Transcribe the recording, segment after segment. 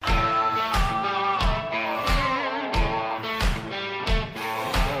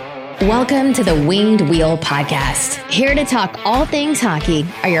Welcome to the Winged Wheel Podcast. Here to talk all things hockey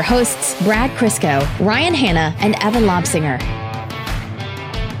are your hosts, Brad Crisco, Ryan Hanna, and Evan Lobsinger.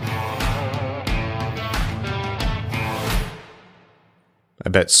 I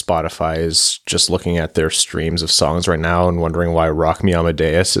bet Spotify is just looking at their streams of songs right now and wondering why Rock Me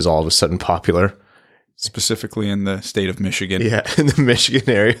Amadeus is all of a sudden popular. Specifically in the state of Michigan. Yeah, in the Michigan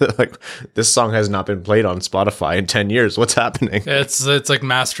area. Like, this song has not been played on Spotify in 10 years. What's happening? It's like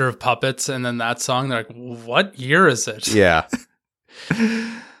Master of Puppets, and then that song, they're like, what year is it? Yeah.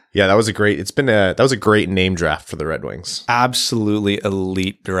 Yeah, that was a great name draft for the Red Wings. Absolutely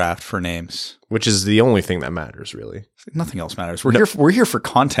elite draft for names. Which is the only thing that matters, really. Nothing else matters. We're here for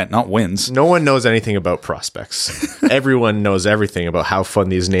content, not wins. No one knows anything about prospects. Everyone knows everything about how fun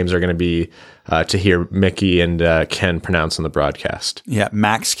these names are going to be to hear Mickey and Ken pronounce on the broadcast. Yeah,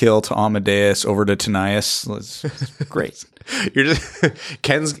 Max Kill to Amadeus over to Tnias. Great. You're just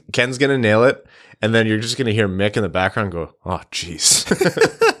Ken's going to nail it, and then you're just going to hear Mick in the background go, "Oh, jeez."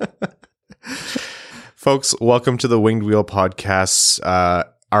 Folks, welcome to the Winged Wheel Podcast.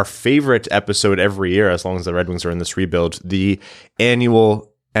 Our favorite episode every year, as long as the Red Wings are in this rebuild, the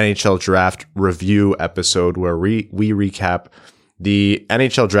annual NHL Draft review episode where we recap the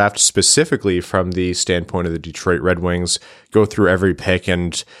NHL Draft specifically from the standpoint of the Detroit Red Wings, go through every pick.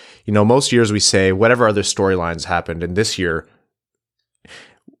 And, you know, most years we say whatever other storylines happened. And this year,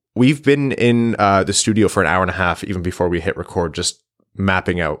 we've been in the studio for an hour and a half, even before we hit record, just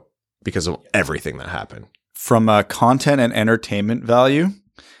mapping out because of everything that happened. From a content and entertainment value,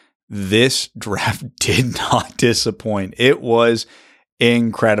 this draft did not disappoint. It was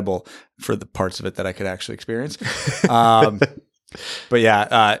incredible for the parts of it that I could actually experience. But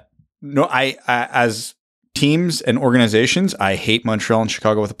yeah, no, I as teams and organizations, I hate Montreal and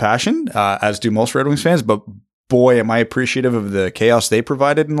Chicago with a passion, as do most Red Wings fans. But boy, am I appreciative of the chaos they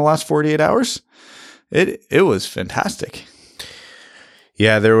provided in the last 48 hours. It was fantastic.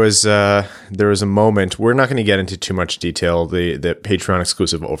 Yeah, there was a moment. We're not going to get into too much detail. The Patreon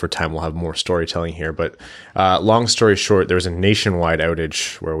exclusive Overtime will have more storytelling here. But long story short, there was a nationwide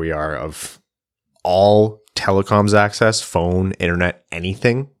outage where we are of all telecoms access, phone, internet,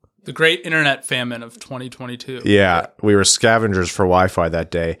 anything. The great internet famine of 2022. Yeah, we were scavengers for Wi-Fi that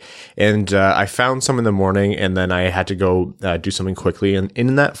day. And I found some in the morning, and then I had to go do something quickly. And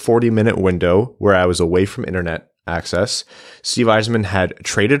in that 40-minute window where I was away from internet access, Steve Yzerman had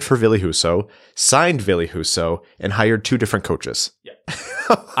traded for Ville Husso, signed Ville Husso, and hired 2 different coaches. Yeah.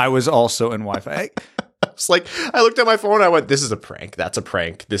 I was also in Wi-Fi. It's like, I looked at my phone, I went, this is a prank. That's a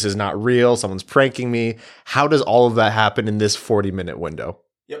prank. This is not real. Someone's pranking me. How does all of that happen in this 40-minute window?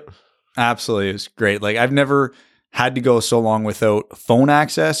 Yep. Absolutely. It was great. Like, I've never had to go so long without phone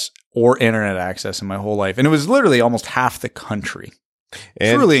access or internet access in my whole life. And it was literally almost half the country.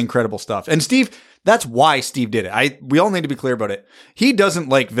 It's really incredible stuff. And Steve, that's why Steve did it. We all need to be clear about it. He doesn't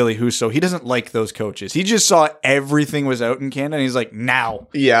like Ville Husso. He doesn't like those coaches. He just saw everything was out in Canada, and he's like, now.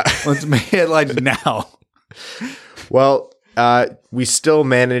 Yeah. Let's make headlines now. Well, we still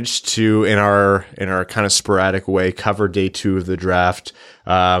managed to, in our kind of sporadic way, cover day 2 of the draft.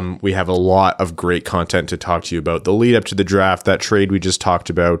 We have a lot of great content to talk to you about. The lead up to the draft, that trade we just talked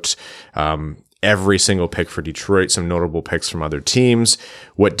about, every single pick for Detroit, some notable picks from other teams,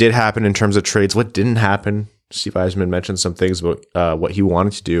 what did happen in terms of trades, what didn't happen. Steve Yzerman mentioned some things about what he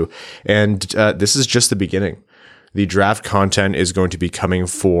wanted to do. And this is just the beginning. The draft content is going to be coming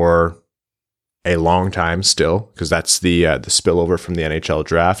for a long time still, because that's the spillover from the NHL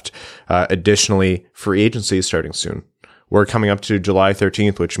draft. Additionally, free agency is starting soon. We're coming up to July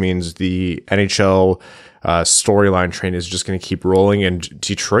 13th, which means the NHL storyline train is just going to keep rolling, and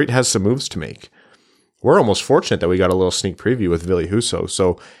Detroit has some moves to make. We're almost fortunate that we got a little sneak preview with Ville Husso,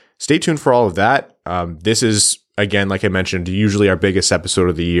 so stay tuned for all of that. This is, again, like I mentioned, usually our biggest episode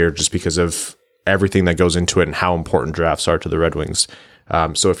of the year just because of everything that goes into it and how important drafts are to the Red Wings.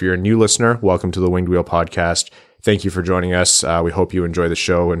 So if you're a new listener, welcome to the Winged Wheel Podcast. Thank you for joining us. We hope you enjoy the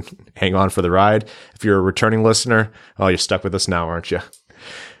show and hang on for the ride. If you're a returning listener, oh, you're stuck with us now, aren't you?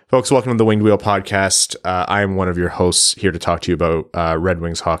 Folks, welcome to the Winged Wheel Podcast. I am one of your hosts here to talk to you about Red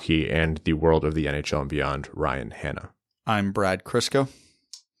Wings hockey and the world of the NHL and beyond, Ryan Hanna. I'm Brad Crisco.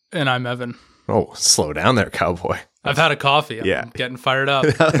 And I'm Evan. Oh, slow down there, cowboy. I've had a coffee. I'm getting fired up.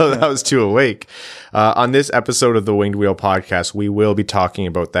 That was too awake. On this episode of the Winged Wheel Podcast, we will be talking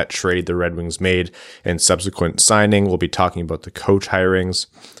about that trade the Red Wings made and subsequent signing. We'll be talking about the coach hirings.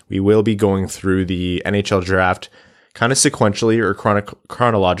 We will be going through the NHL draft kind of sequentially or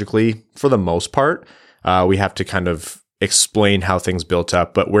chronologically for the most part. We have to kind of explain how things built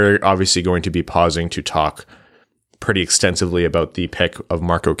up, but we're obviously going to be pausing to talk pretty extensively about the pick of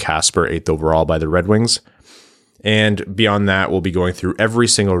Marco Kasper, 8th overall by the Red Wings. And beyond that, we'll be going through every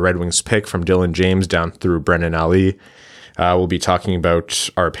single Red Wings pick from Dylan James down through Brennan Ali. We'll be talking about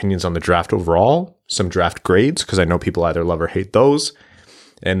our opinions on the draft overall, some draft grades, because I know people either love or hate those.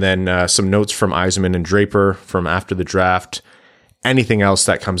 And then some notes from Yzerman and Draper from after the draft, anything else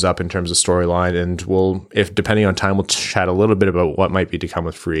that comes up in terms of storyline. And we'll, if depending on time, we'll chat a little bit about what might be to come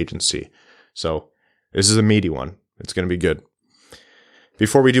with free agency. So this is a meaty one. It's going to be good.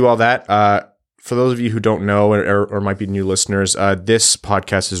 Before we do all that, for those of you who don't know or might be new listeners, this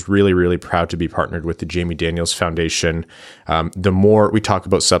podcast is really, really proud to be partnered with the Jamie Daniels Foundation. The more we talk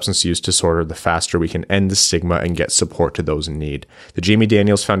about substance use disorder, the faster we can end the stigma and get support to those in need. The Jamie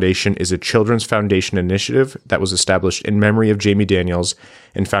Daniels Foundation is a children's foundation initiative that was established in memory of Jamie Daniels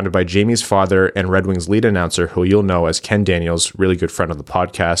and founded by Jamie's father and Red Wings lead announcer, who you'll know as Ken Daniels, really good friend of the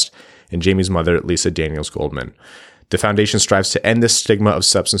podcast, and Jamie's mother, Lisa Daniels Goldman. The foundation strives to end the stigma of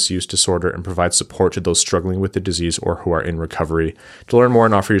substance use disorder and provide support to those struggling with the disease or who are in recovery. To learn more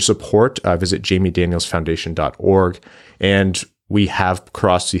and offer your support, visit jamiedanielsfoundation.org. And we have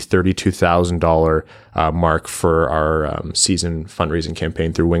crossed the $32,000 mark for our season fundraising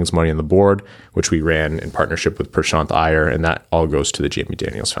campaign through Wings Money on the Board, which we ran in partnership with Prashant Iyer, and that all goes to the Jamie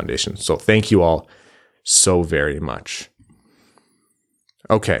Daniels Foundation. So thank you all so very much.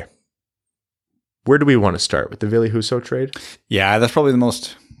 Okay. Where do we want to start? With the Ville Husso trade? Yeah, that's probably the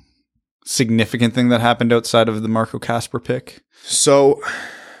most significant thing that happened outside of the Marco Kasper pick. So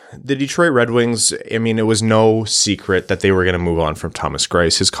the Detroit Red Wings, I mean, it was no secret that they were going to move on from Thomas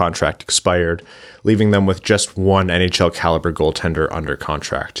Greiss. His contract expired, leaving them with just one NHL caliber goaltender under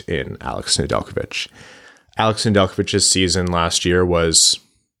contract in Alex Nedeljkovic. Alex Nedeljkovic's season last year was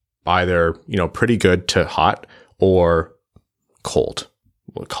either, pretty good to hot or cold.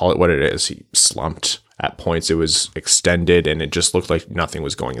 We'll call it what it is. He slumped at points. It was extended and it just looked like nothing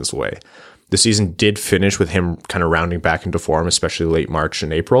was going his way. The season did finish with him kind of rounding back into form, especially late March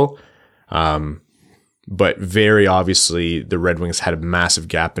and April. But very obviously the Red Wings had a massive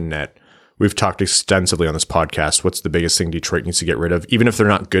gap in net. We've talked extensively on this podcast. What's the biggest thing Detroit needs to get rid of? Even if they're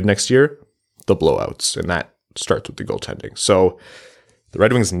not good next year, the blowouts. And that starts with the goaltending. So the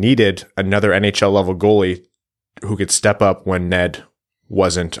Red Wings needed another NHL level goalie who could step up when Ned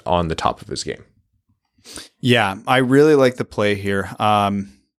wasn't on the top of his game. Yeah, I really like the play here.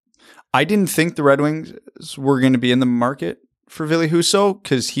 I didn't think the Red Wings were going to be in the market for Ville Husso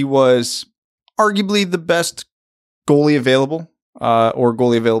because he was arguably the best goalie available or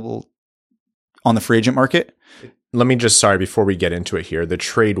goalie available on the free agent market. Let me just, before we get into it here, the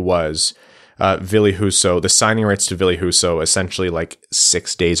trade was Ville Husso, the signing rights to Ville Husso essentially like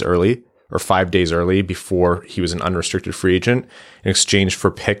 6 days early or 5 days early before he was an unrestricted free agent in exchange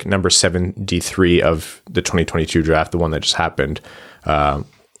for pick number 73 of the 2022 draft, the one that just happened,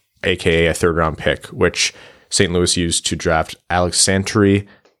 aka a third round pick, which St. Louis used to draft Aleksandr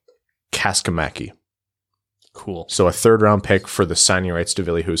Kaskimaki. Cool. So a third round pick for the signing rights to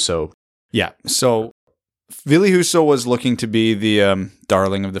Ville Husso. Yeah. So Ville Husso was looking to be the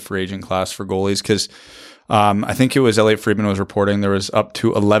darling of the free agent class for goalies because I think it was Elliot Friedman was reporting there was up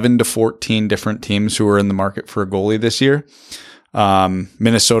to 11 to 14 different teams who were in the market for a goalie this year.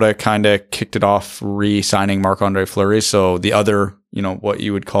 Minnesota kind of kicked it off re-signing Marc-Andre Fleury. So the other, what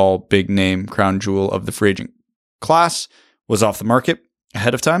you would call big name crown jewel of the free agent class was off the market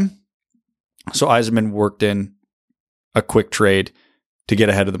ahead of time. So Yzerman worked in a quick trade to get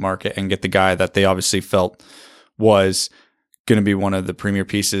ahead of the market and get the guy that they obviously felt was going to be one of the premier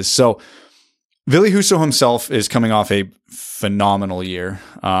pieces. So Ville Husso himself is coming off a phenomenal year.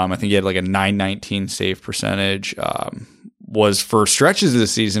 I think he had like a .919 save percentage. Was for stretches of the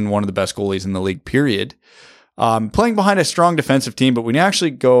season one of the best goalies in the league, period. Playing behind a strong defensive team, but when you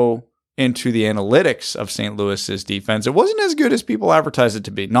actually go into the analytics of St. Louis's defense, it wasn't as good as people advertised it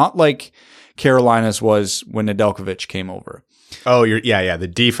to be. Not like Carolina's was when Nedeljkovic came over. Oh,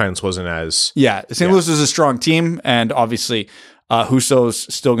 the defense wasn't as... Yeah, St. Louis is a strong team, and obviously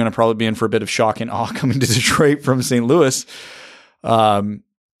Husso's still going to probably be in for a bit of shock and awe coming to Detroit from St. Louis.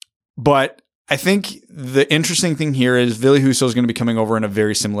 But I think the interesting thing here is Ville Husso is going to be coming over in a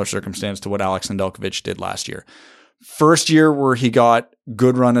very similar circumstance to what Alex Nedeljkovic did last year. First year where he got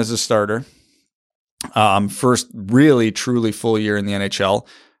good run as a starter. First really, truly full year in the NHL.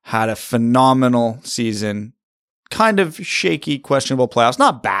 Had a phenomenal season. Kind of shaky, questionable playoffs.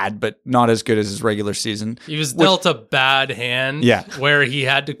 Not bad, but not as good as his regular season. He was dealt a bad hand where he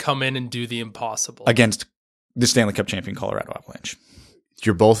had to come in and do the impossible. Against the Stanley Cup champion Colorado Avalanche.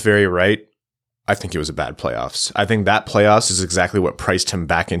 You're both very right. I think it was a bad playoffs. I think that playoffs is exactly what priced him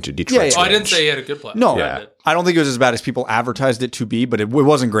back into Detroit. I didn't say he had a good playoffs. No, I don't think it was as bad as people advertised it to be, but it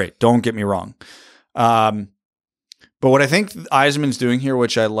wasn't great. Don't get me wrong. But what I think Yzerman's doing here,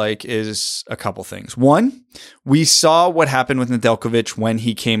 which I like, is a couple things. One, we saw what happened with Nedeljkovic when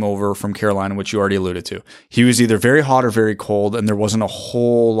he came over from Carolina, which you already alluded to. He was either very hot or very cold, and there wasn't a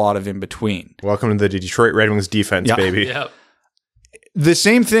whole lot of in between. Welcome to the Detroit Red Wings defense, baby. Yeah. The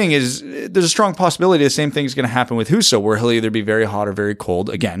same thing is, there's a strong possibility the same thing is going to happen with Husso, where he'll either be very hot or very cold,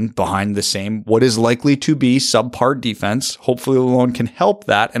 again, behind the same, what is likely to be subpar defense. Hopefully Lalonde can help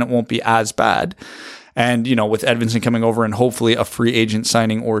that, and it won't be as bad. And, with Edvinsson coming over and hopefully a free agent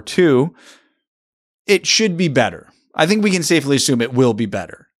signing or two, it should be better. I think we can safely assume it will be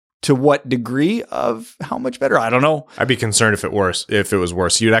better. To what degree of how much better? I don't know. I'd be concerned if it was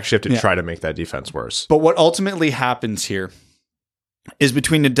worse. You'd actually have to try to make that defense worse. But what ultimately happens here is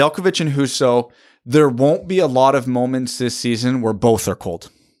between Nedeljkovic and Husso, there won't be a lot of moments this season where both are cold.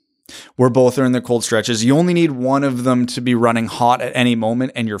 Where both are in the cold stretches. You only need one of them to be running hot at any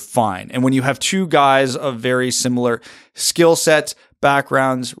moment and you're fine. And when you have two guys of very similar skill sets,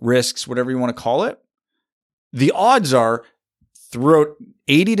 backgrounds, risks, whatever you want to call it, the odds are throughout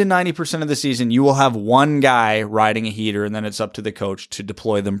 80 to 90% of the season, you will have one guy riding a heater and then it's up to the coach to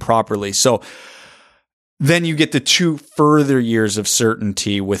deploy them properly. So then you get the 2 further years of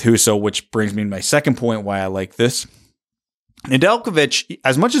certainty with Husso, which brings me to my second point why I like this. Nedeljkovic,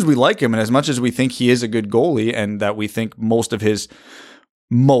 as much as we like him and as much as we think he is a good goalie and that we think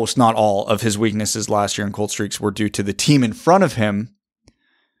not all of his weaknesses last year in cold streaks were due to the team in front of him,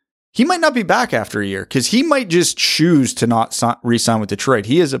 he might not be back after a year because he might just choose to not re-sign with Detroit.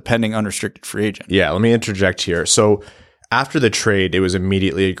 He is a pending unrestricted free agent. Yeah, let me interject here. So after the trade, it was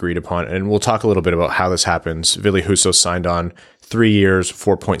immediately agreed upon, and we'll talk a little bit about how this happens. Ville Husso signed on 3 years,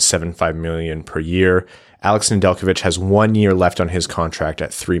 $4.75 million per year. Alex Nedeljkovic has 1 year left on his contract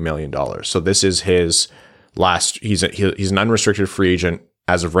at $3 million. So this is his last. He's an unrestricted free agent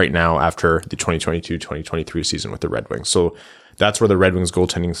as of right now after the 2022-2023 season with the Red Wings. So that's where the Red Wings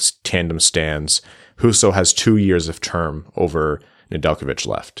goaltending tandem stands. Husso has 2 years of term over Nedeljkovic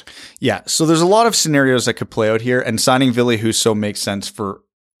left. Yeah. So there's a lot of scenarios that could play out here, and signing Ville Husso makes sense for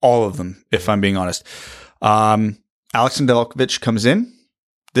all of them, if I'm being honest. Alex Nedeljkovic comes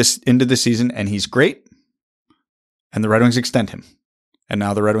into the season, and he's great. And the Red Wings extend him. And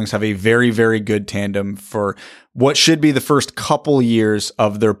now the Red Wings have a very, very good tandem for what should be the first couple years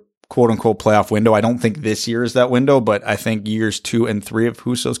of their quote-unquote playoff window. I don't think this year is that window, but I think years 2 and 3 of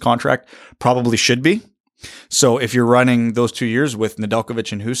Husso's contract probably should be. So if you're running those 2 years with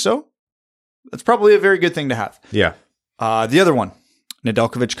Nedeljkovic and Husso, that's probably a very good thing to have. Yeah. The other one,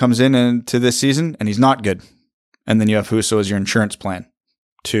 Nedeljkovic comes into this season and he's not good. And then you have Husso as your insurance plan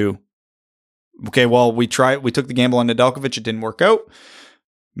to... Okay, well, we took the gamble on Nedeljkovic. It didn't work out.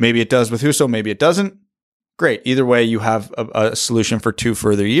 Maybe it does with Husso. Maybe it doesn't. Great. Either way, you have a solution for 2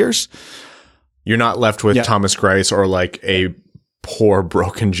 further years. You're not left with Thomas Greiss or like a poor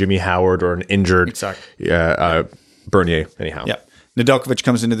broken Jimmy Howard or an injured Bernier anyhow. Yeah. Nedeljkovic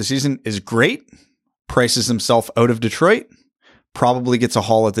comes into the season, is great, prices himself out of Detroit, probably gets a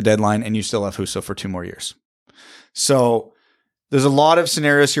haul at the deadline, and you still have Husso for 2 more years. So there's a lot of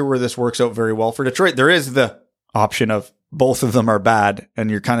scenarios here where this works out very well for Detroit. There is the option of both of them are bad and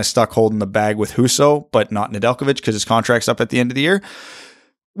you're kind of stuck holding the bag with Husso, but not Nedeljkovic because his contract's up at the end of the year,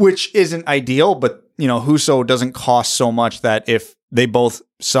 which isn't ideal. But, Husso doesn't cost so much that if they both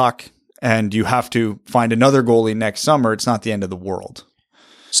suck and you have to find another goalie next summer, it's not the end of the world.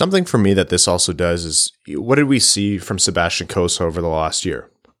 Something for me that this also does is, what did we see from Sebastian Cossa over the last year?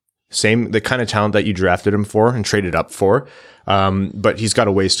 The kind of talent that you drafted him for and traded up for. But he's got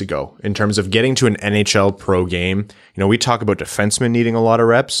a ways to go in terms of getting to an NHL pro game. We talk about defensemen needing a lot of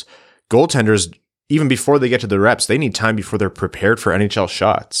reps. Goaltenders, even before they get to the reps, they need time before they're prepared for NHL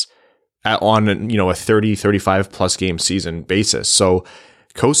shots on a 30, 35 plus game season basis. So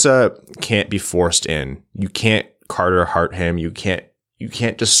Cossa can't be forced in. You can't Carter Hart him. You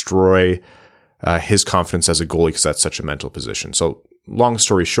can't destroy his confidence as a goalie because that's such a mental position. So long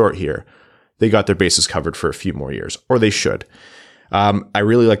story short here, they got their bases covered for a few more years, or they should. I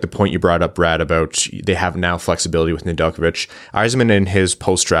really like the point you brought up, Brad, about they have now flexibility with Nedeljkovic. Yzerman in his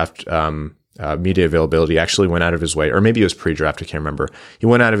post-draft media availability actually went out of his way, or maybe it was pre-draft, I can't remember. He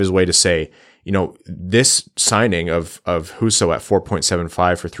went out of his way to say, this signing of Husso at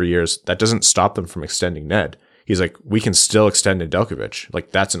 4.75 for 3 years, that doesn't stop them from extending Ned. He's like, we can still extend Nedeljkovic.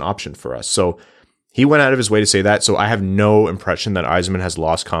 Like, that's an option for us. So he went out of his way to say that, so I have no impression that Yzerman has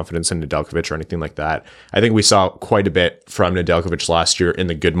lost confidence in Nedeljkovic or anything like that. I think we saw quite a bit from Nedeljkovic last year in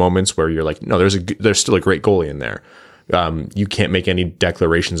the good moments where you're like, no, there's still a great goalie in there. You can't make any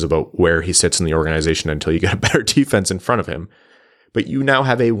declarations about where he sits in the organization until you get a better defense in front of him. But you now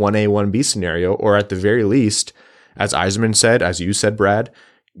have a 1A, 1B scenario, or at the very least, as Yzerman said, as you said, Brad,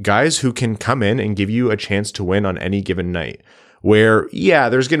 guys who can come in and give you a chance to win on any given night. Where, yeah,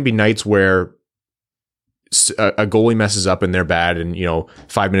 there's going to be nights where a goalie messes up and they're bad, and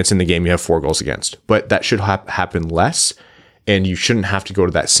 5 minutes in the game you have 4 goals against. But that should happen less, and you shouldn't have to go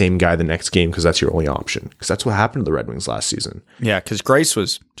to that same guy the next game because that's your only option. Because that's what happened to the Red Wings last season. Yeah, because Greiss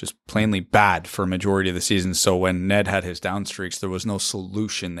was just plainly bad for a majority of the season. So when Ned had his down streaks, there was no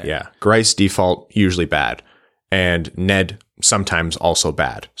solution there. Yeah, Greiss default usually bad, and Ned sometimes also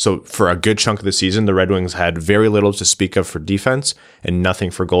bad. So for a good chunk of the season, the Red Wings had very little to speak of for defense and nothing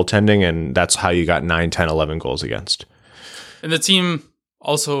for goaltending, and that's how you got 9, 10, 11 goals against. And the team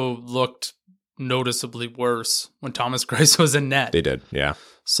also looked noticeably worse when Thomas Greiss was in net. They did, yeah.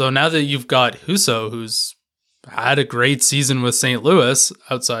 So now that you've got Husso, who's had a great season with St. Louis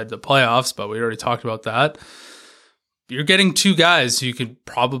outside the playoffs, but we already talked about that, you're getting 2 guys who you could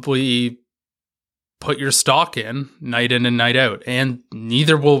probably put your stock in and night out, and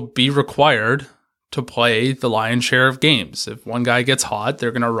neither will be required to play the lion's share of games. If one guy gets hot,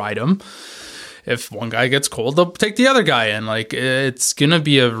 they're going to ride him. If one guy gets cold, they'll take the other guy in. Like, it's going to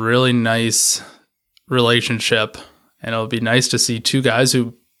be a really nice relationship, and it'll be nice to see 2 guys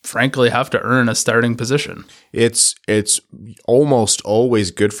who frankly have to earn a starting position. It's almost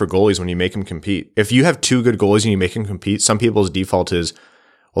always good for goalies when you make them compete. If you have 2 good goalies and you make them compete, some people's default is,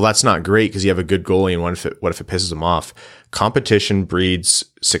 well, that's not great because you have a good goalie, and what if it pisses them off? Competition breeds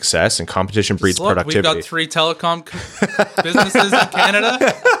success, and competition breeds productivity. We've got 3 telecom businesses in Canada.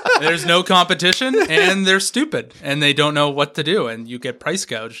 There's no competition, and they're stupid, and they don't know what to do, and you get price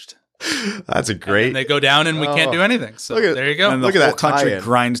gouged. That's a great. And they go down, and we can't do anything. So there you go. And look the at whole that country tie-in.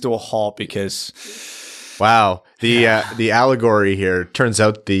 grinds to a halt because. Wow, the allegory here turns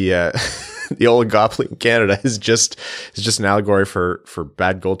out the oligopoly in Canada is just an allegory for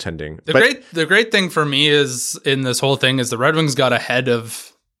bad goaltending. The great thing for me is in this whole thing is the Red Wings got ahead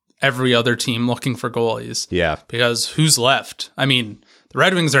of every other team looking for goalies. Yeah, because who's left? I mean, the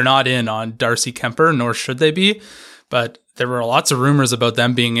Red Wings are not in on Darcy Kemper, nor should they be. But there were lots of rumors about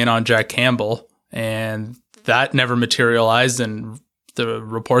them being in on Jack Campbell, and that never materialized. And the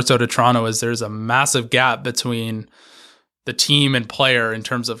reports out of Toronto is there's a massive gap between the team and player in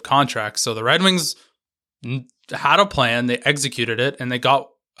terms of contracts. So the Red Wings had a plan, they executed it, and they got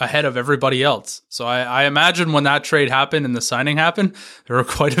ahead of everybody else. So I imagine when that trade happened and the signing happened, there were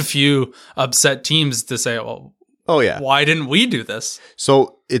quite a few upset teams to say, well, oh yeah, why didn't we do this?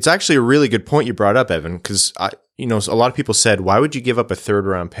 So it's actually a really good point you brought up, Evan, because a lot of people said, why would you give up a 3rd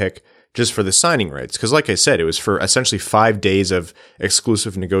round pick just for the signing rights? Because like I said, it was for essentially 5 days of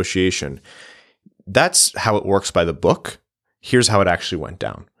exclusive negotiation. That's how it works by the book. Here's how it actually went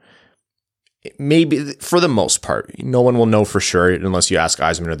down. Maybe for the most part, no one will know for sure unless you ask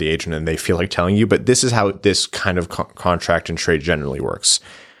Yzerman or the agent and they feel like telling you, but this is how this kind of contract and trade generally works.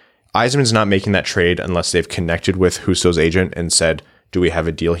 Yzerman's not making that trade unless they've connected with Husso's agent and said, do we have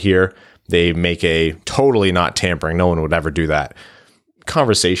a deal here? They make a totally not tampering, no one would ever do that,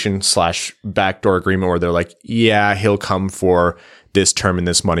 conversation / backdoor agreement where they're like, yeah, he'll come for this term and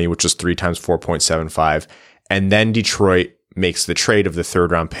this money, which is 3 times 4.75. And then Detroit makes the trade of the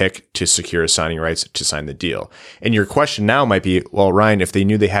 3rd round pick to secure signing rights to sign the deal. And your question now might be, well, Ryan, if they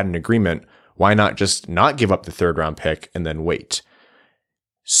knew they had an agreement, why not just not give up the 3rd round pick and then wait?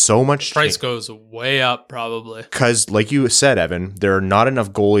 So much price goes way up probably. Because like you said, Evan, there are not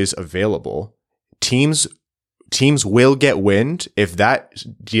enough goalies available. Teams will get wind. If that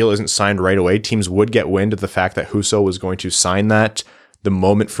deal isn't signed right away, teams would get wind of the fact that Husso was going to sign that the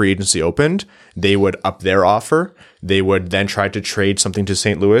moment free agency opened. They would up their offer. They would then try to trade something to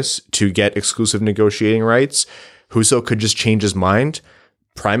St. Louis to get exclusive negotiating rights. Husso could just change his mind.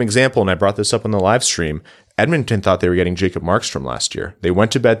 Prime example, and I brought this up on the live stream, Edmonton thought they were getting Jacob Markstrom last year. They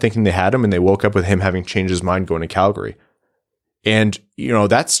went to bed thinking they had him, and they woke up with him having changed his mind going to Calgary. And,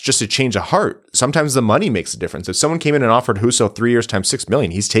 that's just a change of heart. Sometimes the money makes a difference. If someone came in and offered Husso 3 years times $6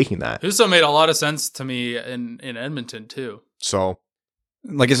 million, he's taking that. Husso made a lot of sense to me in Edmonton too. So,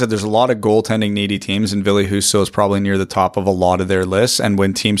 like I said, there's a lot of goaltending needy teams, and Ville Husso is probably near the top of a lot of their lists. And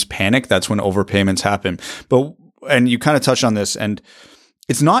when teams panic, that's when overpayments happen. And you kind of touched on this, and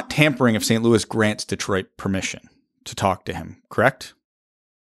it's not tampering if St. Louis grants Detroit permission to talk to him, correct?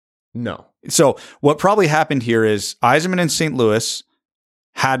 No. So what probably happened here is Yzerman and St. Louis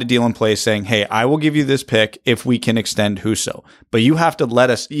had a deal in place saying, hey, I will give you this pick if we can extend Husso. But you have to let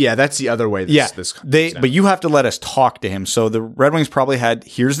us... Yeah, that's the other way. But you have to let us talk to him. So the Red Wings probably had,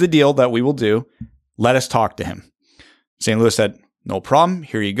 here's the deal that we will do. Let us talk to him. St. Louis said, no problem.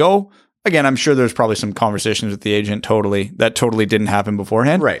 Here you go. Again, I'm sure there's probably some conversations with the agent that totally didn't happen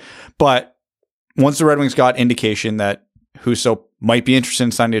beforehand. Right. But once the Red Wings got indication that Husso might be interested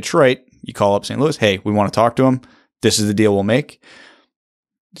in signing Detroit, you call up St. Louis. Hey, we want to talk to him. This is the deal we'll make.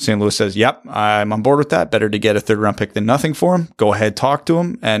 St. Louis says, yep, I'm on board with that. Better to get a 3rd round pick than nothing for him. Go ahead, talk to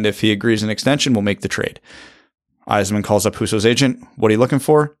him. And if he agrees an extension, we'll make the trade. Yzerman calls up Husso's agent. What are you looking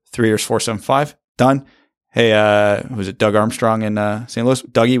for? 3 years, $475. Done. Hey, was it Doug Armstrong in St. Louis?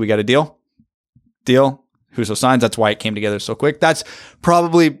 Dougie, we got a deal. Deal. Husso signs. That's why it came together so quick. That's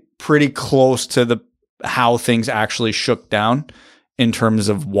probably pretty close to how things actually shook down in terms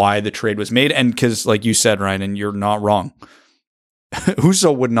of why the trade was made. And because, like you said, Ryan, and you're not wrong,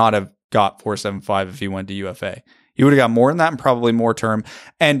 Husso would not have got $475 if he went to UFA. He would have got more than that and probably more term.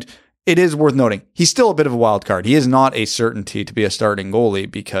 And it is worth noting, he's still a bit of a wild card. He is not a certainty to be a starting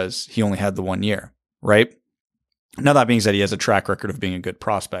goalie because he only had the 1 year, right? Now, that being said, he has a track record of being a good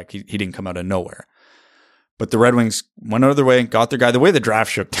prospect. He didn't come out of nowhere. But the Red Wings went out of their way, got their guy. The way the draft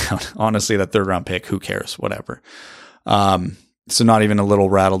shook down, honestly, that 3rd round pick, who cares? Whatever. So not even a little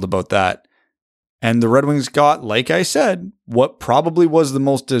rattled about that. And the Red Wings got, like I said, what probably was the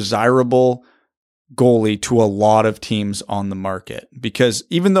most desirable goalie to a lot of teams on the market. Because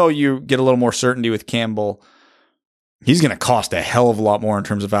even though you get a little more certainty with Campbell, he's going to cost a hell of a lot more in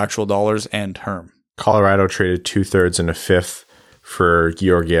terms of actual dollars and term. Colorado traded 2/3 and a 5th for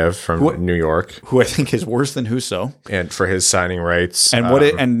Georgiev from New York, who I think is worse than Husso, and for his signing rights. And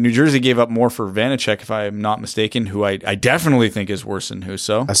and New Jersey gave up more for Vanacek, if I'm not mistaken, who I definitely think is worse than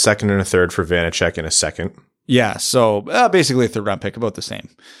Husso. A 2nd and a 3rd for Vanacek and a 2nd. Yeah, so basically a 3rd round pick, about the same.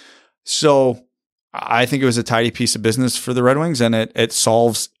 So I think it was a tidy piece of business for the Red Wings, and it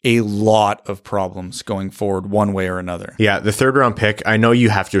solves a lot of problems going forward one way or another. Yeah, the 3rd round pick, I know you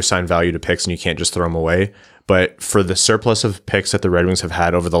have to assign value to picks and you can't just throw them away, but for the surplus of picks that the Red Wings have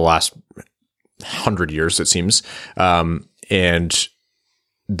had over the last 100 years, it seems, and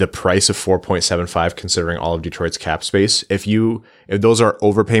the price of 4.75 considering all of Detroit's cap space, if those are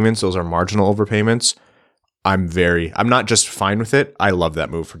overpayments, those are marginal overpayments, I'm not just fine with it. I love that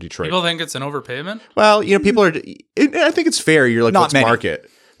move for Detroit. People think it's an overpayment? Well, people are, I think it's fair. You're like, what's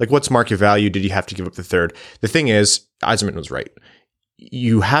market? Like, what's market value? Did you have to give up the 3rd? The thing is, Yzerman was right.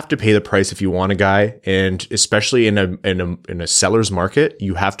 You have to pay the price if you want a guy. And especially in a seller's market,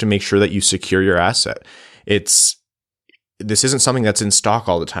 you have to make sure that you secure your asset. This isn't something that's in stock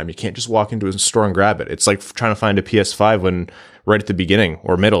all the time. You can't just walk into a store and grab it. It's like trying to find a PS5 when right at the beginning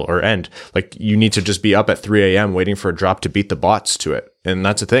or middle or end. Like, you need to just be up at 3 a.m. waiting for a drop to beat the bots to it. And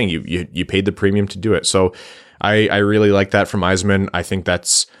that's the thing. You paid the premium to do it. So I really like that from Yzerman. I think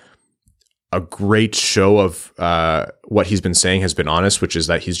that's a great show of what he's been saying has been honest, which is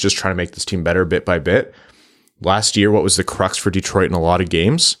that he's just trying to make this team better bit by bit. Last year, what was the crux for Detroit in a lot of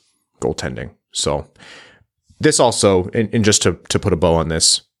games? Goaltending. So this also, and just to put a bow on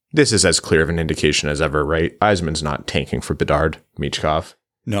this is as clear of an indication as ever, right? Yzerman's not tanking for Bedard, Michkov.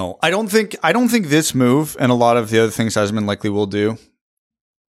 No, I don't think this move and a lot of the other things Yzerman likely will do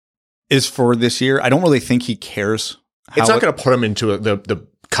is for this year. I don't really think he cares. It's not going to put him into the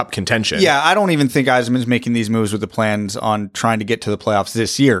cup contention. Yeah, I don't even think Yzerman's making these moves with the plans on trying to get to the playoffs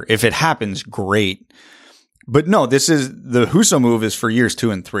this year. If it happens, great. But no, the Husso move is for years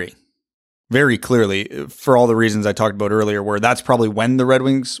 2 and 3. Very clearly, for all the reasons I talked about earlier, where that's probably when the Red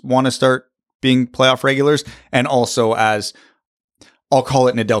Wings want to start being playoff regulars, and also as, I'll call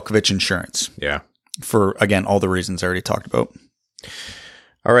it Nedeljkovic insurance. Yeah. For, again, all the reasons I already talked about.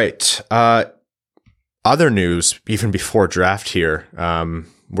 All right. Other news, even before draft here,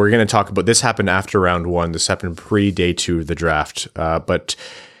 we're going to talk about, this happened after round 1. This happened pre-day 2 of the draft. But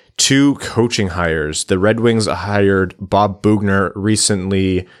 2 coaching hires. The Red Wings hired Bob Boughner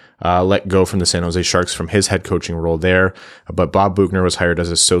recently, let go from the San Jose Sharks from his head coaching role there. But Bob Boughner was hired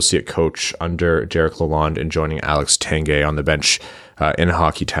as associate coach under Derek Lalonde and joining Alex Tanguay on the bench in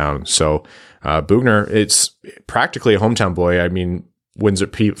Hockeytown. So Boughner, it's practically a hometown boy. I mean, Windsor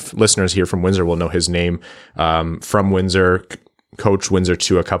listeners here from Windsor will know his name. From Windsor, coached Windsor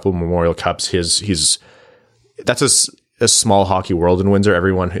to a couple Memorial Cups. That's a small hockey world in Windsor.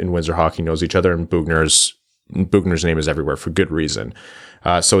 Everyone in Windsor hockey knows each other, and Boughner's name is everywhere for good reason.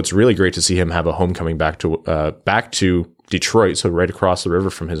 So it's really great to see him have a homecoming back to Detroit, so right across the river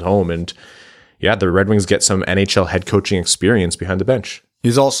from his home. And yeah, the Red Wings get some NHL head coaching experience behind the bench.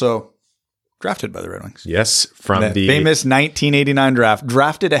 He's also drafted by the Red Wings. Yes, from the famous 1989 draft,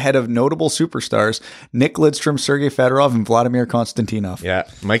 drafted ahead of notable superstars Nick Lidstrom, Sergei Fedorov, and Vladimir Konstantinov. Yeah,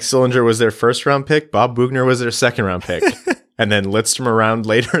 Mike Sillinger was their first round pick. Bob Boughner was their second round pick. and then Lidstrom around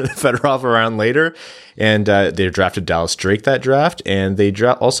later, Fedorov around later. And they drafted Dallas Drake that draft, and they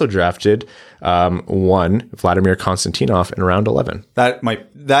also drafted one Vladimir Konstantinov in round 11. The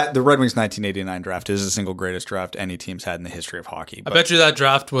Red Wings 1989 draft is the single greatest draft any team's had in the history of hockey. I bet you that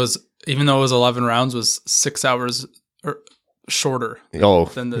draft was, even though it was 11 rounds, was 6 hours shorter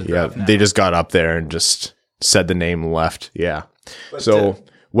than the draft now. They just got up there and just said the name left. Yeah. So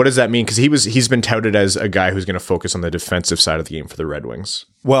what does that mean? Because he's been touted as a guy who's going to focus on the defensive side of the game for the Red Wings.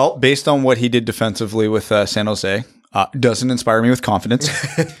 Well, based on what he did defensively with San Jose, doesn't inspire me with confidence.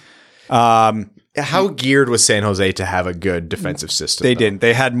 How geared was San Jose to have a good defensive system? They didn't.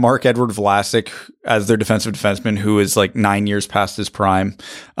 They had Mark-Edward Vlasic as their defensive defenseman, who is like 9 years past his prime.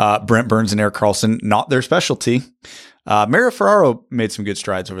 Brent Burns and Erik Karlsson, not their specialty. Mario Ferraro made some good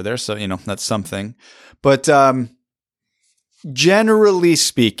strides over there, so that's something. But generally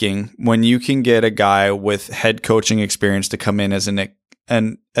speaking, when you can get a guy with head coaching experience to come in as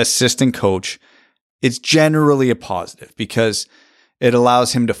an assistant coach, it's generally a positive because it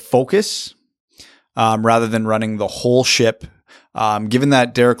allows him to focus rather than running the whole ship. Given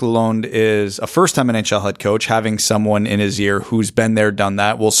that Derek Lalonde is a first-time NHL head coach, having someone in his ear who's been there, done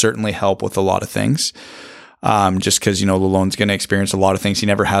that will certainly help with a lot of things. Just because, Lalonde's going to experience a lot of things he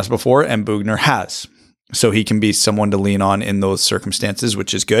never has before, and Boughner has. So he can be someone to lean on in those circumstances,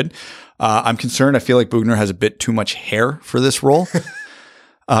 which is good. I'm concerned. I feel like Boughner has a bit too much hair for this role.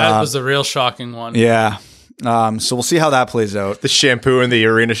 That was a real shocking one. Yeah. So we'll see how that plays out. The shampoo and the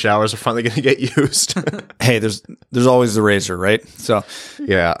arena showers are finally going to get used. Hey, there's always the razor, right? So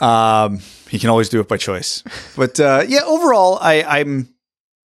yeah, he can always do it by choice. But overall, I'm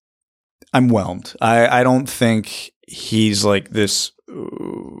whelmed. I don't think he's like this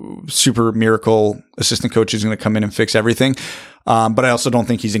super miracle assistant coach who's going to come in and fix everything. But I also don't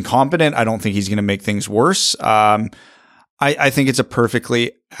think he's incompetent. I don't think he's going to make things worse. I think it's a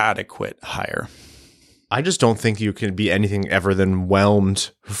perfectly adequate hire. I just don't think you can be anything ever than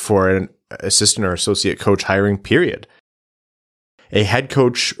whelmed for an assistant or associate coach hiring, period. A head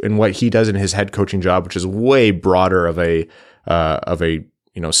coach and what he does in his head coaching job, which is way broader of a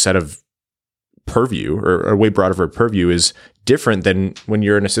set of purview or way broader of a purview, is different than when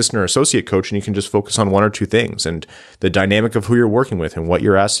you're an assistant or associate coach and you can just focus on one or two things, and the dynamic of who you're working with and what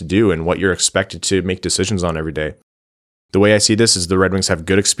you're asked to do and what you're expected to make decisions on every day. The way I see this is the Red Wings have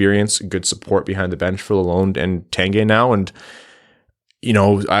good experience, good support behind the bench for Lalonde and Tanguay now. And,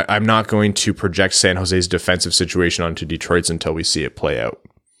 I'm not going to project San Jose's defensive situation onto Detroit's until we see it play out.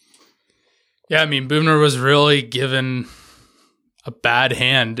 Yeah, Boughner was really given a bad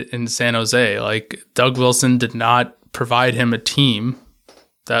hand in San Jose. Like, Doug Wilson did not provide him a team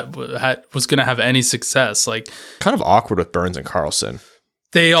that was going to have any success. Like, kind of awkward with Burns and Karlsson.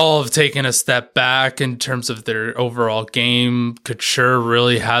 They all have taken a step back in terms of their overall game. Couture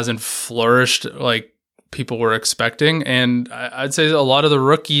really hasn't flourished like people were expecting. And I'd say a lot of the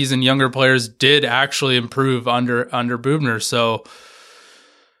rookies and younger players did actually improve under Boughner. So,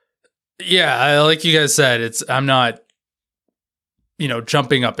 yeah, like you guys said, I'm not,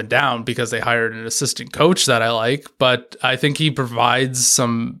 jumping up and down because they hired an assistant coach that I like, but I think he provides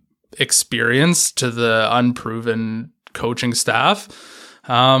some experience to the unproven coaching staff.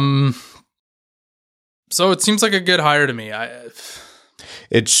 So it seems like a good hire to me.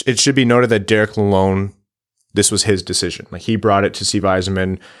 It should be noted that Derek Lalonde, this was his decision. Like, he brought it to Steve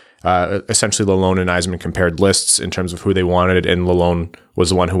Yzerman. Essentially, Lalonde and Yzerman compared lists in terms of who they wanted, and Lalonde was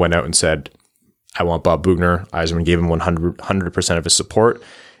the one who went out and said, I want Bob Boughner. Yzerman gave him 100% of his support,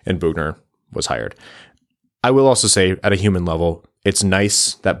 and Boughner was hired. I will also say, at a human level, it's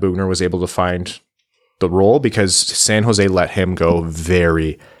nice that Boughner was able to find the role because San Jose let him go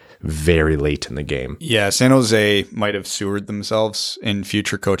very, very late in the game. Yeah, San Jose might have sewered themselves in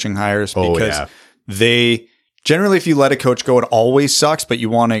future coaching hires because they generally, if you let a coach go, it always sucks, but you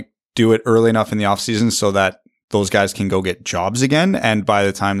want to do it early enough in the offseason so that those guys can go get jobs again. And by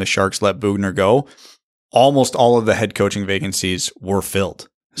the time the Sharks let Boughner go, almost all of the head coaching vacancies were filled.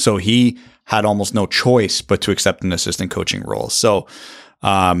 So he had almost no choice but to accept an assistant coaching role. So,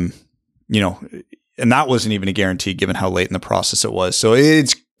 and that wasn't even a guarantee given how late in the process it was. So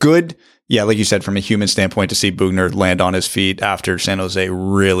it's good. Yeah, like you said, from a human standpoint, to see Boughner land on his feet after San Jose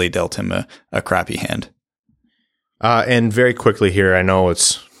really dealt him a crappy hand. And very quickly here, I know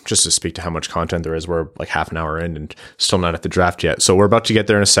it's just to speak to how much content there is. We're like half an hour in and still not at the draft yet. So we're about to get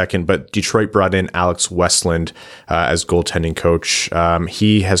there in a second, but Detroit brought in Alex Westlund as goaltending coach.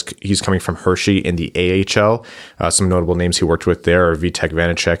 He's coming from Hershey in the AHL. Some notable names he worked with there are Vitek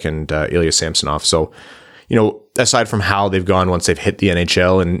Vanacek and Ilya Samsonov. So, aside from how they've gone once they've hit the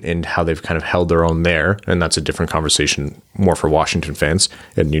NHL and how they've kind of held their own there, and that's a different conversation more for Washington fans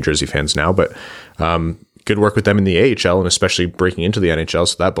and New Jersey fans now, but good work with them in the AHL and especially breaking into the NHL,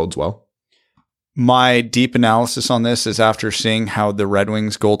 so that bodes well. My deep analysis on this is after seeing how the Red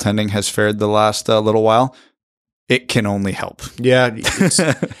Wings goaltending has fared the last little while, it can only help. Yeah,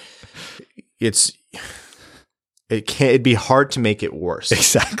 it'd be hard to make it worse.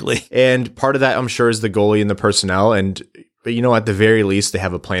 Exactly. And part of that, I'm sure, is the goalie and the personnel. But at the very least, they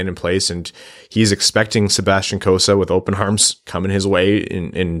have a plan in place, and he's expecting Sebastian Cossa with open arms coming his way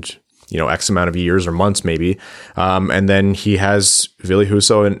in X amount of years or months maybe. And then he has Ville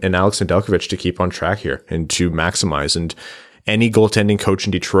Husso and Alex Nedeljkovic to keep on track here and to maximize. And any goaltending coach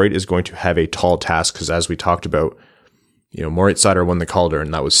in Detroit is going to have a tall task because, as we talked about, Moritz Seider won the Calder,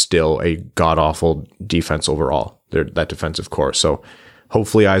 and that was still a god-awful defense overall, that defensive core. So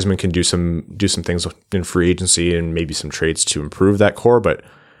hopefully Yzerman can do some things in free agency and maybe some trades to improve that core, but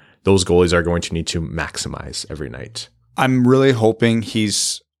those goalies are going to need to maximize every night. I'm really hoping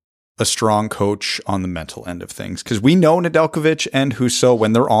he's a strong coach on the mental end of things, because we know Nedeljkovic and Husso,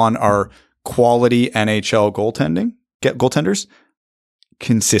 when they're on, are quality NHL goaltenders.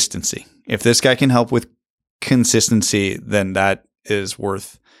 Consistency. If this guy can help with consistency, then that is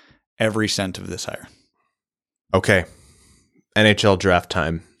worth every cent of this hire. Okay. NHL draft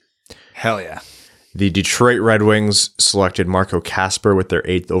time. Hell yeah. The Detroit Red Wings selected Marco Kasper with their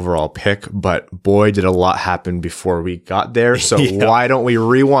 8th overall pick, but boy, did a lot happen before we got there. So Why don't we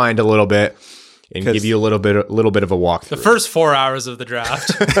rewind a little bit and give you a little bit of a walkthrough? The first 4 hours of the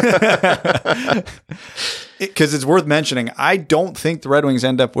draft. Because it's worth mentioning, I don't think the Red Wings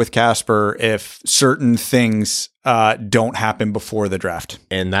end up with Kasper if certain things don't happen before the draft.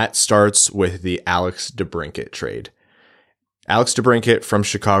 And that starts with the Alex DeBrincat trade. Alex DeBrincat from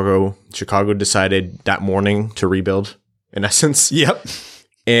Chicago. Chicago decided that morning to rebuild, in essence. Yep.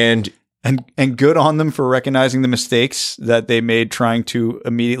 And good on them for recognizing the mistakes that they made, trying to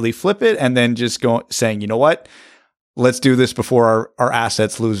immediately flip it, and then just saying, you know what? Let's do this before our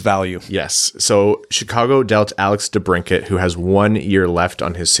assets lose value. Yes. So Chicago dealt Alex DeBrincat, who has 1 year left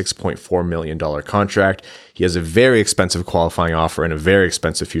on his $6.4 million contract. He has a very expensive qualifying offer and a very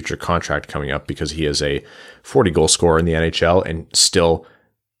expensive future contract coming up because he is a 40-goal scorer in the NHL and still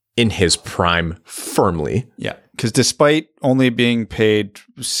in his prime firmly. Yeah. Because despite only being paid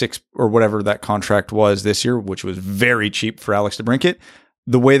 $6 or whatever that contract was this year, which was very cheap for Alex DeBrincat,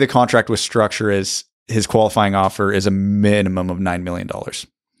 the way the contract was structured is his qualifying offer is a minimum of $9 million.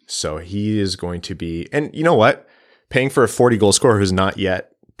 So he is going to be, and you know what? Paying for a 40-goal scorer who's not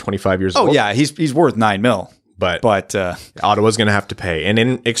yet 25 years old. Oh yeah, he's worth $9 million. But Ottawa's going to have to pay. And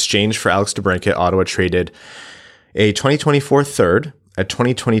in exchange for Alex DeBrincat, Ottawa traded a 2024 third, a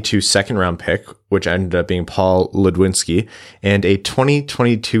 2022 second round pick, which ended up being Paul Ludwinski, and a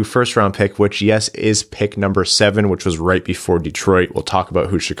 2022 first round pick, which is pick number 7, which was right before Detroit. We'll talk about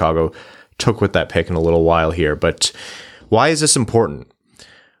who Chicago took with that pick in a little while here. But why is this important?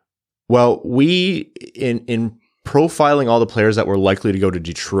 Well, we, in profiling all the players that were likely to go to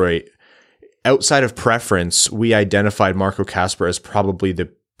Detroit, outside of preference, we identified Marco Kasper as probably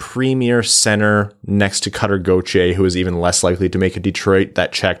the premier center next to Cutter Gauthier, who is even less likely to make a Detroit.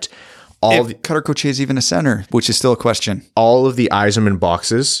 That checked Cutter Gauthier is even a center, which is still a question. All of the Yzerman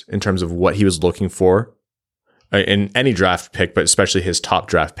boxes in terms of what he was looking for in any draft pick, but especially his top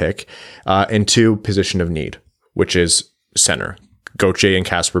draft pick, and 2, position of need, which is center. Gauthier and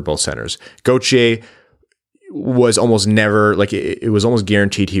Kasper, both centers. Gauthier was almost never, it was almost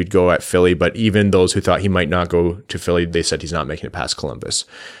guaranteed he would go at Philly, but even those who thought he might not go to Philly, they said he's not making it past Columbus.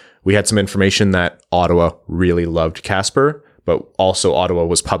 We had some information that Ottawa really loved Kasper, but also Ottawa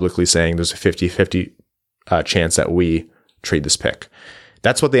was publicly saying there's a 50-50 chance that we trade this pick.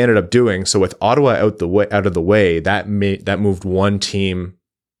 That's what they ended up doing. So with Ottawa out of the way, that moved one team,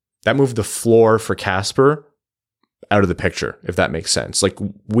 that moved the floor for Kasper out of the picture, if that makes sense.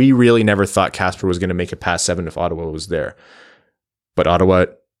 We really never thought Kasper was going to make it past 7 if Ottawa was there. But Ottawa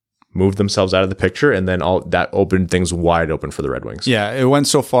moved themselves out of the picture, and then all that opened things wide open for the Red Wings. Yeah, it went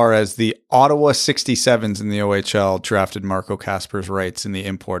so far as the Ottawa 67s in the OHL drafted Marco Kasper's rights in the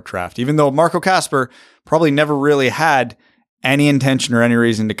import draft, even though Marco Kasper probably never really had any intention or any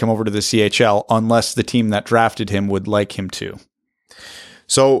reason to come over to the CHL unless the team that drafted him would like him to.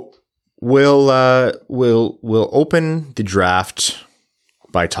 So we'll open the draft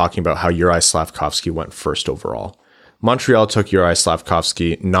by talking about how Juraj Slafkovsky went first overall. Montreal took Juraj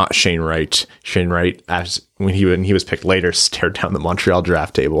Slafkovsky, not Shane Wright. Shane Wright, when he was picked later, stared down the Montreal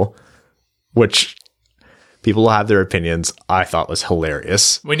draft table, which People will have their opinions. I thought was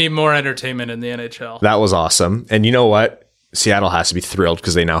hilarious. We need more entertainment in the NHL. That was awesome. And you know what? Seattle has to be thrilled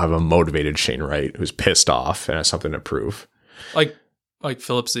because they now have a motivated Shane Wright who's pissed off and has something to prove. Like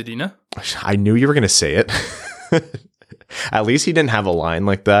Philip Zadina? I knew you were going to say it. At least he didn't have a line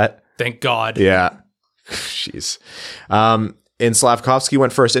like that. Thank God. Yeah. Jeez. And Slafkovsky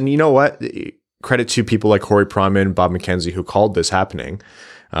went first. And you know what? Credit to people like Corey Pronman, Bob McKenzie, who called this happening.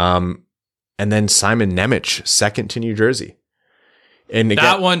 And then Simon Nemec, second to New Jersey. And again,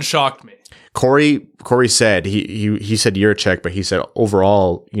 that one shocked me. Corey said, he said Yurchek, but he said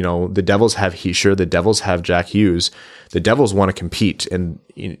overall, you know, the Devils have Heischer, the Devils have Jack Hughes. The Devils want to compete. And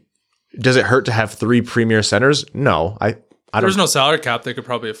does it hurt to have three premier centers? No, I don't. There's no salary cap. They could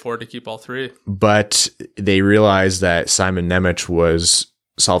probably afford to keep all three. But they realized that Simon Nemec was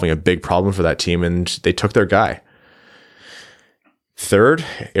solving a big problem for that team, and they took their guy. Third,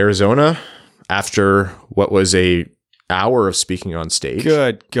 Arizona, after what was a hour of speaking on stage.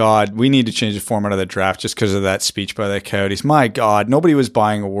 Good God. We need to change the format of the draft just because of that speech by the Coyotes. My God. Nobody was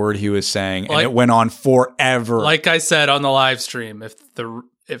buying a word he was saying, and it went on forever. Like I said on the live stream,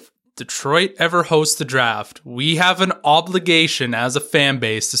 if Detroit ever hosts the draft, we have an obligation as a fan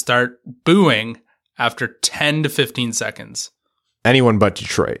base to start booing after 10 to 15 seconds. Anyone but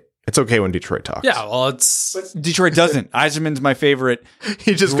Detroit. It's okay when Detroit talks. Yeah, well, it's... But Detroit doesn't. Yzerman's my favorite.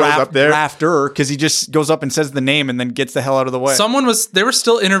 He just goes up there. Drafter, because he just goes up and says the name and then gets the hell out of the way. They were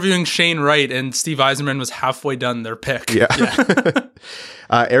still interviewing Shane Wright, and Steve Yzerman was halfway done their pick. Yeah.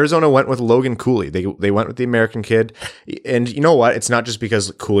 Arizona went with Logan Cooley. They went with the American kid. And you know what? It's not just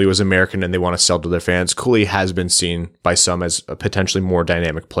because Cooley was American and they want to sell to their fans. Cooley has been seen by some as a potentially more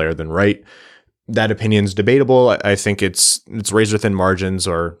dynamic player than Wright. That opinion's debatable. I think it's razor thin margins,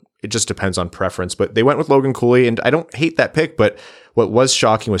 or it just depends on preference. But they went with Logan Cooley, and I don't hate that pick. But what was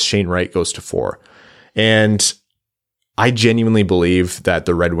shocking was Shane Wright goes to 4. And I genuinely believe that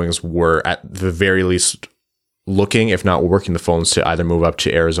the Red Wings were at the very least looking, if not working the phones, to either move up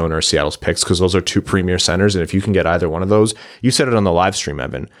to Arizona or Seattle's picks, because those are two premier centers. And if you can get either one of those, you said it on the live stream,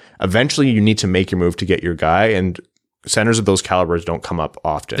 Evan, eventually you need to make your move to get your guy. And centers of those calibers don't come up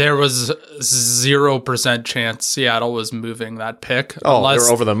often. There was 0% chance Seattle was moving that pick. Oh,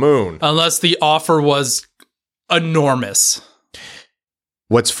 they're over the moon. Unless the offer was enormous.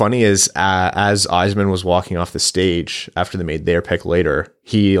 What's funny is as Yzerman was walking off the stage after they made their pick later,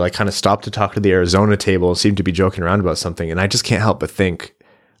 he kind of stopped to talk to the Arizona table and seemed to be joking around about something. And I just can't help but think,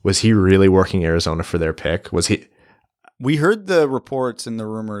 was he really working Arizona for their pick? Was he? We heard the reports and the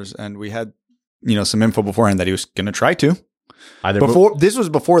rumors, and we had some info beforehand that he was going to try to. This was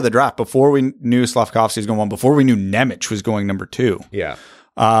before the draft, before we knew Slafkovsky was going 1, before we knew Nemec was going number 2. Yeah.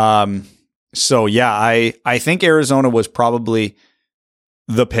 So yeah, I think Arizona was probably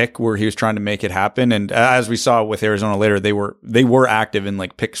the pick where he was trying to make it happen. And as we saw with Arizona later, they were active in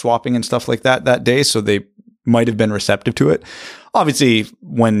pick swapping and stuff like that day. So they might have been receptive to it. Obviously,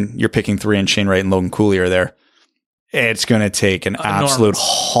 when you're picking 3 and Shane Wright and Logan Cooley are there, it's going to take an absolute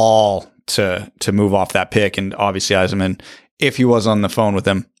haul to move off that pick. And obviously Yzerman, if he was on the phone with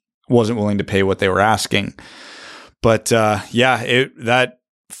them, wasn't willing to pay what they were asking. But that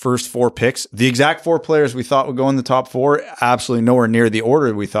first 4 picks, the exact 4 players we thought would go in the top 4, absolutely nowhere near the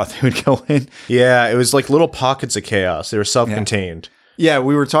order we thought they would go in. Yeah, it was like little pockets of chaos. They were self-contained. Yeah,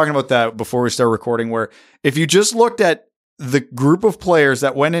 we were talking about that before we started recording, where if you just looked at the group of players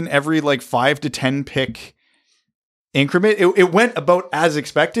that went in every 5 to 10 pick increment, it went about as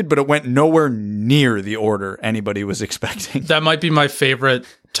expected, but it went nowhere near the order anybody was expecting. That might be my favorite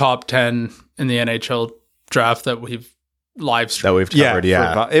top 10 in the NHL draft that we've live streamed. That we've covered,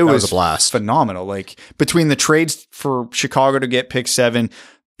 yeah. It was a blast. Phenomenal. Between the trades for Chicago to get pick 7,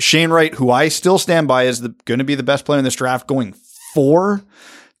 Shane Wright, who I still stand by as going to be the best player in this draft, going 4,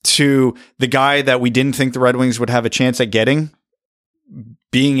 to the guy that we didn't think the Red Wings would have a chance at getting,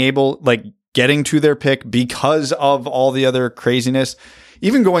 being able, getting to their pick because of all the other craziness.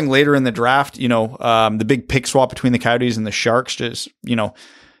 Even going later in the draft, the big pick swap between the Coyotes and the Sharks, just,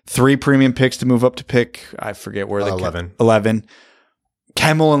 3 premium picks to move up to pick, I forget where 11. 11.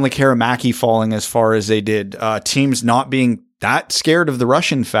 Kemmel and Lekaramaki falling as far as they did. Teams not being that scared of the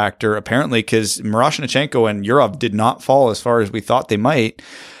Russian factor, apparently, because Miroshnichenko and Yurov did not fall as far as we thought they might.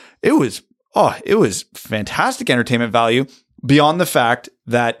 It was fantastic entertainment value, beyond the fact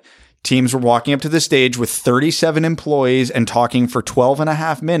that teams were walking up to the stage with 37 employees and talking for 12 and a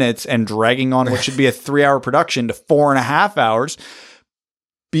half minutes and dragging on what should be a 3-hour production to 4.5 hours.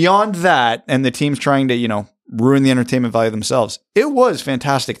 Beyond that, and the teams trying to, ruin the entertainment value themselves, it was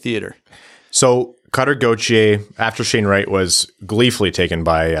fantastic theater. So Cutter Gauthier, after Shane Wright was gleefully taken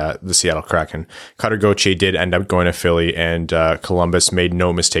by the Seattle Kraken, Cutter Gauthier did end up going to Philly, and Columbus made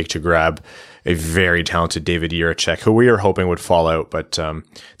no mistake to grab a very talented David Jiricek, who we were hoping would fall out, but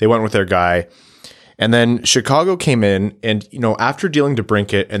they went with their guy. And then Chicago came in, and after dealing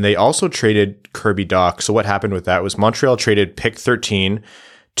DeBrincat, and they also traded Kirby Dach. So what happened with that was Montreal traded pick 13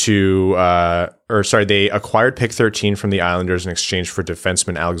 they acquired pick 13 from the Islanders in exchange for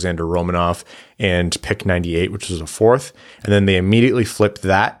defenseman Alexander Romanov and pick 98, which was a fourth. And then they immediately flipped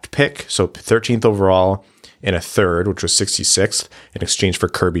that pick, so 13th overall, and a third, which was 66th, in exchange for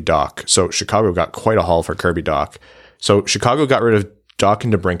Kirby Dach. So Chicago got quite a haul for Kirby Dach. So Chicago got rid of Dach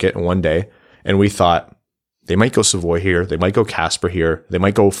and DeBrincat in one day, and we thought they might go Savoy here, they might go Kasper here, they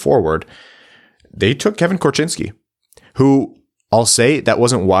might go forward. They took Kevin Korchinski, who I'll say that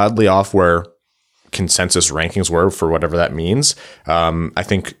wasn't wildly off where consensus rankings were for whatever that means. I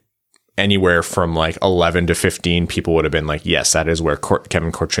think anywhere from like 11 to 15 people would have been like, yes, that is where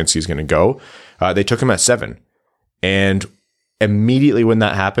Kevin Korchinski is going to go. They took him at 7. And immediately when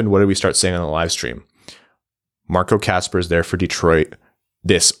that happened, what did we start saying on the live stream? Marco Kasper is there for Detroit.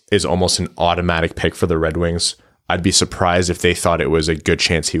 This is almost an automatic pick for the Red Wings. I'd be surprised if they thought it was a good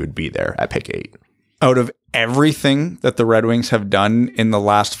chance he would be there at pick 8. Out of everything that the Red Wings have done in the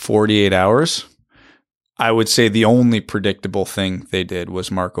last 48 hours, I would say the only predictable thing they did was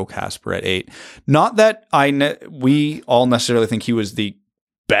Marco Kasper at 8. Not that we all necessarily think he was the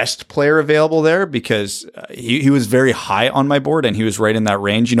best player available there, because he was very high on my board and he was right in that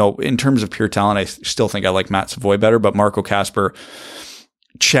range. In terms of pure talent, I still think I like Matt Savoy better, but Marco Kasper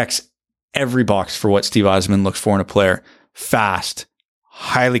checks every box for what Steve Yzerman looks for in a player. Fast,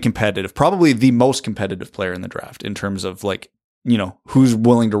 highly competitive, probably the most competitive player in the draft in terms of who's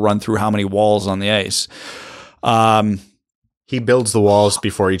willing to run through how many walls on the ice. He builds the walls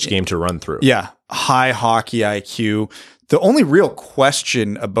before each game to run through. Yeah. High hockey IQ. The only real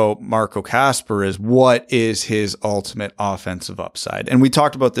question about Marco Kasper is what is his ultimate offensive upside? And we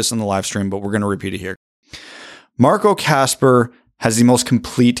talked about this in the live stream, but we're going to repeat it here. Marco Kasper has the most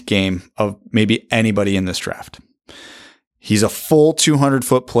complete game of maybe anybody in this draft. He's a full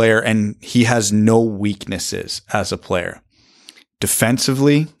 200-foot player, and he has no weaknesses as a player.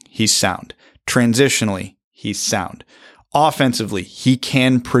 Defensively, he's sound. Transitionally, he's sound. Offensively, he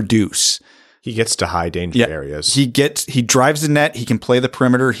can produce. He gets to high danger areas. He drives the net. He can play the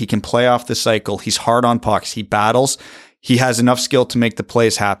perimeter. He can play off the cycle. He's hard on pucks. He battles. He has enough skill to make the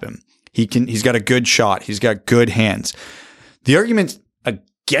plays happen. He's got a good shot. He's got good hands. The argument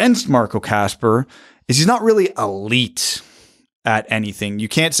against Marco Kasper is he's not really elite at anything. You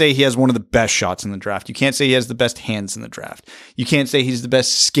can't say he has one of the best shots in the draft. You can't say he has the best hands in the draft. You can't say he's the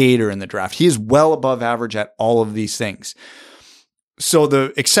best skater in the draft. He is well above average at all of these things. So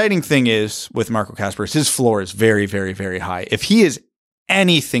the exciting thing is with Marco Kasper is his floor is very, very, very high. If he is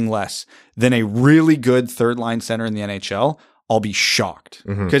anything less than a really good third line center in the NHL, I'll be shocked,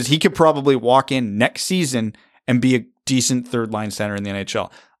 because he could probably walk in next season and be a decent third line center in the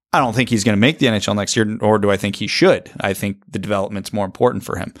NHL. I don't think he's going to make the NHL next year, nor do I think he should. I think the development's more important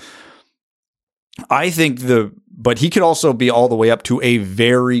for him. But he could also be all the way up to a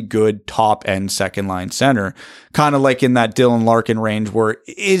very good top end second line center, kind of like in that Dylan Larkin range, where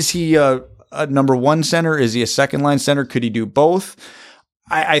is he a number one center? Is he a second line center? Could he do both?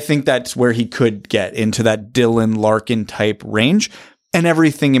 I think that's where he could get into that Dylan Larkin type range and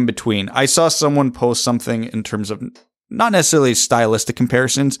everything in between. I saw someone post something in terms of not necessarily stylistic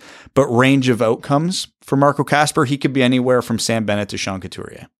comparisons, but range of outcomes for Marco Kasper. He could be anywhere from Sam Bennett to Sean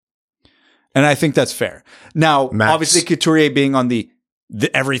Couturier. And I think that's fair. Now, obviously Couturier being on the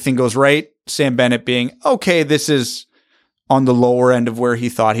everything goes right, Sam Bennett being, okay, this is on the lower end of where he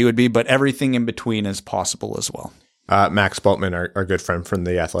thought he would be, but everything in between is possible as well. Max Bultman, our good friend from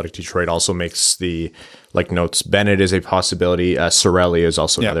the Athletic Detroit, also makes the notes. Bennett is a possibility. Cirelli is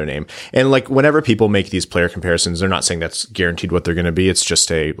also another name. And whenever people make these player comparisons, they're not saying that's guaranteed what they're going to be. It's just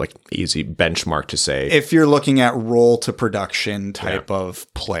a easy benchmark to say. If you're looking at role to production type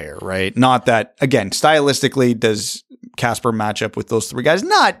of player, right? Not that, again, stylistically, does Kasper match up with those three guys?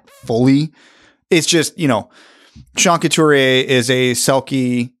 Not fully. It's just, Sean Couturier is a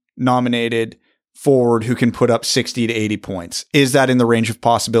Selke nominated forward who can put up 60 to 80 points. Is that in the range of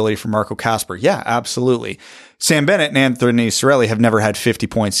possibility for Marco Kasper? Yeah, absolutely. Sam Bennett and Anthony Cirelli have never had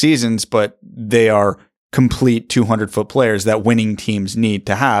 50-point seasons, but they are complete 200-foot players that winning teams need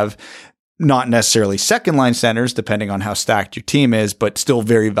to have. Not necessarily second-line centers, depending on how stacked your team is, but still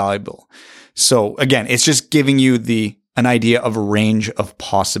very valuable. So again, it's just giving you an idea of a range of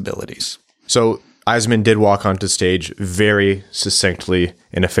possibilities. So Yzerman did walk onto stage, very succinctly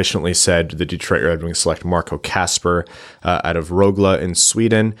and efficiently said the Detroit Red Wings select Marco Kasper out of Rögle in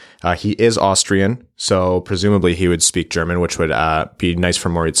Sweden. He is Austrian, so presumably he would speak German, which would be nice for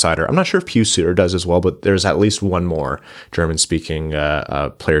Moritz Seider. I'm not sure if Hugh Suter does as well, but there's at least one more German-speaking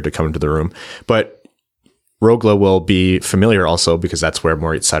player to come into the room. But Rögle will be familiar also because that's where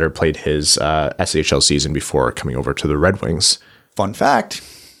Moritz Seider played his SHL season before coming over to the Red Wings. Fun fact.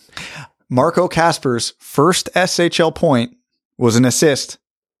 Marco Kasper's first SHL point was an assist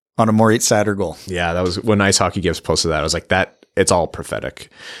on a Moritz Seider goal. Yeah, that was when Ice Hockey Gives posted that. I was like, that it's all prophetic.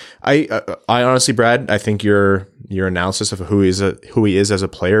 I honestly, Brad, I think your analysis of who he is as a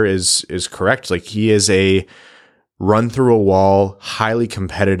player is correct. Like, he is a run through a wall, highly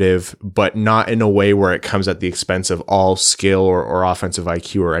competitive, but not in a way where it comes at the expense of all skill or offensive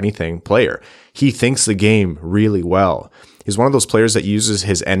IQ or anything player. He thinks the game really well. He's one of those players that uses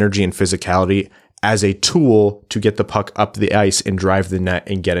his energy and physicality as a tool to get the puck up the ice and drive the net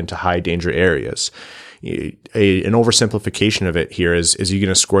and get into high danger areas. An oversimplification of it here is he going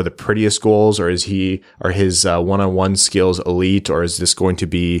to score the prettiest goals, or are his one-on-one skills elite, or is this going to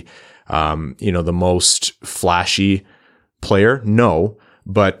be the most flashy player? No,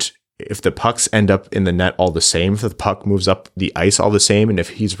 but if the pucks end up in the net all the same, if the puck moves up the ice all the same, and if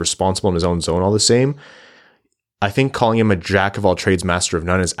he's responsible in his own zone all the same, I think calling him a jack of all trades, master of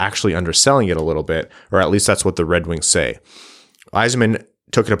none is actually underselling it a little bit, or at least that's what the Red Wings say. Yzerman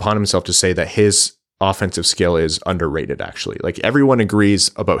took it upon himself to say that his offensive skill is underrated, actually. Like, everyone agrees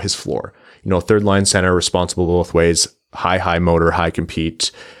about his floor. Third line center, responsible both ways, high motor, high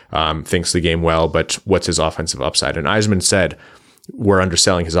compete, thinks the game well, but what's his offensive upside? And Yzerman said, we're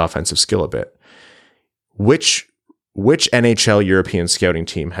underselling his offensive skill a bit. Which NHL European scouting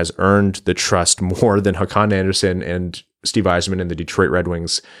team has earned the trust more than Håkan Andersson and Steve Yzerman and the Detroit Red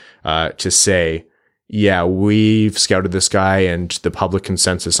Wings to say, yeah, we've scouted this guy and the public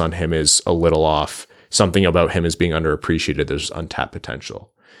consensus on him is a little off. Something about him is being underappreciated. There's untapped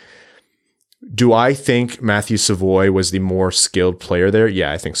potential. Do I think Matthew Savoy was the more skilled player there?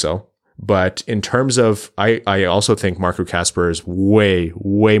 Yeah, I think so. But in terms of, I also think Marco Kasper is way,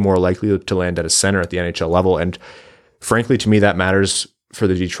 way more likely to land at a center at the NHL level. And frankly, to me, that matters for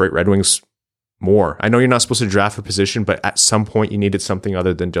the Detroit Red Wings more. I know you're not supposed to draft a position, but at some point you needed something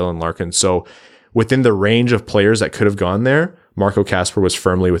other than Dylan Larkin. So within the range of players that could have gone there, Marco Kasper was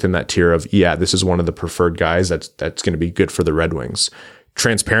firmly within that tier of, yeah, this is one of the preferred guys that's going to be good for the Red Wings.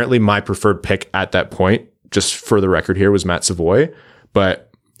 Transparently, my preferred pick at that point, just for the record here, was Matt Savoy,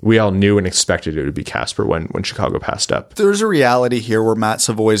 but we all knew and expected it would be Kasper when Chicago passed up. There's a reality here where Matt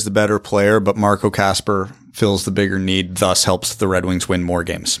Savoy is the better player, but Marco Kasper fills the bigger need, thus helps the Red Wings win more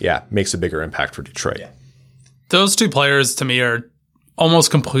games. Yeah, makes a bigger impact for Detroit. Yeah. Those two players, to me, are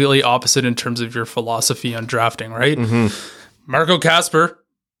almost completely opposite in terms of your philosophy on drafting, right? Mm-hmm. Marco Kasper,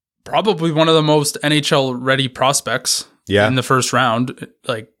 probably one of the most NHL-ready prospects in the first round.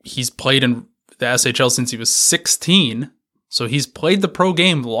 Like, he's played in the SHL since he was 16, so he's played the pro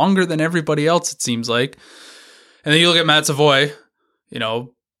game longer than everybody else, it seems like. And then you look at Matt Savoy,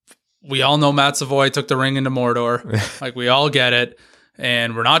 we all know Matt Savoy took the ring into Mordor. Like, we all get it.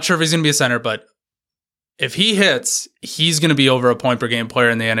 And we're not sure if he's going to be a center, but if he hits, he's going to be over a point per game player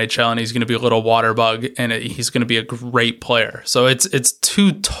in the NHL, and he's going to be a little water bug, and he's going to be a great player. So it's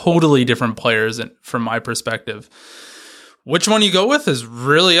two totally different players from my perspective. Which one you go with is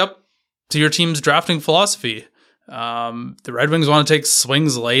really up to your team's drafting philosophy. The Red Wings want to take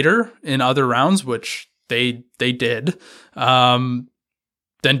swings later in other rounds, which they did. Then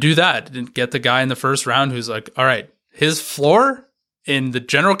do that and get the guy in the first round who's like, all right, his floor in the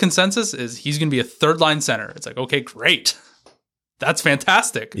general consensus is he's going to be a third line center. It's like, okay, great. That's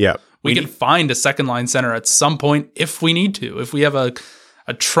fantastic. Yeah. We can find a second line center at some point if we need to. If we have a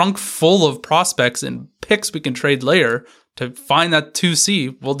trunk full of prospects and picks we can trade later to find that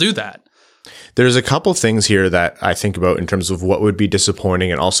 2C, we'll do that. There's a couple things here that I think about in terms of what would be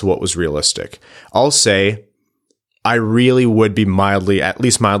disappointing and also what was realistic. I'll say I really would be at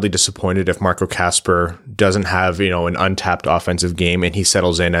least mildly disappointed if Marco Kasper doesn't have, an untapped offensive game and he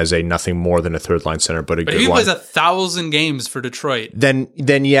settles in as a nothing more than a third line center, but if he plays 1,000 games for Detroit, then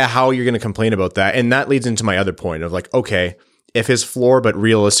yeah, how are you going to complain about that? And that leads into my other point of like, okay, if his floor but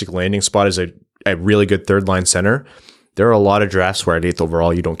realistic landing spot is a really good third line center, there are a lot of drafts where at 8th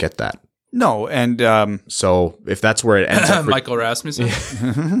overall you don't get that. No, and so if that's where it ends up, Michael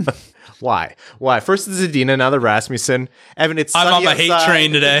Rasmussen. Why? First the Zadina, now the Rasmussen. Evan, it's I'm on sunny my hate outside.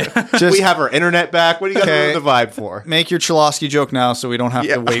 train today. We have our internet back. What do you got to ruin the vibe for? Make your Cholowski joke now so we don't have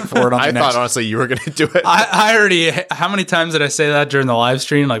to wait for it on the I next. thought, honestly, you were going to do it. I already, how many times did I say that during the live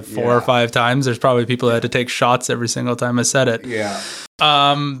stream? Like 4 or 5 times. There's probably people that had to take shots every single time I said it. Yeah.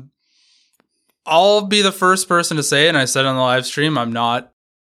 I'll be the first person to say it, and I said on the live stream,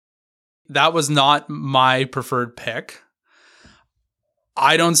 that was not my preferred pick.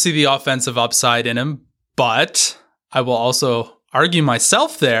 I don't see the offensive upside in him, but I will also argue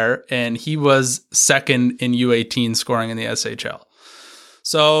myself there, and he was second in U18 scoring in the SHL.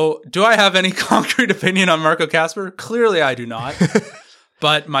 So do I have any concrete opinion on Marco Kasper? Clearly I do not.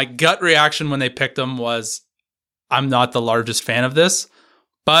 But my gut reaction when they picked him was, I'm not the largest fan of this.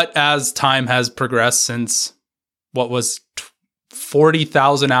 But as time has progressed since what was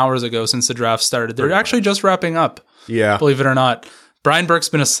 40,000 hours ago since the draft started, they're actually just wrapping up. Yeah. Believe it or not. Brian Burke's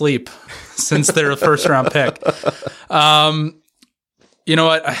been asleep since their first round pick. You know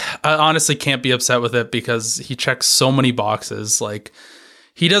what? I honestly can't be upset with it because he checks so many boxes. Like,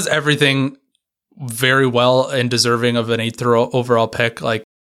 he does everything very well and deserving of an 8th overall pick. Like,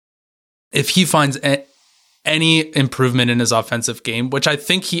 if he finds any improvement in his offensive game, which I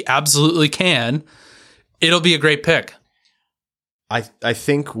think he absolutely can, it'll be a great pick. I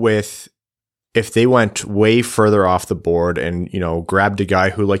think if they went way further off the board and, grabbed a guy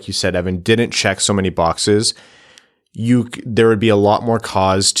who, like you said, Evan, didn't check so many boxes, there would be a lot more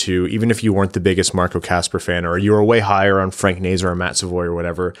cause to, even if you weren't the biggest Marco Kasper fan, or you were way higher on Frank Nazar or Matt Savoy or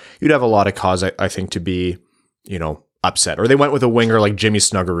whatever, you'd have a lot of cause, I think, to be, upset. Or they went with a winger like Jimmy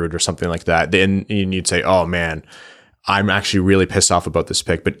Snuggerud or something like that. Then you'd say, oh man, I'm actually really pissed off about this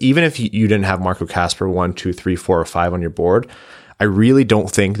pick. But even if you didn't have Marco Kasper 1, 2, 3, 4, or 5 on your board, I really don't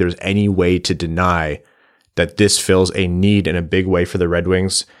think there's any way to deny that this fills a need in a big way for the Red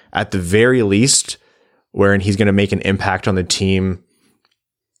Wings, at the very least, wherein he's going to make an impact on the team,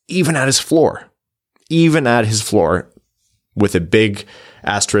 even at his floor, with a big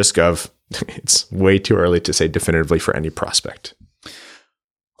asterisk of it's way too early to say definitively for any prospect.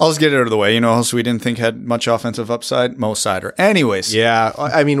 I'll just get it out of the way. Also we didn't think had much offensive upside? Mo Seider. Anyways. Yeah.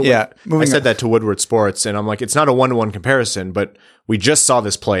 I mean, I said on. that to Woodward Sports, and I'm like, it's not a 1-to-1 comparison, but we just saw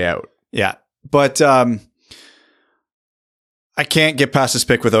this play out. Yeah. But I can't get past this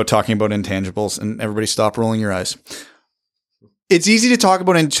pick without talking about intangibles, and everybody stop rolling your eyes. It's easy to talk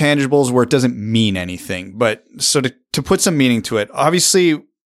about intangibles where it doesn't mean anything, but so to put some meaning to it, obviously,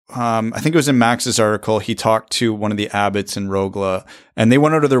 I think it was in Max's article, he talked to one of the Abbotts in Rögle, and they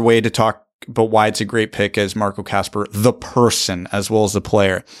went out of their way to talk about why it's a great pick as Marco Kasper, the person, as well as the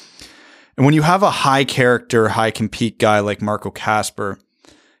player. And when you have a high character, high compete guy like Marco Kasper,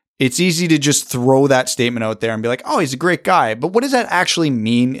 it's easy to just throw that statement out there and be like, oh, he's a great guy. But what does that actually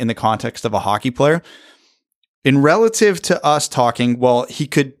mean in the context of a hockey player? In relative to us talking, well, he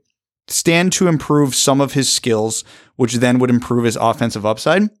could stand to improve some of his skills, which then would improve his offensive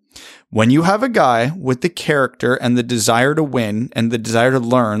upside. When you have a guy with the character and the desire to win and the desire to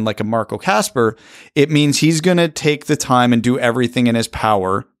learn, like a Marco Kasper, it means he's going to take the time and do everything in his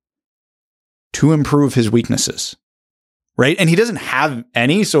power to improve his weaknesses, right? And he doesn't have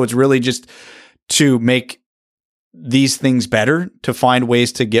any, so it's really just to make these things better, to find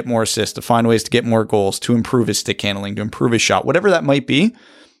ways to get more assists, to find ways to get more goals, to improve his stick handling, to improve his shot, whatever that might be.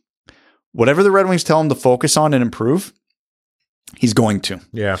 Whatever the Red Wings tell him to focus on and improve, he's going to.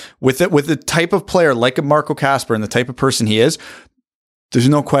 Yeah. With the type of player like a Marco Kasper and the type of person he is, there's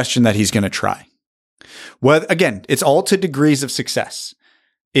no question that he's going to try. Well, again, it's all to degrees of success.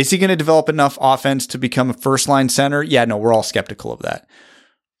 Is he going to develop enough offense to become a first-line center? Yeah, no, we're all skeptical of that.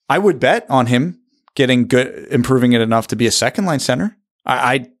 I would bet on him getting good, improving it enough to be a second-line center.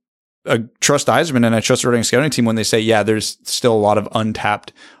 I trust Yzerman and I trust the Red Wings scouting team when they say, yeah, there's still a lot of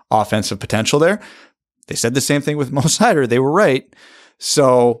untapped offensive potential there. They said the same thing with Mo Seider. They were right.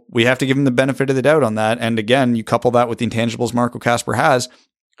 So we have to give him the benefit of the doubt on that. And again, you couple that with the intangibles Marco Kasper has,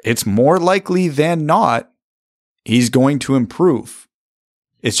 it's more likely than not he's going to improve.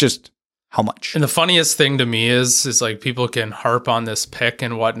 It's just how much. And the funniest thing to me is like people can harp on this pick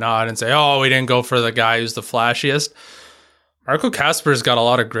and whatnot and say, oh, we didn't go for the guy who's the flashiest. Marco Kasper's got a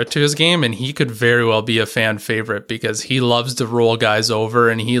lot of grit to his game, and he could very well be a fan favorite because he loves to roll guys over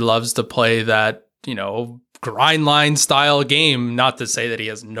and he loves to play that, grind line style game. Not to say that he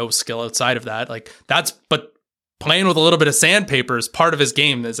has no skill outside of that. But playing with a little bit of sandpaper is part of his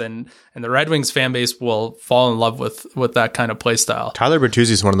game, and the Red Wings fan base will fall in love with that kind of play style. Tyler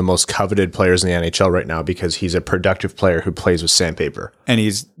Bertuzzi is one of the most coveted players in the NHL right now because he's a productive player who plays with sandpaper. And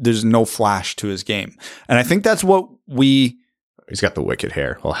there's no flash to his game. And I think that's what he's got the wicked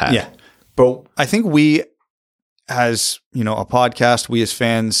hair. Well, hat. Yeah. But I think we, as you know, a podcast, we as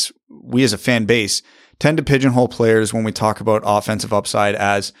fans, we as a fan base, tend to pigeonhole players when we talk about offensive upside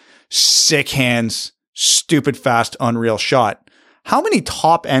as sick hands, stupid fast, unreal shot. How many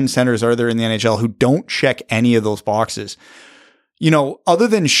top end centers are there in the NHL who don't check any of those boxes? You know, other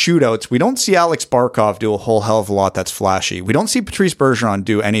than shootouts, we don't see Alex Barkov do a whole hell of a lot that's flashy. We don't see Patrice Bergeron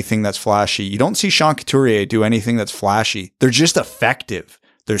do anything that's flashy. You don't see Sean Couturier do anything that's flashy. They're just effective.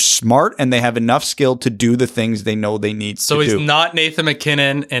 They're smart and they have enough skill to do the things they know they need to do. So he's not Nathan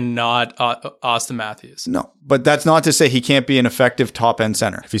McKinnon and not Austin Matthews. No, but that's not to say he can't be an effective top end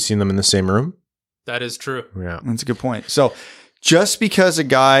center. Have you seen them in the same room? That is true. Yeah. That's a good point. So just because a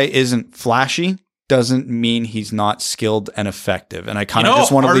guy isn't flashy doesn't mean he's not skilled and effective. And I kind of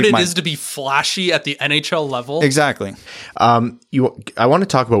just want to leave how hard it is to be flashy at the NHL level. Exactly. I want to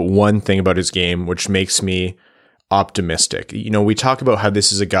talk about one thing about his game, which makes me optimistic. You know, we talk about how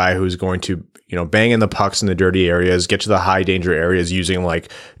this is a guy who's going to, you know, bang in the pucks in the dirty areas, get to the high danger areas using like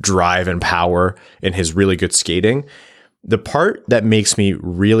drive and power in his really good skating. The part that makes me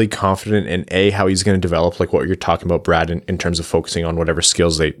really confident in how he's going to develop, like what you're talking about, Brad, in terms of focusing on whatever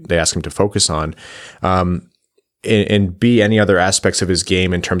skills they ask him to focus on, and B, any other aspects of his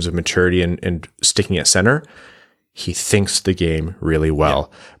game in terms of maturity and sticking at center, he thinks the game really well.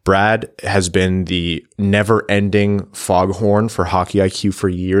 Yeah. Brad has been the never-ending foghorn for hockey IQ for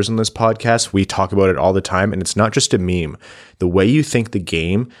years on this podcast. We talk about it all the time, and it's not just a meme. The way you think the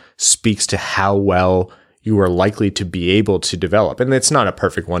game speaks to how well you are likely to be able to develop. And it's not a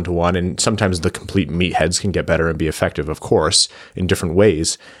perfect one-to-one, and sometimes the complete meatheads can get better and be effective, of course, in different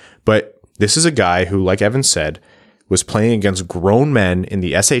ways. But this is a guy who, like Evan said, was playing against grown men in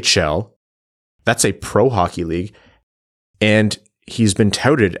the SHL. That's a pro hockey league. And he's been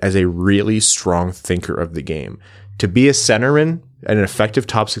touted as a really strong thinker of the game. To be a centerman, an effective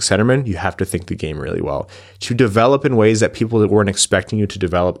top six centerman, you have to think the game really well. To develop in ways that people that weren't expecting you to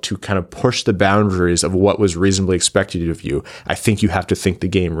develop, to kind of push the boundaries of what was reasonably expected of you, I think you have to think the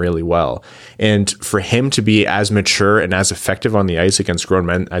game really well. And for him to be as mature and as effective on the ice against grown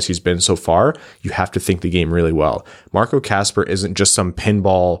men as he's been so far, you have to think the game really well. Marco Kasper isn't just some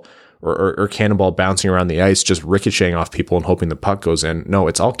pinball or cannonball bouncing around the ice, just ricocheting off people and hoping the puck goes in. No,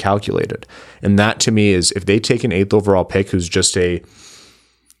 it's all calculated. And that to me is, if they take an 8th overall pick who's just a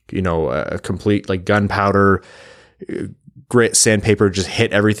complete like gunpowder, grit, sandpaper, just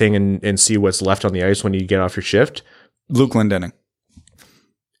hit everything and see what's left on the ice when you get off your shift. Luke Glendening.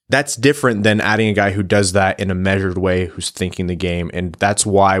 That's different than adding a guy who does that in a measured way, who's thinking the game. And that's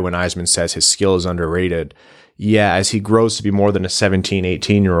why when Yzerman says his skill is underrated, yeah, as he grows to be more than a 17,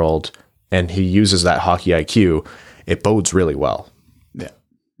 18-year-old and he uses that hockey IQ, it bodes really well. Yeah.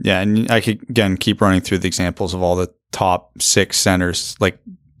 Yeah, and I could, again, keep running through the examples of all the top 6 centers like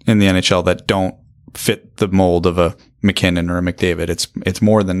in the NHL that don't fit the mold of a McKinnon or a McDavid. It's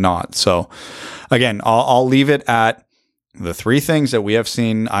more than not. So, again, I'll leave it at the 3 things that we have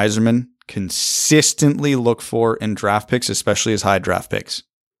seen Yzerman consistently look for in draft picks, especially as high draft picks.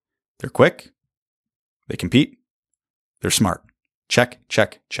 They're quick. They compete. They're smart. Check,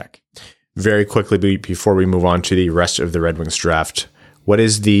 check, check. Very quickly, before we move on to the rest of the Red Wings draft, what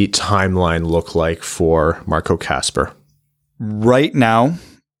does the timeline look like for Marco Kasper? Right now,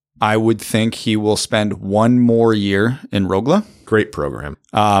 I would think he will spend 1 more year in Rögle. Great program.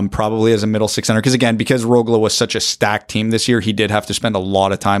 Probably as a middle 6 center. Because Rögle was such a stacked team this year, he did have to spend a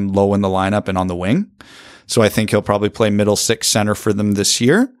lot of time low in the lineup and on the wing. So I think he'll probably play middle 6 center for them this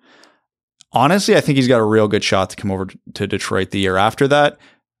year. Honestly, I think he's got a real good shot to come over to Detroit the year after that.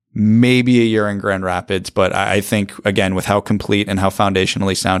 Maybe a year in Grand Rapids. But I think, again, with how complete and how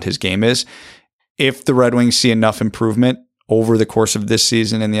foundationally sound his game is, if the Red Wings see enough improvement over the course of this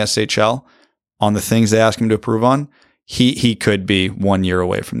season in the SHL on the things they ask him to improve on, he could be 1 year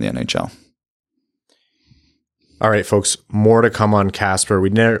away from the NHL. All right, folks, more to come on Kasper. We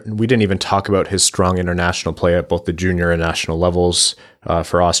didn't even talk about his strong international play at both the junior and national levels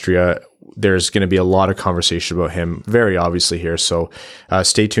for Austria. There's going to be a lot of conversation about him, very obviously here. So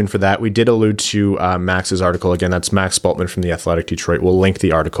stay tuned for that. We did allude to Max's article. Again, that's Max Bultman from The Athletic Detroit. We'll link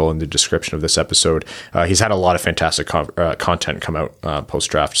the article in the description of this episode. He's had a lot of fantastic content come out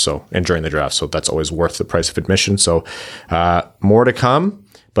post-draft and during the draft. So that's always worth the price of admission. So more to come.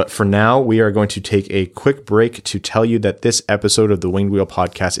 But for now, we are going to take a quick break to tell you that this episode of the Winged Wheel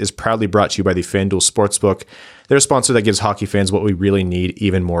podcast is proudly brought to you by the FanDuel Sportsbook. They're a sponsor that gives hockey fans what we really need,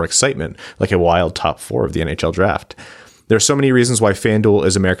 even more excitement, like a wild top 4 of the NHL draft. There are so many reasons why FanDuel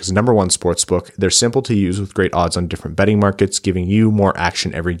is America's #1 sportsbook. They're simple to use with great odds on different betting markets, giving you more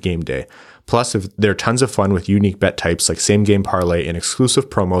action every game day. Plus, there are tons of fun with unique bet types like same game parlay and exclusive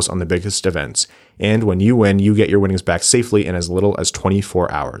promos on the biggest events. And when you win, you get your winnings back safely in as little as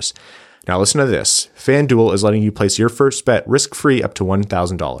 24 hours. Now listen to this. FanDuel is letting you place your first bet risk-free up to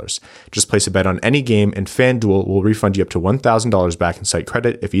 $1,000. Just place a bet on any game and FanDuel will refund you up to $1,000 back in site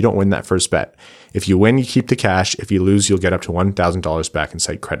credit if you don't win that first bet. If you win, you keep the cash. If you lose, you'll get up to $1,000 back in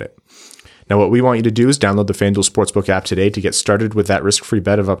site credit. Now what we want you to do is download the FanDuel Sportsbook app today to get started with that risk-free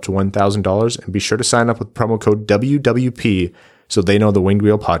bet of up to $1,000, and be sure to sign up with promo code WWP so they know the Winged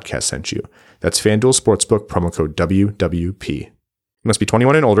Wheel podcast sent you. That's FanDuel Sportsbook, promo code WWP. You must be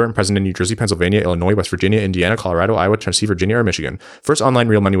 21 and older and present in New Jersey, Pennsylvania, Illinois, West Virginia, Indiana, Colorado, Iowa, Tennessee, Virginia, or Michigan. First online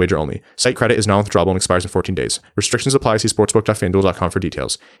real money wager only. Site credit is non-withdrawable and expires in 14 days. Restrictions apply. See sportsbook.fanduel.com for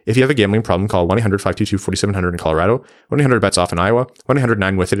details. If you have a gambling problem, call 1-800-522-4700 in Colorado, 1-800-BETS-OFF in Iowa,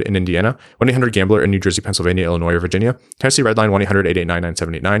 1-800-9-WITH-IT in Indiana, 1-800-GAMBLER in New Jersey, Pennsylvania, Illinois, or Virginia, Tennessee Redline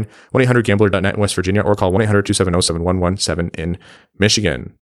 1-800-889-9789, 1-800-GAMBLER.net in West Virginia, or call 1-800-270-7117 in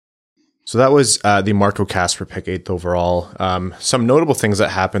Michigan. So that was the Marco Kasper pick, 8th overall. Some notable things that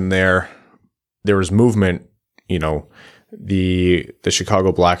happened there. There was movement. The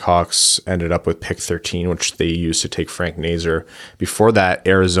Chicago Blackhawks ended up with pick 13, which they used to take Frank Nazar. Before that,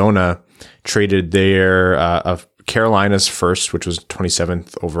 Arizona traded their Carolina's first, which was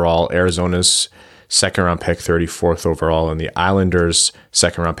 27th overall, Arizona's second round pick, 34th overall, and the Islanders'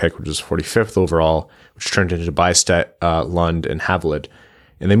 second round pick, which was 45th overall, which turned into Bystedt, Lund, and Havlid.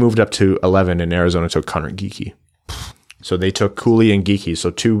 And they moved up to 11, and Arizona took Connor Geekie. So they took Cooley and Geekie, so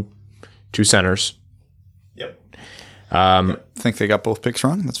two centers. Yep. I think they got both picks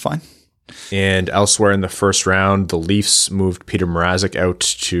wrong. That's fine. And elsewhere in the first round, the Leafs moved Peter Mrazek out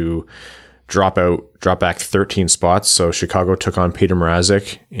to drop back 13 spots. So Chicago took on Peter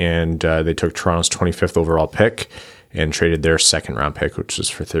Mrazek, and they took Toronto's 25th overall pick and traded their second round pick, which was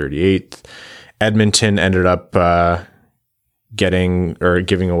for 38th. Edmonton ended up giving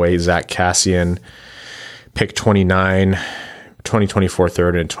away Zach Kassian, pick 29, 2024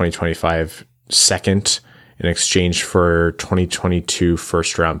 third, and 2025 second in exchange for 2022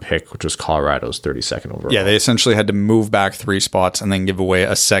 first round pick, which was Colorado's 32nd overall. Yeah, they essentially had to move back 3 spots and then give away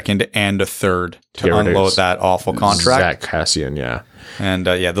a second and a third to unload that awful contract. Zach Kassian, yeah. And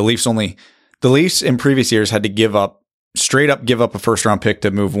the Leafs in previous years had to straight up give up a first round pick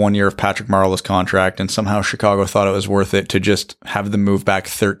to move 1 year of Patrick Marleau's contract, and somehow Chicago thought it was worth it to just have them move back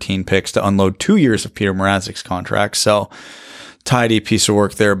 13 picks to unload 2 years of Peter Mrazek's contract. So tidy piece of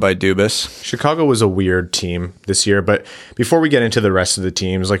work there by Dubas. Chicago was a weird team this year, but before we get into the rest of the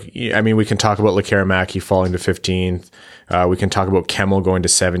teams, we can talk about Lekkerimaki falling to 15th. We can talk about Kemmel going to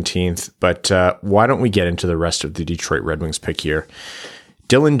 17th, but why don't we get into the rest of the Detroit Red Wings pick here?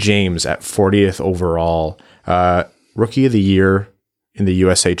 Dylan James at 40th overall. Rookie of the year in the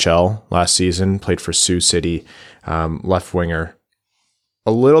USHL last season, played for Sioux City, left winger.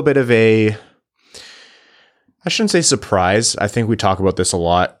 A little bit of I shouldn't say surprise. I think we talk about this a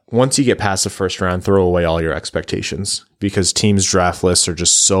lot. Once you get past the first round, throw away all your expectations, because teams' draft lists are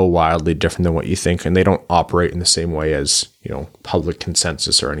just so wildly different than what you think, and they don't operate in the same way as, public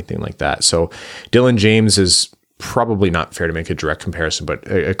consensus or anything like that. So Dylan James is probably not fair to make a direct comparison, but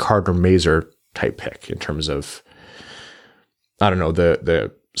a Carter Mazur type pick in terms of, I don't know,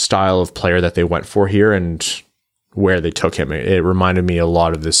 the style of player that they went for here and where they took him. It reminded me a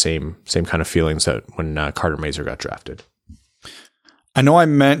lot of the same kind of feelings that when Carter Mazur got drafted. I know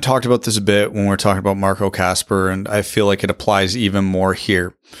talked about this a bit when we were talking about Marco Kasper, and I feel like it applies even more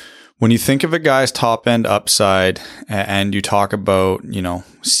here. When you think of a guy's top end upside and you talk about,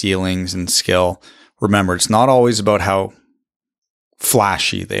 ceilings and skill, remember, it's not always about how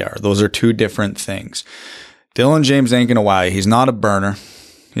flashy they are. Those are two different things. Dylan James ain't going to wow you. He's not a burner.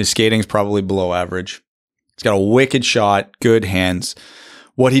 His skating's probably below average. He's got a wicked shot, good hands.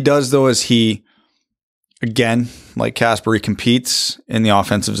 What he does, though, is he, again, like Kasper, he competes in the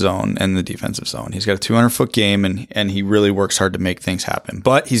offensive zone and the defensive zone. He's got a 200-foot game, and he really works hard to make things happen.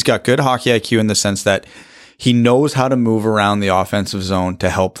 But he's got good hockey IQ in the sense that he knows how to move around the offensive zone to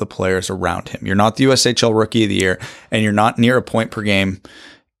help the players around him. You're not the USHL Rookie of the Year, and you're not near a point per game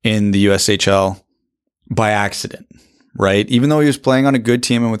in the USHL by accident, right? Even though he was playing on a good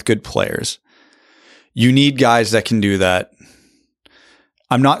team and with good players, you need guys that can do that.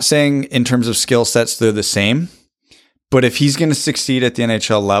 I'm not saying in terms of skill sets they're the same, but if he's going to succeed at the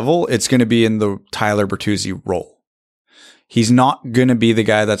NHL level, it's going to be in the Tyler Bertuzzi role. He's not going to be the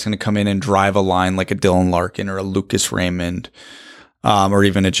guy that's going to come in and drive a line like a Dylan Larkin or a Lucas Raymond or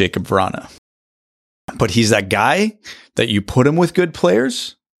even a Jacob Vrana. But he's that guy that you put him with good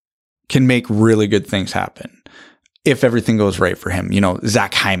players can make really good things happen. if everything goes right for him.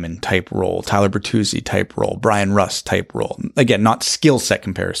 Zach Hyman type role, Tyler Bertuzzi type role, Brian Rust type role. Again, not skill set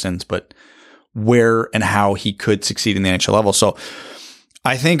comparisons, but where and how he could succeed in the NHL level. So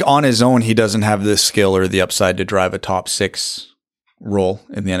I think on his own, he doesn't have the skill or the upside to drive a top 6 role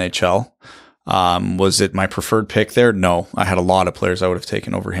in the NHL. Was it my preferred pick there? No, I had a lot of players I would have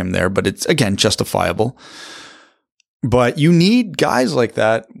taken over him there, but it's, again, justifiable. But you need guys like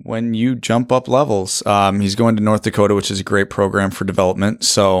that when you jump up levels. He's going to North Dakota, which is a great program for development.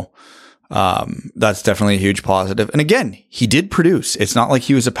 So that's definitely a huge positive. And again, he did produce. It's not like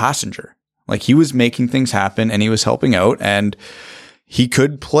he was a passenger. Like, he was making things happen and he was helping out, and he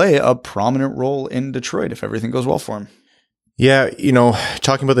could play a prominent role in Detroit if everything goes well for him. Yeah,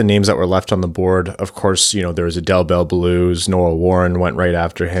 talking about the names that were left on the board, of course, there was Adele Bell Blues, Noah Warren went right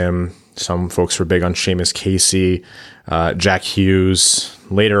after him. Some folks were big on Seamus Casey, Jack Hughes,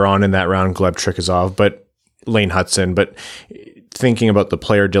 later on in that round, Gleb Trikazov, but Lane Hudson. But thinking about the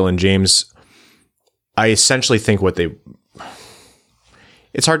player Dylan James, I essentially think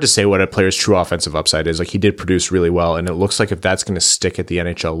it's hard to say what a player's true offensive upside is. Like, he did produce really well, and it looks like if that's going to stick at the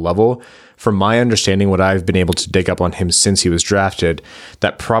NHL level, from my understanding, what I've been able to dig up on him since he was drafted,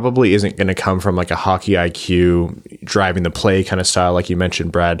 that probably isn't going to come from like a hockey IQ, driving the play kind of style, like you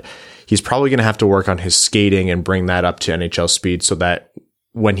mentioned, Brad. He's probably going to have to work on his skating and bring that up to NHL speed so that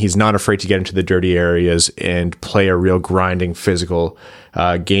when he's not afraid to get into the dirty areas and play a real grinding physical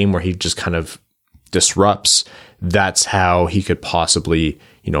game where he just kind of disrupts, that's how he could possibly,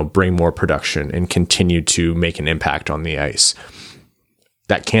 bring more production and continue to make an impact on the ice.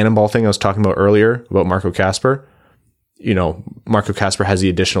 That cannonball thing I was talking about earlier about Marco Kasper, Marco Kasper has the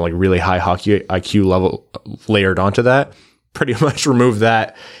additional like really high hockey IQ level layered onto that. Pretty much remove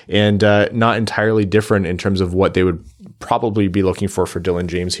that, and not entirely different in terms of what they would probably be looking for Dylan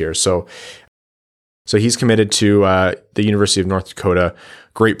James here. So he's committed to the University of North Dakota,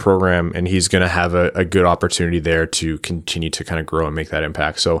 great program, and he's going to have a good opportunity there to continue to kind of grow and make that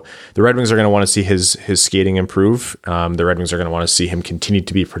impact. So the Red Wings are going to want to see his skating improve. The Red Wings are going to want to see him continue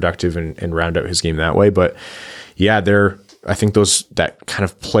to be productive and round out his game that way. But yeah, I think that kind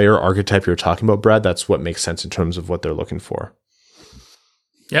of player archetype you're talking about, Brad, that's what makes sense in terms of what they're looking for.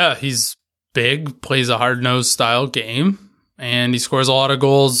 Yeah, he's big, plays a hard-nosed style game, and he scores a lot of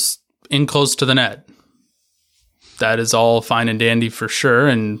goals in close to the net. That is all fine and dandy for sure,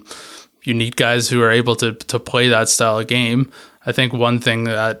 and you need guys who are able to play that style of game. I think one thing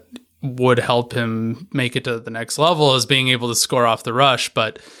that would help him make it to the next level is being able to score off the rush,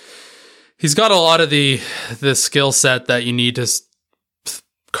 but he's got a lot of the skill set that you need to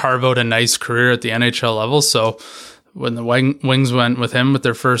carve out a nice career at the NHL level. So when the Wings went with him with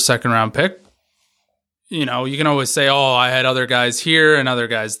their first second-round pick, you can always say, oh, I had other guys here and other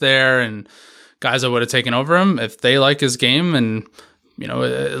guys there and guys I would have taken over him. If they like his game and,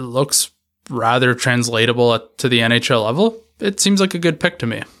 it looks rather translatable to the NHL level, it seems like a good pick to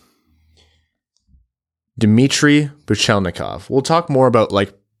me. Dmitri Buchelnikov. We'll talk more about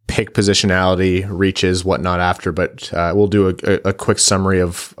like pick positionality, reaches, whatnot after, but we'll do a quick summary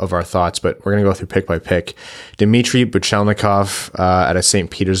of our thoughts, but we're going to go through pick by pick. Dmitri Buchelnikov out of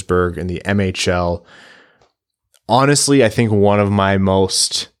St. Petersburg in the MHL. Honestly, I think one of my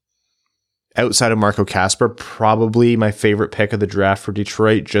most, outside of Marco Kasper, probably my favorite pick of the draft for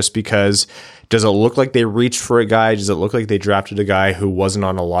Detroit, just because does it look like they reached for a guy? Does it look like they drafted a guy who wasn't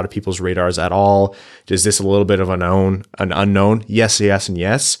on a lot of people's radars at all? Is this a little bit of an unknown? Yes, and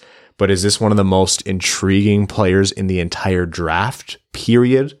yes. But is this one of the most intriguing players in the entire draft,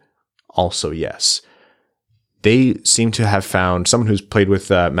 period? Also, yes. They seem to have found someone who's played with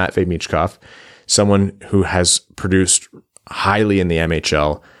Matvei Michkov, someone who has produced highly in the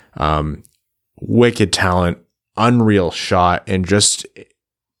MHL, wicked talent, unreal shot, and just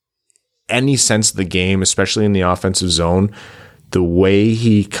any sense of the game, especially in the offensive zone, the way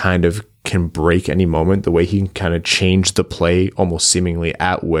he kind of can break any moment, the way he can kind of change the play almost seemingly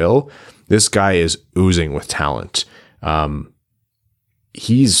at will. This guy is oozing with talent.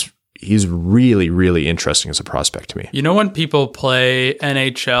 He's really, really interesting as a prospect to me. When people play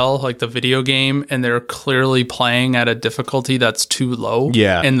NHL, like the video game, and they're clearly playing at a difficulty that's too low.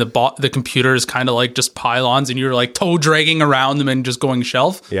 Yeah. And the computer is kind of like just pylons and you're like toe dragging around them and just going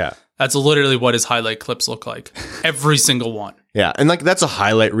shelf. Yeah. That's literally what his highlight clips look like. Every single one. Yeah. And like that's a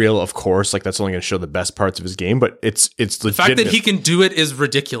highlight reel, of course. Like that's only going to show the best parts of his game, but it's legitimate. The fact that he can do it is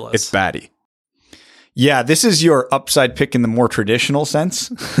ridiculous. It's batty. Yeah, this is your upside pick in the more traditional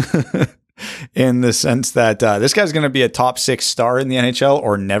sense, in the sense that this guy's going to be a top 6 star in the NHL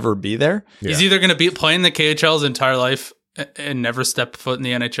or never be there. Yeah. He's either going to be playing the KHL his entire life and never step foot in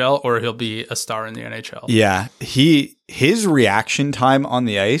the NHL, or he'll be a star in the NHL. Yeah. His reaction time on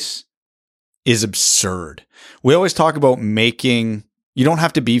the ice is absurd. We always talk about you don't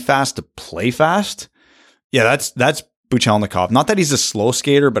have to be fast to play fast. Yeah, that's Buchelnikov. Not that he's a slow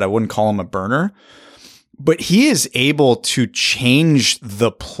skater, but I wouldn't call him a burner. But he is able to change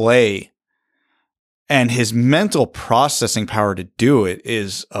the play, and his mental processing power to do it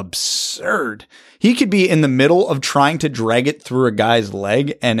is absurd. He could be in the middle of trying to drag it through a guy's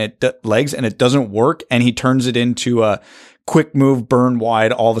legs, and it doesn't work, and he turns it into a quick move, burn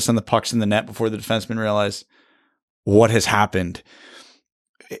wide. All of a sudden, the puck's in the net before the defenseman realizes what has happened.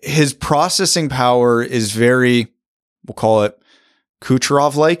 His processing power is very, we'll call it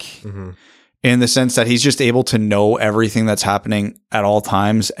Kucherov-like. Mm-hmm. In the sense that he's just able to know everything that's happening at all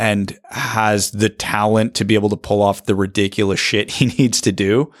times and has the talent to be able to pull off the ridiculous shit he needs to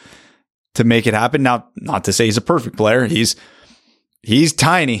do to make it happen. Now, not to say he's a perfect player. He's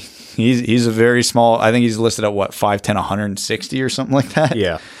tiny. He's a very small, I think he's listed at 5'10", 160 or something like that.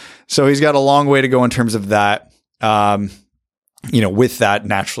 Yeah. So he's got a long way to go in terms of that. With that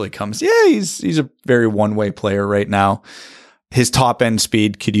naturally comes, he's a very one-way player right now. His top end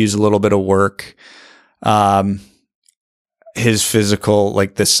speed could use a little bit of work. His physical,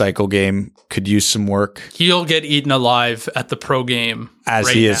 like this cycle game, could use some work. He'll get eaten alive at the pro game as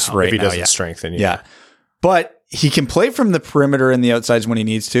he is right now. If he doesn't strengthen. Yeah. But he can play from the perimeter and the outsides when he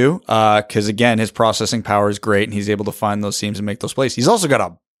needs to. Because again, his processing power is great and he's able to find those seams and make those plays. He's also got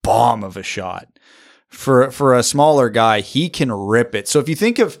a bomb of a shot. For a smaller guy, he can rip it. So if you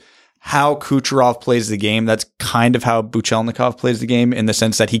think of how Kucherov plays the game, that's kind of how Buchelnikov plays the game, in the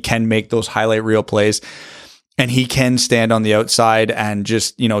sense that he can make those highlight reel plays and he can stand on the outside and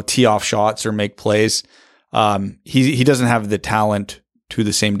just, tee off shots or make plays. He doesn't have the talent to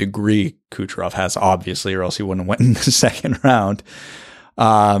the same degree Kucherov has, obviously, or else he wouldn't have went in the second round.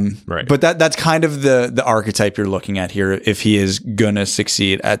 Right. But that's kind of the archetype you're looking at here if he is going to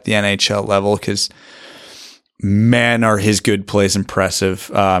succeed at the NHL level, because man, are his good plays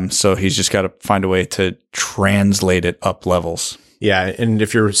impressive. So he's just got to find a way to translate it up levels. Yeah, and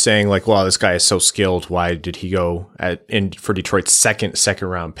if you're saying like, wow, this guy is so skilled, why did he go for Detroit's second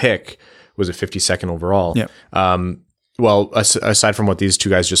round pick? Was it 52nd overall? Yeah. Well, aside from what these two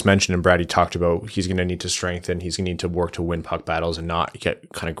guys just mentioned, and Brady talked about, he's going to need to strengthen, he's going to need to work to win puck battles and not get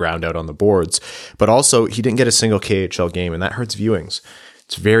kind of ground out on the boards. But also, he didn't get a single KHL game, and that hurts viewings.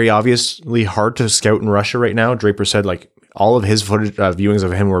 It's very obviously hard to scout in Russia right now. Draper said like all of his footage viewings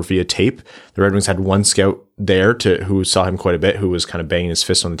of him were via tape. The Red Wings had one scout there who saw him quite a bit, who was kind of banging his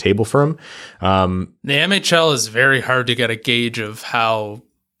fist on the table for him. The MHL is very hard to get a gauge of how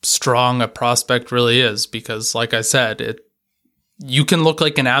strong a prospect really is, because like I said, you can look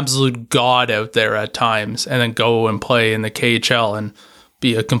like an absolute god out there at times and then go and play in the KHL and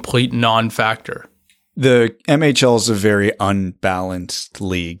be a complete non-factor. The MHL is a very unbalanced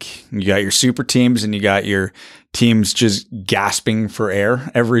league. You got your super teams and you got your teams just gasping for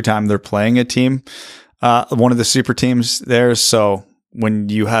air every time they're playing a team, one of the super teams there. So when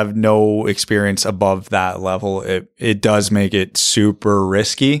you have no experience above that level, it does make it super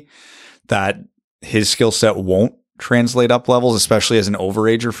risky that his skill set won't translate up levels, especially as an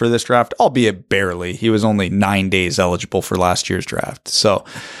overager for this draft, albeit barely. He was only 9 days eligible for last year's draft. So,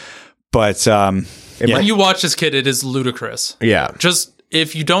 but when you watch this kid, it is ludicrous. Yeah. Just,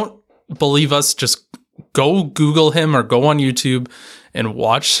 if you don't believe us, just go Google him or go on YouTube and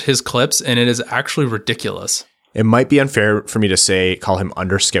watch his clips, and it is actually ridiculous. It might be unfair for me to call him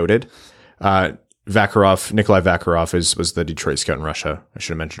underscouted. Nikolai Vakarov was the Detroit scout in Russia. I should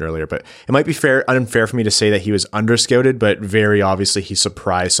have mentioned earlier, but it might be unfair for me to say that he was underscouted, but very obviously he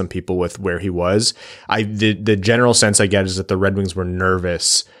surprised some people with where he was. The general sense I get is that the Red Wings were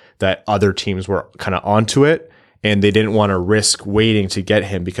nervous that other teams were kind of onto it, and they didn't want to risk waiting to get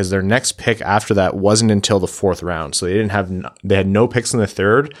him because their next pick after that wasn't until the 4th round. So they had no picks in the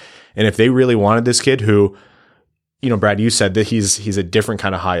 3rd. And if they really wanted this kid who, Brad, you said that he's a different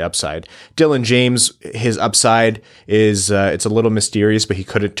kind of high upside. Dylan James, his upside is it's a little mysterious, but he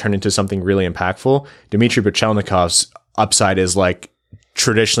could have turned into something really impactful. Dmitri Buchelnikov's upside is like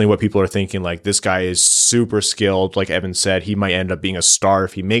traditionally what people are thinking, like this guy is super skilled. Like Evan said, he might end up being a star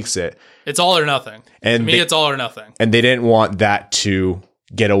if he makes it. It's all or nothing. And to me, it's all or nothing. And they didn't want that to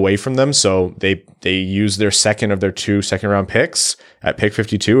get away from them, so they used their second of their 2 second-round picks at pick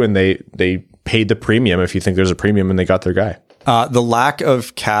 52, and they paid the premium, if you think there's a premium, and they got their guy. The lack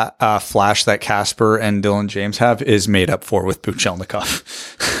of flash that Kasper and Dylan James have is made up for with Buchelnikov.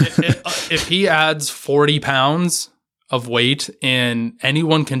 If he adds 40 pounds of weight and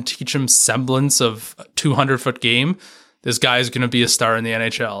anyone can teach him semblance of a 200-foot game, this guy is going to be a star in the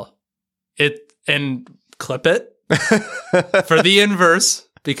NHL. And clip it for the inverse,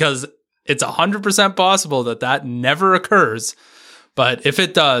 because it's 100% possible that never occurs. But if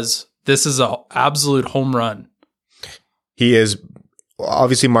it does, this is an absolute home run. He is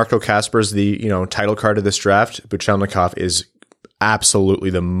obviously Marco Kasper is the title card of this draft. Buchelnikov is absolutely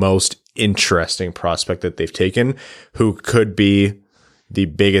the most interesting prospect that they've taken, who could be the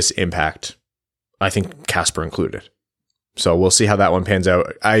biggest impact. I think Kasper included. So we'll see how that one pans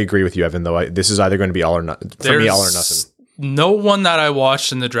out. I agree with you, Evan, though. This is either going to be all or nothing. For me, all or nothing. No one that I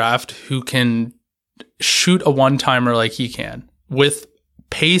watched in the draft who can shoot a one-timer like he can with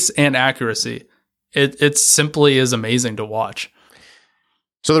pace and accuracy. It simply is amazing to watch.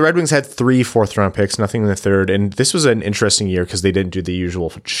 So the Red Wings had 3 fourth-round picks, nothing in the third. And this was an interesting year because they didn't do the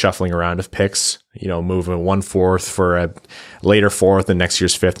usual shuffling around of picks, moving 1/4 for a later 4th and next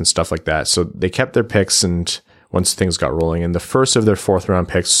year's 5th and stuff like that. So they kept their picks and once things got rolling. And the first of their 4th-round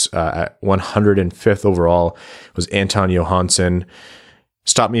picks at 105th overall was Anton Johansson.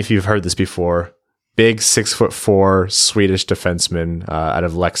 Stop me if you've heard this before. Big 6'4" Swedish defenseman out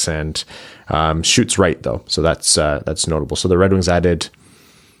of Leksand. Shoots right, though. So that's notable. So the Red Wings added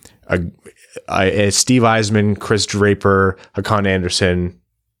a Steve Yzerman, Chris Draper, Hakan Andersson,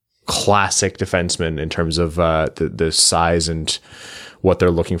 classic defenseman in terms of the size and what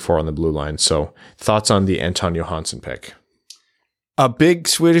they're looking for on the blue line. So thoughts on the Anton Johansson pick? A big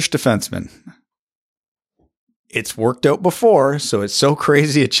Swedish defenseman. It's worked out before, so it's so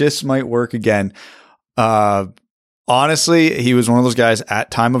crazy it just might work again. Honestly, he was one of those guys at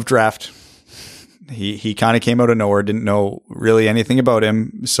time of draft. He kind of came out of nowhere, didn't know really anything about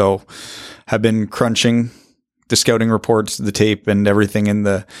him, so have been crunching the scouting reports, the tape, and everything in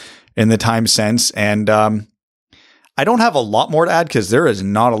the time since. And I don't have a lot more to add because there is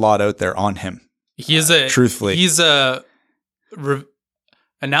not a lot out there on him. Truthfully, he's a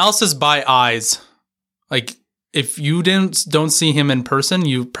analysis by eyes. Like if you don't see him in person,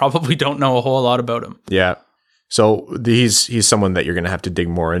 you probably don't know a whole lot about him. Yeah. So he's someone that you're going to have to dig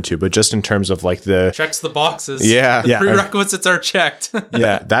more into, but just in terms of like the checks the boxes. Yeah. The prerequisites are checked.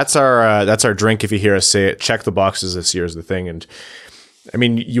 Yeah. That's our drink. If you hear us say it, check the boxes this year is the thing. And I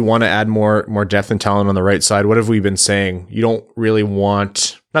mean, you want to add more depth and talent on the right side. What have we been saying? You don't really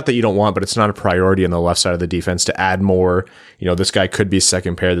want, not that you don't want, but it's not a priority on the left side of the defense to add more. This guy could be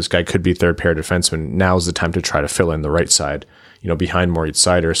second pair. This guy could be third pair defenseman. Now's the time to try to fill in the right side, behind Moritz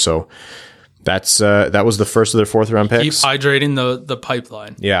Seider. So that was the first of their 4th-round picks. Keep hydrating the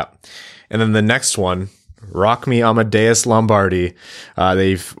pipeline. Yeah. And then the next one, rock me Amadeus Lombardi.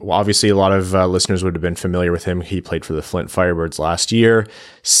 They've obviously a lot of listeners would have been familiar with him. He played for the Flint Firebirds last year.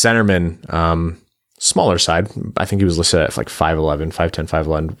 Centerman, smaller side. I think he was listed at like 5'11", 5'10",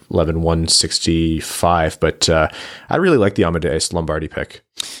 5'11", 165. But I really like the Amadeus Lombardi pick.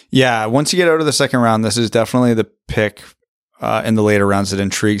 Yeah, once you get out of the second round, this is definitely the pick in the later rounds that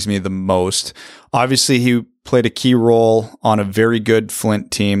intrigues me the most. Obviously, he played a key role on a very good Flint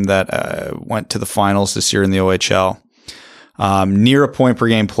team that went to the finals this year in the OHL. Near a point per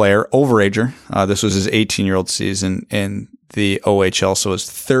game player, overager. This was his 18-year-old season in the OHL, so his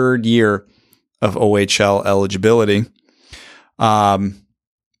 3rd year of OHL eligibility,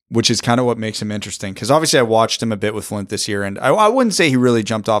 which is kind of what makes him interesting. Because obviously I watched him a bit with Flint this year, and I wouldn't say he really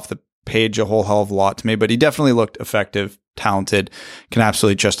jumped off the page a whole hell of a lot to me, but he definitely looked effective, talented, can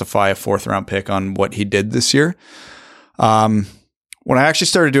absolutely justify a 4th-round pick on what he did this year. When I actually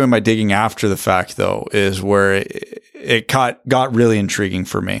started doing my digging after the fact, though, is where it got really intriguing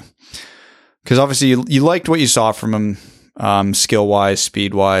for me. Because obviously you liked what you saw from him, skill-wise,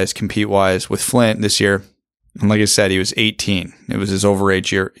 speed-wise, compete-wise with Flint this year. And like I said, he was 18. It was his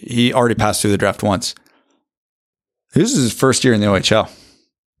overage year. He already passed through the draft once. This is his first year in the OHL.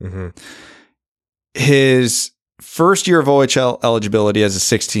 Mm-hmm. His first year of OHL eligibility as a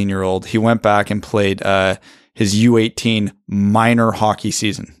 16-year-old, he went back and played his U18 minor hockey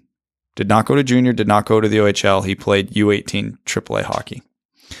season. Did not go to junior, did not go to the OHL. He played U18 AAA hockey.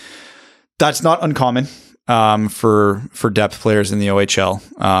 That's not uncommon for depth players in the OHL.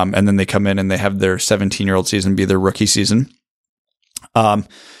 And then they come in and they have their 17-year-old season be their rookie season.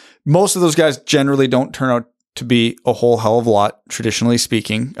 Most of those guys generally don't turn out to be a whole hell of a lot, traditionally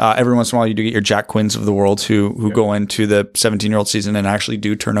speaking. Every once in a while, you do get your Jack Quinns of the world who go into the 17-year-old season and actually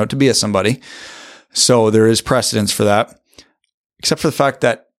do turn out to be somebody. So there is precedence for that, except for the fact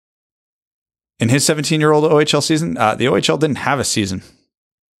that in his 17-year-old OHL season, the OHL didn't have a season.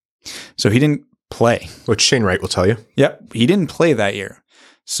 So he didn't play. Which Shane Wright will tell you. Yep, he didn't play that year.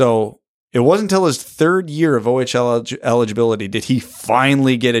 So It wasn't until his third year of OHL eligibility did he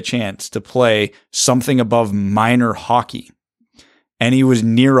finally get a chance to play something above minor hockey. And he was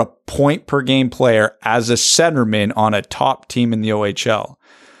near a point per game player as a centerman on a top team in the OHL.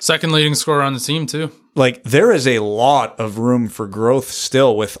 Second leading scorer on the team, too. Like, there is a lot of room for growth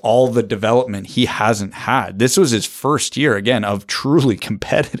still with all the development he hasn't had. This was his first year, again, of truly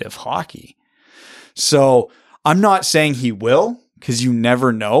competitive hockey. So I'm not saying he will, because you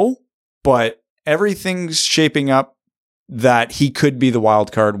never know, but everything's shaping up that he could be the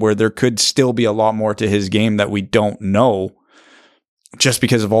wild card where there could still be a lot more to his game that we don't know just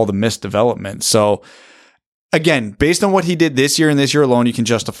because of all the missed development. So again, based on what he did this year and this year alone, you can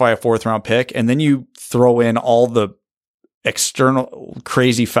justify a 4th round pick. And then you throw in all the external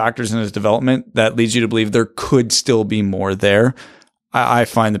crazy factors in his development that leads you to believe there could still be more there. I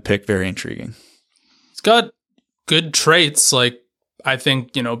find the pick very intriguing. It's got good traits. Like, I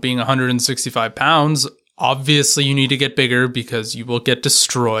think, being 165 pounds, obviously you need to get bigger because you will get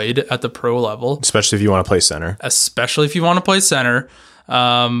destroyed at the pro level. Especially if you want to play center.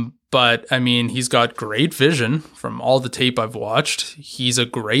 But I mean, he's got great vision from all the tape I've watched. He's a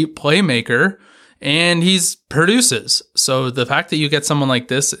great playmaker and he's produces. So the fact that you get someone like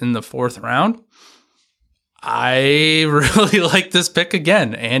this in the 4th round, I really like this pick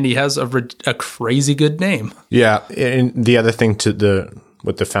again. And he has a crazy good name. Yeah. And the other thing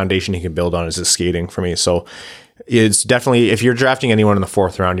with the foundation he can build on is his skating for me. So it's definitely, if you're drafting anyone in the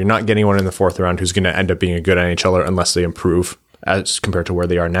 4th round, you're not getting anyone in the 4th round who's going to end up being a good NHLer unless they improve as compared to where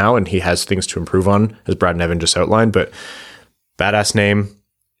they are now. And he has things to improve on, as Brad and Evan just outlined, but badass name.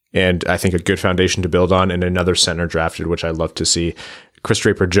 And I think a good foundation to build on, and another center drafted, which I love to see. Chris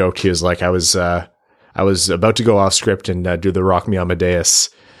Draper joked, he was like, I was about to go off script and do the Rock Me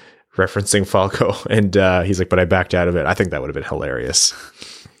Amadeus referencing Falco. And he's like, but I backed out of it. I think that would have been hilarious.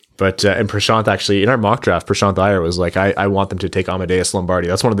 But and Prashant, actually, in our mock draft, Prashant Iyer was like, I want them to take Amadeus Lombardi.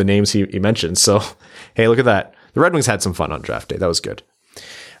 That's one of the names he mentioned. So, hey, look at that. The Red Wings had some fun on draft day. That was good.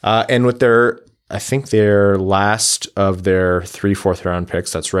 And with their last of their 3 4th round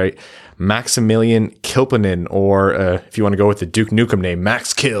picks, that's right, Maximillian Kilpinen, or if you want to go with the Duke Nukem name,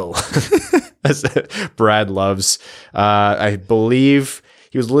 Max Kill, as Brad loves. I believe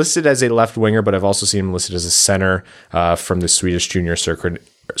he was listed as a left winger, but I've also seen him listed as a center from the Swedish junior circuit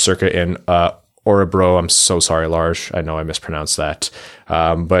in Örebro. I'm so sorry, Lars. I know I mispronounced that.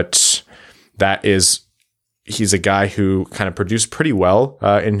 But that is, he's a guy who kind of produced pretty well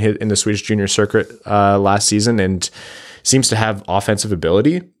in the Swedish junior circuit last season, and seems to have offensive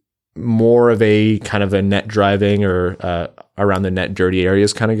ability, more of a kind of a net driving or around the net dirty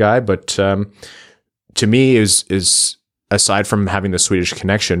areas kind of guy. But to me is aside from having the Swedish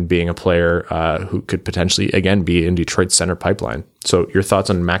connection, being a player who could potentially, again, be in Detroit's center pipeline. So your thoughts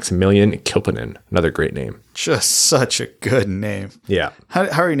on Maximillian Kilpinen, another great name. Just such a good name. Yeah. How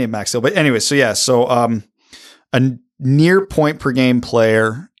are you named Max Hill? But anyway, so yeah, a near point per game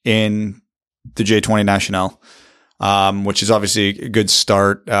player in the J20 National, which is obviously a good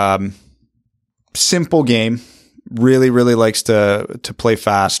start. Simple game. Really, really likes to play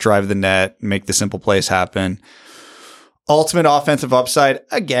fast, drive the net, make the simple plays happen. Ultimate offensive upside.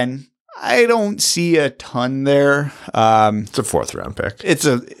 Again, I don't see a ton there. It's a 4th round pick. It's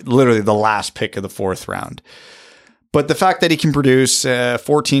literally the last pick of the 4th round. But the fact that he can produce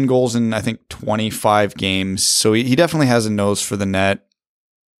 14 goals in, I think, 25 games. So he definitely has a nose for the net.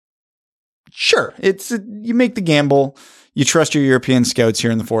 Sure. You make the gamble. You trust your European scouts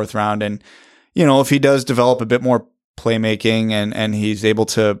here in the 4th round. And, if he does develop a bit more playmaking and he's able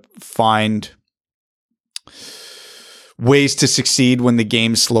to find ways to succeed when the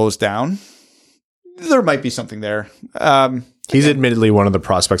game slows down, there might be something there. He's admittedly one of the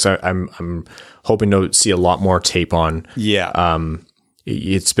prospects I'm hoping to see a lot more tape on. Yeah.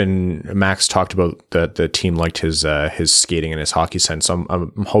 It's been, Max talked about the team liked his skating and his hockey sense. So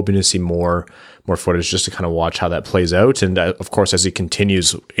I'm hoping to see more footage just to kind of watch how that plays out. And of course, as he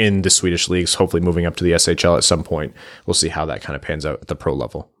continues in the Swedish leagues, hopefully moving up to the SHL at some point, we'll see how that kind of pans out at the pro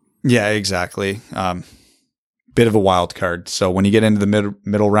level. Yeah, exactly. Bit of a wild card. So when you get into the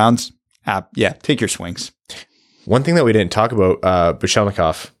middle rounds, take your swings. One thing that we didn't talk about,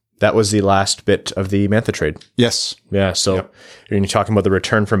 Buchelnikov, that was the last bit of the Mantha trade. Yes. Yeah. So when you're talking about the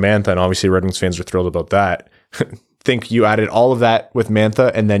return from Mantha, and obviously Red Wings fans are thrilled about that. Think you added all of that with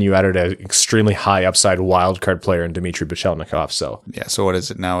Mantha, and then you added an extremely high upside wild card player in Dmitri Buchelnikov. So so what is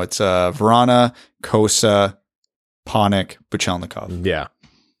it now? It's Vrana, Cossa, Panik, Buchelnikov. Yeah.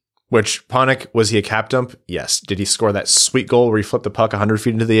 Which Panik, was he a cap dump? Yes. Did he score that sweet goal where he flipped the puck 100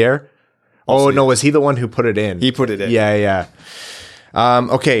 feet into the air? Oh, no. Was he the one who put it in? He put it in. Yeah.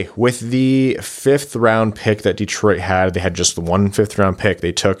 Okay, with the 5th round pick that Detroit had, they had just the one 5th round pick.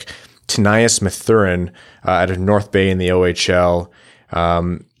 They took Tnias Mathurin out of North Bay in the OHL.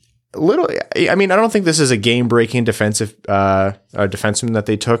 I don't think this is a game-breaking defenseman that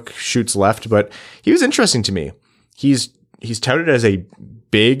they took, shoots left, but he was interesting to me. He's touted as a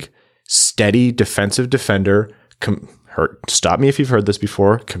big, steady defensive defender. Stop me if you've heard this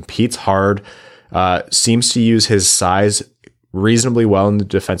before. Competes hard. Seems to use his size reasonably well in the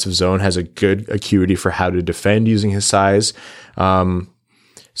defensive zone. Has a good acuity for how to defend using his size.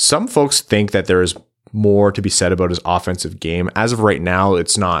 Some folks think that there is more to be said about his offensive game. As of right now,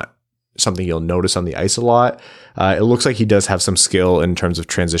 it's not something you'll notice on the ice a lot. It looks like he does have some skill in terms of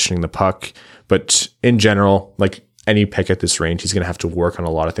transitioning the puck, but in general, like any pick at this range, he's going to have to work on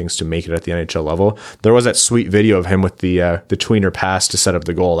a lot of things to make it at the NHL level. There was that sweet video of him with the tweener pass to set up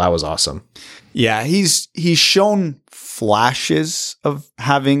the goal. That was awesome. Yeah, he's shown flashes of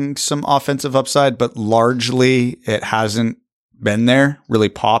having some offensive upside, but largely it hasn't been there, really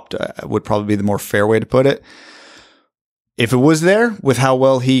popped, would probably be the more fair way to put it. If it was there with how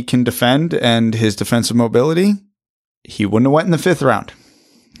well he can defend and his defensive mobility, he wouldn't have went in the 5th round.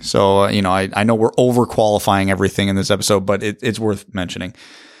 So, I know we're overqualifying everything in this episode, but it's worth mentioning.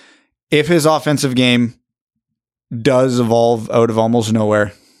 If his offensive game does evolve out of almost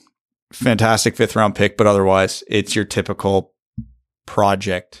nowhere, fantastic 5th round pick, but otherwise it's your typical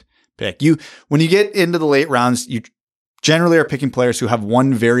project pick. When you get into the late rounds, you generally are picking players who have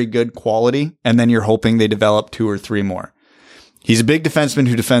one very good quality, and then you're hoping they develop 2 or 3 more. He's a big defenseman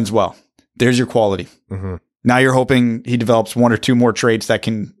who defends well. There's your quality. Mm-hmm. Now you're hoping he develops 1 or 2 more traits that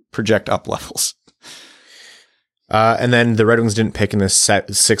can project up levels. And then the Red Wings didn't pick in the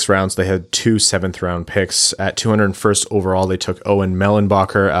 6 rounds. They had 2 7th round picks. At 201st overall, they took Owen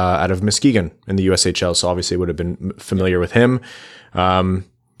Mehlenbacher out of Muskegon in the USHL. So obviously would have been familiar with him. An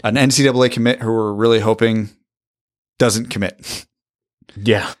NCAA commit who we're really hoping doesn't commit.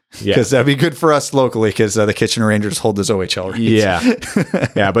 Yeah. Because that'd be good for us locally, because the Kitchener Rangers hold this OHL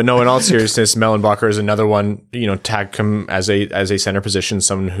rates. Yeah. But no, in all seriousness, Mehlenbacher is another one, tagged him as a center position,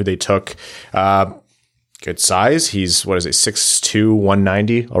 someone who they took. Good size. He's, 6'2",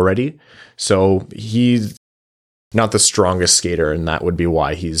 190 already. So he's not the strongest skater, and that would be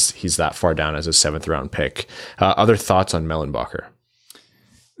why he's that far down as a 7th round pick. Other thoughts on Mehlenbacher?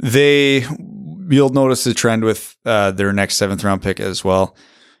 You'll notice the trend with their next 7th round pick as well.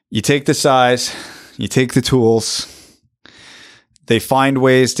 You take the size, you take the tools. They find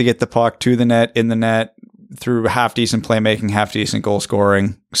ways to get the puck to the net, in the net, through half decent playmaking, half decent goal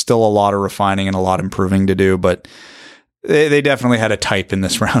scoring. Still a lot of refining and a lot of improving to do, but they definitely had a type in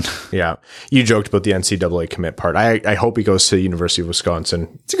this round. Yeah. You joked about the NCAA commit part. I hope he goes to the University of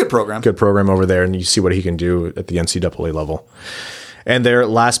Wisconsin. It's a good program. Good program over there, and you see what he can do at the NCAA level. And their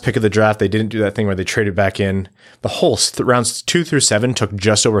last pick of the draft, they didn't do that thing where they traded back in. The whole rounds 2 through 7 took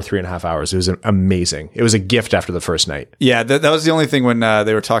just over 3.5 hours. It was amazing. It was a gift after the first night. Yeah, that was the only thing when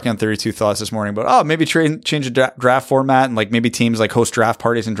they were talking on 32 Thoughts this morning about, maybe change the draft format, and maybe teams host draft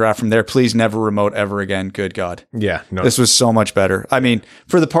parties and draft from there. Please never remote ever again. Good God. Yeah. No. This was so much better. I mean,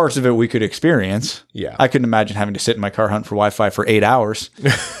 for the parts of it we could experience. Yeah. I couldn't imagine having to sit in my car, hunt for Wi-Fi for 8 hours.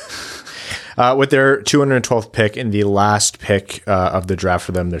 With their 212th pick and the last pick of the draft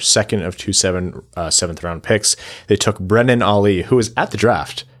for them, their second of 2 7th round picks, they took Brennan Ali, who was at the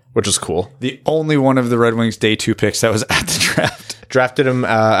draft, which was cool. The only one of the Red Wings day 2 picks that was at the draft. Drafted him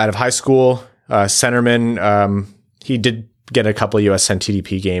out of high school, centerman. He did get a couple of USN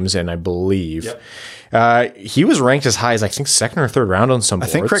TDP games in, I believe. Yep. He was ranked as high as, I think, 2nd or 3rd round on some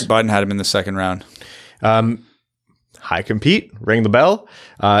boards. I think Craig Budden had him in the 2nd round. High compete, ring the bell.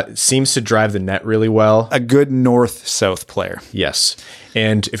 Seems to drive the net really well. A good north-south player. Yes.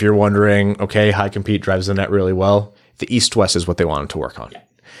 And if you're wondering, okay, high compete drives the net really well, the east-west is what they wanted to work on.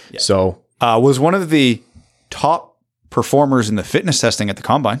 Yeah. So was one of the top performers in the fitness testing at the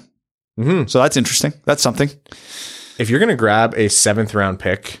Combine. Mm-hmm. So that's interesting. That's something. If you're going to grab a 7th round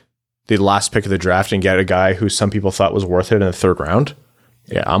pick, the last pick of the draft, and get a guy who some people thought was worth it in the 3rd round,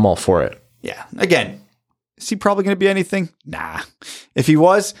 yeah, I'm all for it. Yeah. Again, is he probably going to be anything? Nah. If he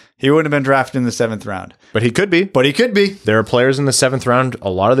was, he wouldn't have been drafted in the 7th round. But he could be. There are players in the 7th round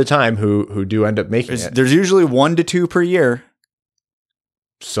a lot of the time who do end up making it. There's usually 1 to 2 per year.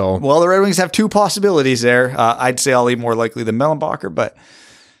 So, well, the Red Wings have 2 possibilities there. I'd say Ali more likely than Mehlenbacher, but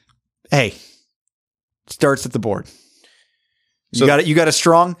hey, starts at the board. So you got a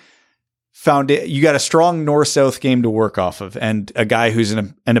strong you got a strong north-south game to work off of, and a guy who's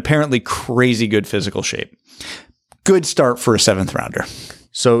in an apparently crazy good physical shape. Good start for a 7th rounder.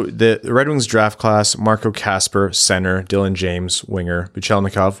 So the Red Wings draft class, Marco Kasper, center, Dylan James, winger,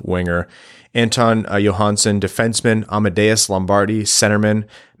 Buchelnikov, winger, Anton Johansson, defenseman, Amadeus Lombardi, centerman,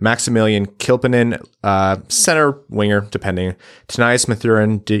 Maximillian Kilpinen, center, winger, depending, Tnias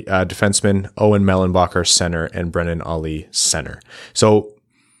Mathurin, defenseman, Owen Mehlenbacher, center, and Brennan Ali, center. So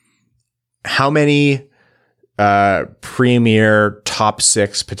how many premier top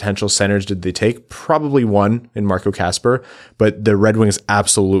 6 potential centers did they take? Probably one in Marco Kasper, but the Red Wings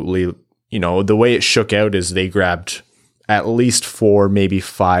absolutely, the way it shook out is they grabbed at least 4, maybe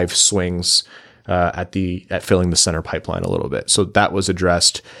 5 swings at filling the center pipeline a little bit. So that was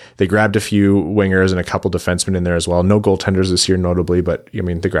addressed. They grabbed a few wingers and a couple defensemen in there as well. No goaltenders this year, notably, but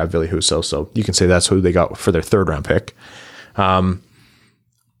they grabbed Ville Husso, so you can say that's who they got for their 3rd round pick.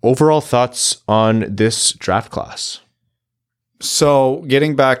 Overall thoughts on this draft class? So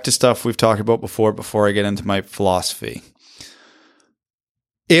getting back to stuff we've talked about before I get into my philosophy.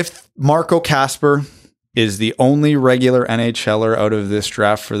 If Marco Kasper is the only regular NHLer out of this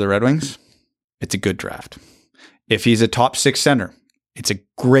draft for the Red Wings, it's a good draft. If he's a top 6 center, it's a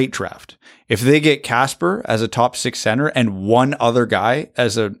great draft. If they get Kasper as a top 6 center and one other guy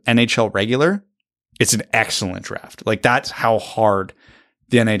as an NHL regular, it's an excellent draft. Like, that's how hard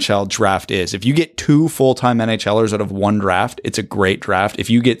the NHL draft is. If you get 2 full-time NHLers out of one draft, it's a great draft. If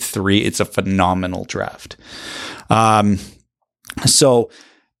you get 3, it's a phenomenal draft. So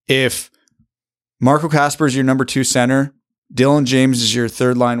if Marco Kasper is your number 2 center, Dylan James is your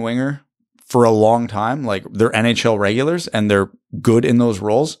 3rd line winger for a long time, like they're NHL regulars and they're good in those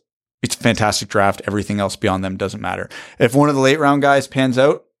roles, it's a fantastic draft. Everything else beyond them doesn't matter. If one of the late round guys pans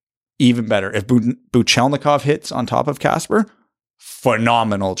out, even better. If Buchelnikov hits on top of Kasper,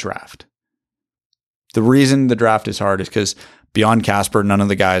 phenomenal draft. The reason the draft is hard is because beyond Kasper, none of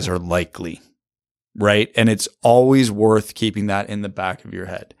the guys are likely, right? And it's always worth keeping that in the back of your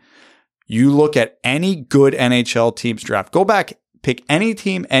head. You look at any good NHL team's draft. Go back, pick any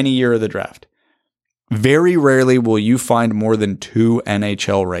team any year of the draft. Very rarely will you find more than 2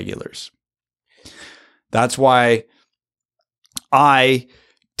 NHL regulars. That's why I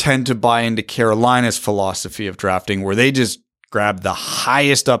tend to buy into Carolina's philosophy of drafting, where they just grab the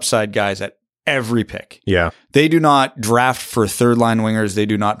highest upside guys at every pick. Yeah. They do not draft for 3rd line wingers. They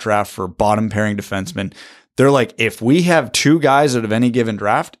do not draft for bottom pairing defensemen. They're like, if we have 2 guys out of any given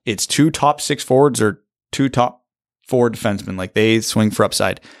draft, it's 2 top 6 forwards or 2 top 4 defensemen. Like, they swing for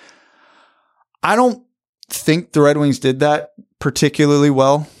upside. I don't think the Red Wings did that particularly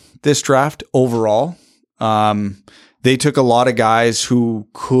well this draft overall. They took a lot of guys who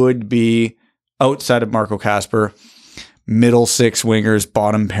could be outside of Marco Kasper, middle 6 wingers,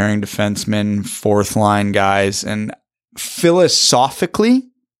 bottom pairing defensemen, 4th line guys. And philosophically,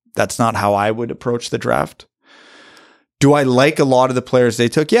 that's not how I would approach the draft. Do I like a lot of the players they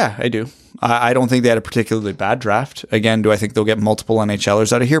took? Yeah, I do. I don't think they had a particularly bad draft. Again, do I think they'll get multiple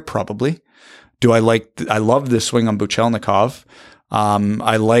NHLers out of here? Probably. I love the swing on Buchelnikov.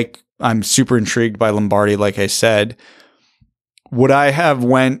 I'm super intrigued by Lombardi, like I said. Would I have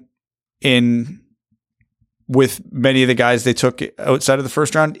went in with many of the guys they took outside of the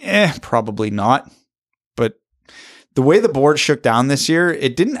first round? Probably not. But the way the board shook down this year,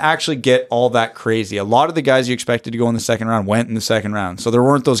 it didn't actually get all that crazy. A lot of the guys you expected to go in the second round went in the second round. So there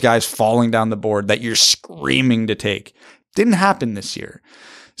weren't those guys falling down the board that you're screaming to take. Didn't happen this year.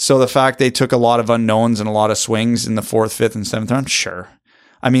 So the fact they took a lot of unknowns and a lot of swings in the 4th, 5th, and 7th round, sure.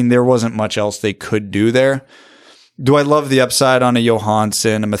 I mean, there wasn't much else they could do there. Do I love the upside on a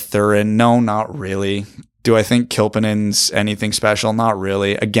Johansson, a Mathurin? No, not really. Do I think Kilpinen's anything special? Not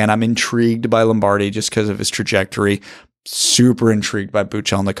really. Again, I'm intrigued by Lombardi just because of his trajectory. Super intrigued by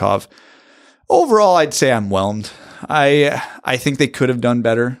Buchelnikov. Overall, I'd say I'm whelmed. I think they could have done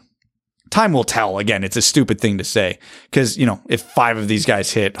better. Time will tell. Again, it's a stupid thing to say because, if 5 of these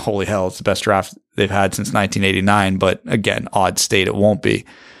guys hit, holy hell, it's the best draft they've had since 1989. But again, odd state, it won't be.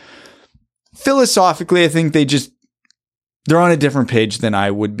 Philosophically, I think they're on a different page than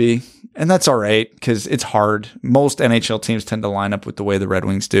I would be. And that's all right because it's hard. Most NHL teams tend to line up with the way the Red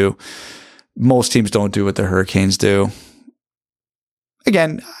Wings do. Most teams don't do what the Hurricanes do.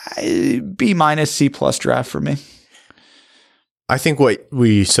 Again, B-, C+ draft for me. I think what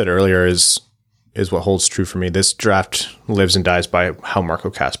we said earlier is what holds true for me. This draft lives and dies by how Marco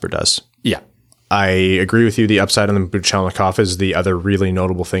Kasper does. Yeah. I agree with you. The upside on the Buchelnikov is the other really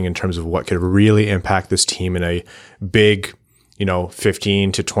notable thing in terms of what could really impact this team in a big,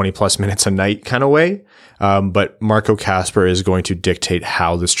 15 to 20 plus minutes a night kind of way. But Marco Kasper is going to dictate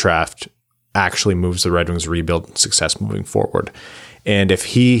how this draft actually moves the Red Wings' rebuild and success moving forward. And if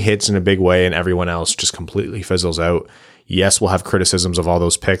he hits in a big way and everyone else just completely fizzles out, Yes, we'll have criticisms of all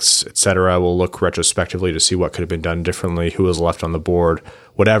those picks, etc. We'll look retrospectively to see what could have been done differently, who was left on the board,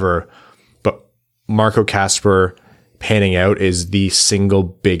 whatever. But Marco Kasper panning out is the single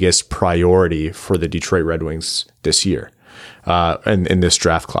biggest priority for the Detroit Red Wings this year, in this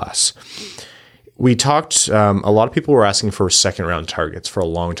draft class. We talked, a lot of people were asking for second round targets for a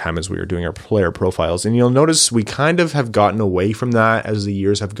long time as we were doing our player profiles. And you'll notice we kind of have gotten away from that as the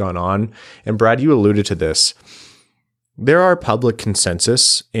years have gone on. And Brad, you alluded to this. There are public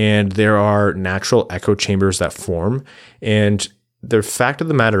consensus and there are natural echo chambers that form. And the fact of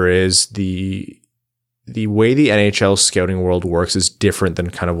the matter is the way the NHL scouting world works is different than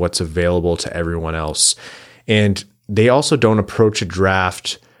kind of what's available to everyone else. And they also don't approach a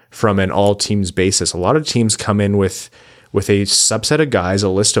draft from an all teams basis. A lot of teams come in with a subset of guys, a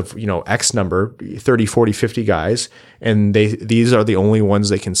list of, X number, 30, 40, 50 guys, and these are the only ones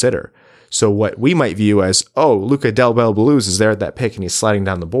they consider. So what we might view as, Luca Del Bel Blues is there at that pick and he's sliding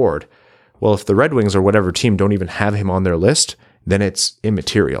down the board. Well, if the Red Wings or whatever team don't even have him on their list, then it's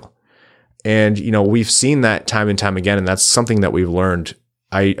immaterial. And, we've seen that time and time again, and that's something that we've learned.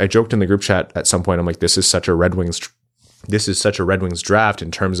 I joked in the group chat at some point, I'm like, this is such a Red Wings draft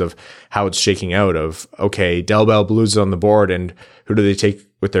in terms of how it's shaking out of, okay, Del Bel Blues is on the board, and who do they take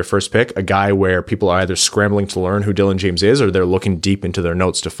with their first pick? A guy where people are either scrambling to learn who Dylan James is, or they're looking deep into their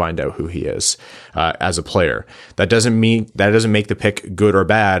notes to find out who he is as a player. That doesn't make the pick good or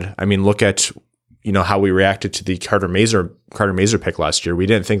bad. I mean, look at how we reacted to the Carter Mazur pick last year. We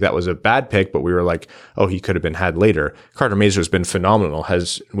didn't think that was a bad pick, but we were like, he could have been had later. Carter Mazur has been phenomenal.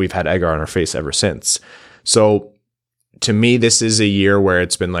 We've had egg on our face ever since. So to me, this is a year where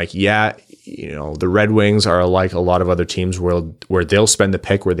it's been like, the Red Wings are like a lot of other teams where they'll spend the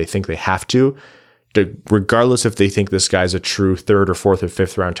pick where they think they have to, regardless if they think this guy's a true third or fourth or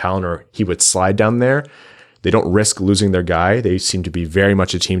fifth round talent or he would slide down there. They don't risk losing their guy. They seem to be very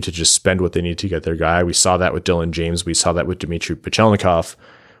much a team to just spend what they need to get their guy. We saw that with Dylan James. We saw that with Dmitri Buchelnikov,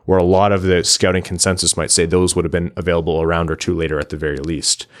 where a lot of the scouting consensus might say those would have been available a round or two later at the very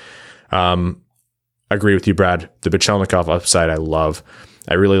least. Agree with you, Brad. The Buchelnikov upside I love.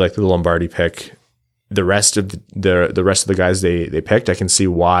 I really like the Lombardi pick. The rest of the guys they picked, I can see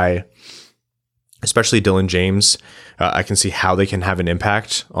why, especially Dylan James. I can see how they can have an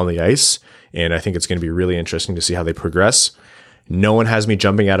impact on the ice, and I think it's going to be really interesting to see how they progress. No one has me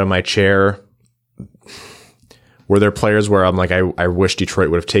jumping out of my chair. Were there players where I'm like, I wish Detroit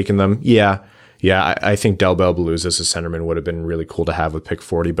would have taken them? Yeah, I think Del Bel Blues as a centerman would have been really cool to have with pick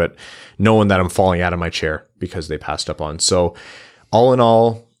 40, but no one that I'm falling out of my chair because they passed up on. So all in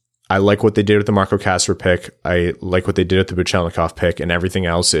all, I like what they did with the Marco Kasper pick. I like what they did with the Buchelnikov pick, and everything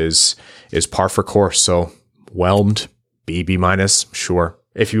else is par for course. So whelmed, B minus, sure.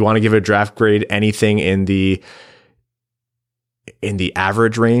 If you want to give a draft grade, anything in the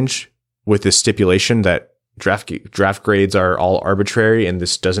average range with the stipulation that draft grades are all arbitrary and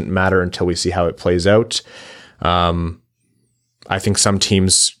this doesn't matter until we see how it plays out. I think some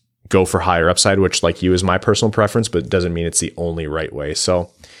teams go for higher upside, which like you is my personal preference, but doesn't mean it's the only right way.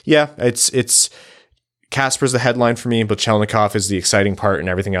 So yeah, it's Kasper's the headline for me, but Buchelnikov is the exciting part and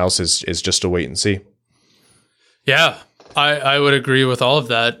everything else is just a wait and see. Yeah, I would agree with all of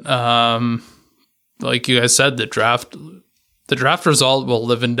that. Like you guys said, the draft result will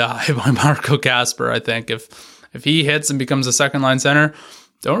live and die by Marco Kasper. I think if he hits and becomes a second line center,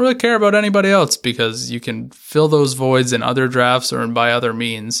 don't really care about anybody else because you can fill those voids in other drafts or by other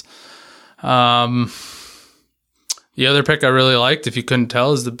means. The other pick I really liked, if you couldn't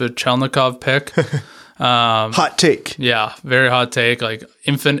tell, is the Buchelnikov pick. Hot take. Yeah, very hot take, like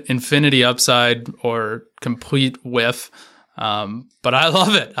infinity upside or complete whiff. But I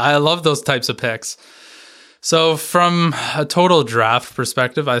love it. I love those types of picks. So from a total draft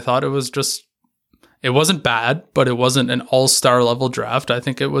perspective, I thought it wasn't bad, but it wasn't an all-star level draft. I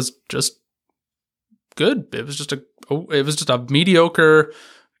think it was just good. It was just a mediocre,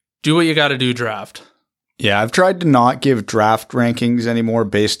 do what you got to do draft. Yeah, I've tried to not give draft rankings anymore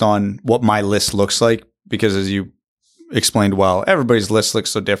based on what my list looks like because as you explained well, everybody's list looks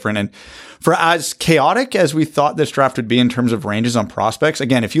so different. And for as chaotic as we thought this draft would be in terms of ranges on prospects,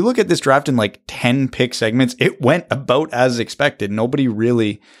 again, if you look at this draft in like 10 pick segments, it went about as expected. Nobody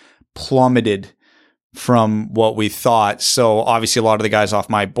really plummeted from what we thought. So obviously a lot of the guys off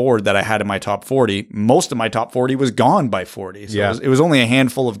my board that I had in my top 40, most of my top 40 was gone by 40. So yeah. it was only a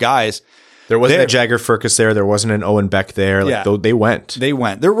handful of guys. There wasn't a Jagger Furcus there. There wasn't an Owen Beck there. Like, yeah, they went. They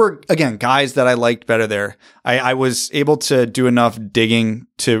went. There were, again, guys that I liked better there. I was able to do enough digging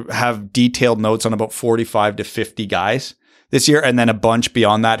to have detailed notes on about 45 to 50 guys this year, and then a bunch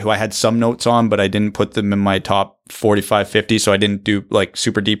beyond that who I had some notes on, but I didn't put them in my top 45, 50. So I didn't do like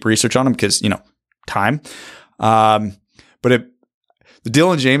super deep research on them because, time. But the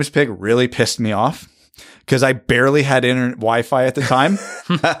Dylan James pick really pissed me off because I barely had internet Wi-Fi at the time.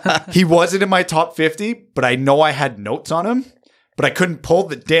 He wasn't in my top 50, but I know I had notes on him, but I couldn't pull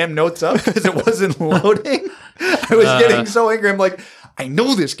the damn notes up because it wasn't loading. I was getting so angry. I'm like, I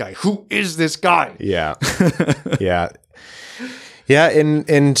know this guy. Who is this guy? Yeah. Yeah.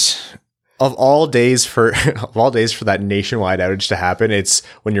 And of all days for that nationwide outage to happen, it's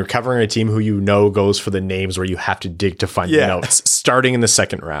when you're covering a team who goes for the names where you have to dig to find the notes starting in the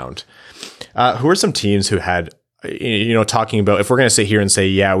second round. Who are some teams who had, talking about, if we're going to sit here and say,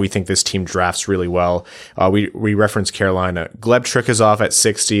 yeah, we think this team drafts really well. We reference Carolina. Gleb Trikazov at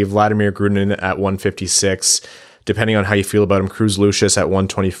 60, Vladimir Grunin at 156. Depending on how you feel about him, Cruz Lucius at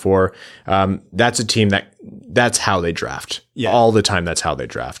 124. That's a team that's how they draft. Yeah. All the time, that's how they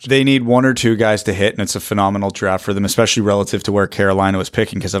draft. They need one or two guys to hit, and it's a phenomenal draft for them, especially relative to where Carolina was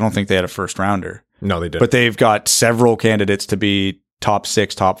picking, because I don't think they had a first rounder. No, they didn't. But they've got several candidates to be top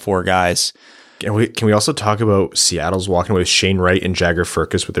 6, top 4 guys. Can we also talk about Seattle's walking away with Shane Wright and Jagger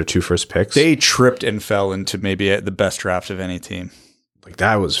Firkus with their 2 first picks? They tripped and fell into maybe the best draft of any team. Like,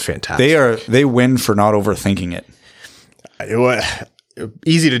 that was fantastic. They win for not overthinking it. It was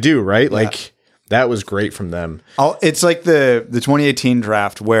easy to do, right? Yeah. Like, that was great from them. It's like the 2018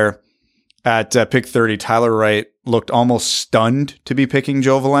 draft where at pick 30, Tyler Wright looked almost stunned to be picking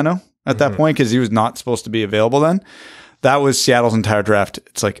Joe Veleno at that point because he was not supposed to be available then. That was Seattle's entire draft.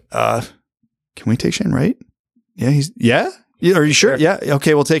 It's like, can we take Shane Wright? Yeah, are you sure? Yeah.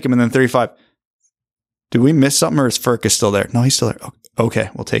 Okay, we'll take him. And then 35. Did we miss something, or is Firkus still there? No, he's still there. Okay,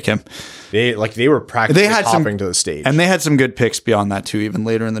 we'll take him. They were practically hopping to the stage. And they had some good picks beyond that too, even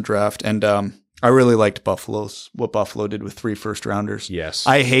later in the draft. And I really liked what Buffalo did with 3 first rounders. Yes.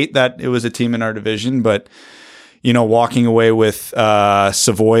 I hate that it was a team in our division, but walking away with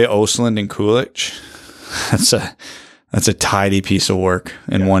Savoy, Östlund, and Kulich, that's a tidy piece of work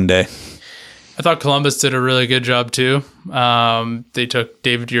in one day. I thought Columbus did a really good job too. They took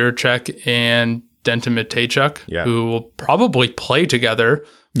David Jiricek and Denton Matejchuk, who will probably play together.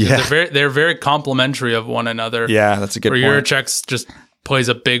 Yeah, they're very complimentary of one another. Yeah, that's a good point. Jiricek just plays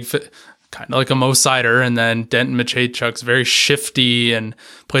a big, kind of like a Mo Sider, and then Denton Matejchuk's very shifty and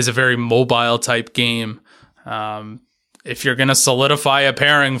plays a very mobile type game. If you're going to solidify a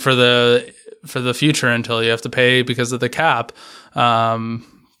pairing for the future until you have to pay because of the cap,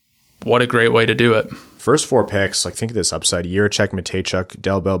 what a great way to do it. First 4 picks, like, think of this upside: Jiricek, Matejchuk,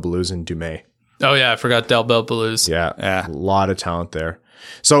 Delbel, Belouz, and Dumais. Oh, yeah, I forgot Delbel Belouz. Yeah, a lot of talent there.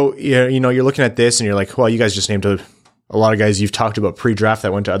 So, you're looking at this and you're like, well, you guys just named a lot of guys you've talked about pre-draft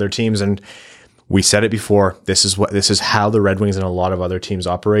that went to other teams, and we said it before. This is how the Red Wings and a lot of other teams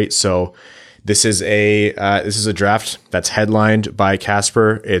operate. So this is a draft that's headlined by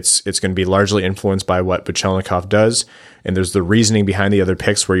Kasper. It's going to be largely influenced by what Buchelnikov does, and there's the reasoning behind the other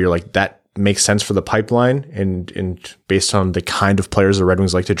picks where you're like, that makes sense for the pipeline, and based on the kind of players the Red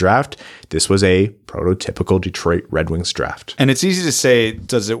Wings like to draft, this was a prototypical Detroit Red Wings draft. And it's easy to say,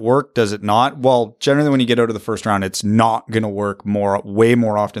 does it work? Does it not? Well, generally when you get out of the first round, it's not going to work way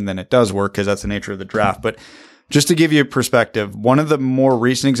more often than it does work, because that's the nature of the draft. But just to give you a perspective, one of the more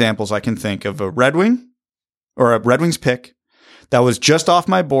recent examples I can think of a Red Wing or a Red Wings pick that was just off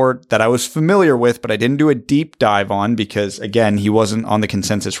my board that I was familiar with, but I didn't do a deep dive on because, again, he wasn't on the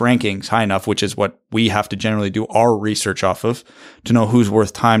consensus rankings high enough, which is what we have to generally do our research off of to know who's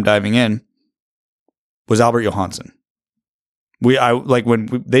worth time diving in, was Albert Johansson.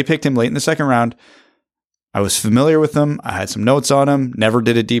 When they picked him late in the second round, I was familiar with him. I had some notes on him, never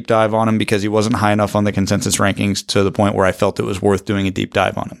did a deep dive on him because he wasn't high enough on the consensus rankings to the point where I felt it was worth doing a deep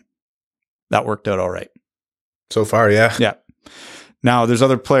dive on him. That worked out all right. So far, yeah. Yeah. Now, there's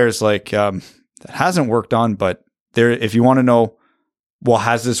other players like that hasn't worked on, but if you want to know, well,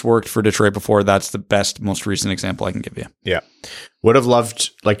 has this worked for Detroit before? That's the best, most recent example I can give you. Yeah. Would have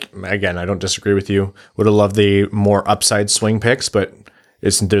loved, again, I don't disagree with you. Would have loved the more upside swing picks, but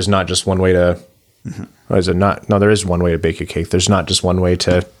there's not just one way to, is it not? No, there is one way to bake a cake. There's not just one way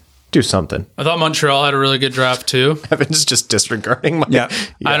to do something. I thought Montreal had a really good draft too. Evan's just disregarding I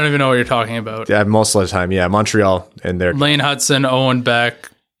don't even know what you're talking about. Yeah, most of the time. Yeah, Montreal and their Lane Hudson, Owen Beck,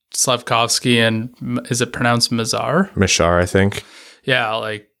 Slafkovsky, and is it pronounced Mazar? Mishar, I think.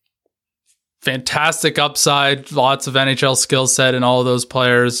 Yeah, fantastic upside, lots of NHL skill set in all of those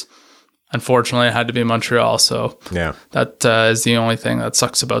players. Unfortunately, it had to be Montreal, so yeah, that is the only thing that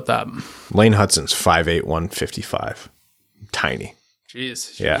sucks about that. Lane Hudson's 5'8", 155. Tiny.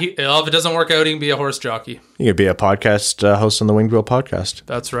 Jeez. Yeah. If it doesn't work out, he can be a horse jockey. You could be a podcast host on the Winged Wheel podcast.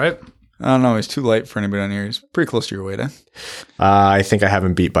 That's right. I don't know. He's too light for anybody on here. He's pretty close to your weight, eh? I think I have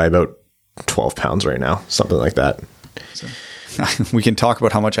him beat by about 12 pounds right now, something like that. So, we can talk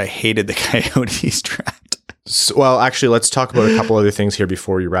about how much I hated the Coyotes draft. So, well, actually, let's talk about a couple other things here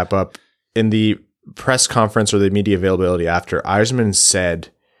before you wrap up. In the press conference or the media availability after, Yzerman said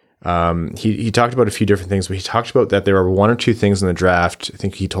he talked about a few different things, but he talked about that there were one or two things in the draft. I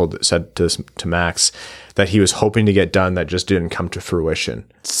think he said to Max that he was hoping to get done that just didn't come to fruition.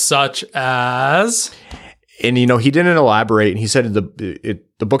 Such as? And, he didn't elaborate. And he said the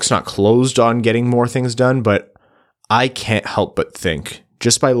book's not closed on getting more things done, but I can't help but think,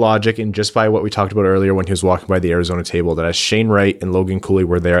 just by logic and just by what we talked about earlier when he was walking by the Arizona table, that as Shane Wright and Logan Cooley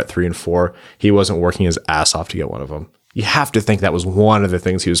were there at 3 and 4, he wasn't working his ass off to get one of them. You have to think that was one of the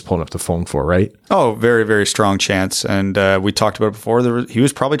things he was pulling up the phone for, right? Oh, very, very strong chance. And we talked about it before. He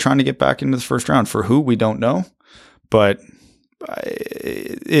was probably trying to get back into the first round. For who, we don't know. But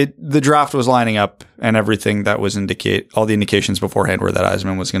the draft was lining up, and everything that was all the indications beforehand were that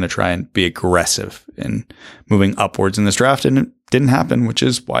Yzerman was going to try and be aggressive in moving upwards in this draft, and it didn't happen, which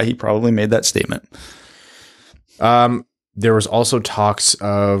is why he probably made that statement. There was also talks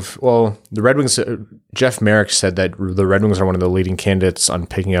of, the Red Wings, Jeff Merrick said that the Red Wings are one of the leading candidates on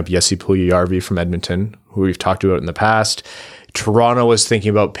picking up Jesse Puljujärvi from Edmonton, who we've talked about in the past. Toronto was thinking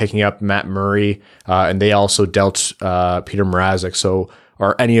about picking up Matt Murray, and they also dealt Peter Mrazek. So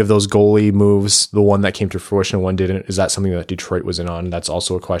are any of those goalie moves, the one that came to fruition and one didn't, is that something that Detroit was in on? That's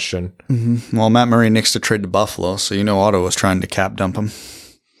also a question. Mm-hmm. Well, Matt Murray nixed a trade to Buffalo, so Ottawa was trying to cap dump him.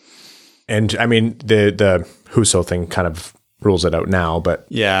 And I mean, the Husso thing kind of rules it out now, but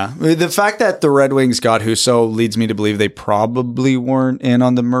yeah, the fact that the Red Wings got Husso leads me to believe they probably weren't in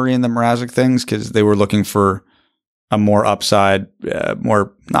on the Murray and the Mrazek things, because they were looking for a more upside,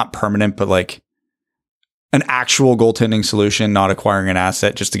 more not permanent, but like an actual goaltending solution, not acquiring an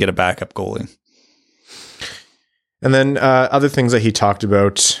asset just to get a backup goalie. And then other things that he talked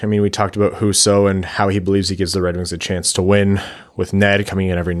about, we talked about Husso and how he believes he gives the Red Wings a chance to win with Ned coming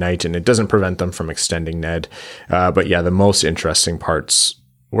in every night, and it doesn't prevent them from extending Ned. But yeah, the most interesting parts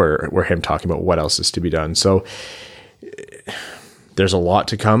were him talking about what else is to be done. So there's a lot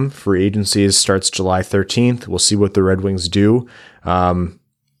to come. Free agency starts July 13th. We'll see what the Red Wings do.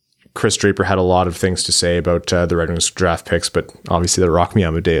 Chris Draper had a lot of things to say about the Red Wings draft picks, but obviously the Rock Me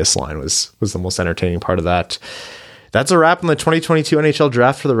Amadeus line was the most entertaining part of that. That's a wrap on the 2022 NHL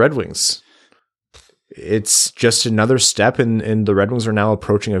Draft for the Red Wings. It's just another step, and the Red Wings are now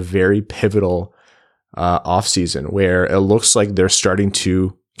approaching a very pivotal offseason where it looks like they're starting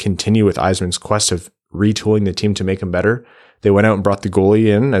to continue with Yzerman's quest of retooling the team to make them better. They went out and brought the goalie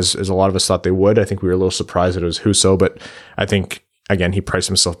in, as a lot of us thought they would. I think we were a little surprised that it was Husso, but I think, again, he priced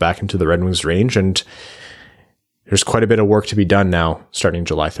himself back into the Red Wings range, and there's quite a bit of work to be done now starting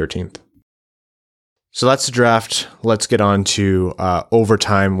July 13th. So that's the draft. Let's get on to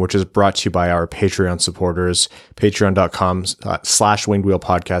Overtime, which is brought to you by our Patreon supporters, patreon.com/wingedwheel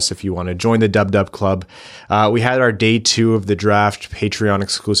podcast if you want to join the Dub Club. We had our day 2 of the draft Patreon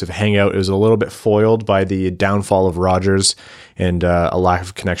exclusive hangout. It was a little bit foiled by the downfall of Rogers and a lack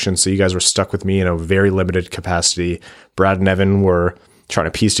of connection. So you guys were stuck with me in a very limited capacity. Brad and Evan were trying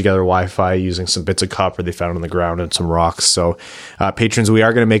to piece together Wi-Fi using some bits of copper they found on the ground and some rocks. So patrons, we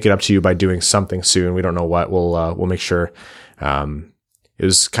are going to make it up to you by doing something soon. We don't know what. We'll make sure. It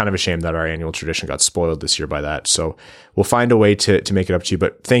was kind of a shame that our annual tradition got spoiled this year by that. So we'll find a way to make it up to you.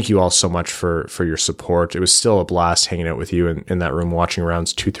 But thank you all so much for your support. It was still a blast hanging out with you in that room, watching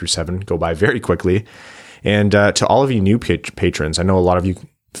rounds 2 through 7 go by very quickly. And to all of you new patrons, I know a lot of you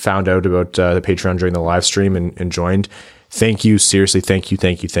found out about the Patreon during the live stream and joined. Thank you. Seriously, thank you.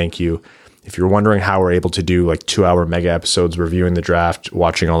 If you're wondering how we're able to do like 2-hour mega episodes reviewing the draft,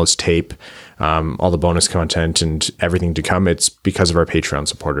 watching all this tape, all the bonus content and everything to come, it's because of our Patreon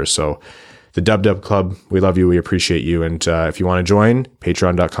supporters. So the Dub Club, we love you. We appreciate you. And if you want to join,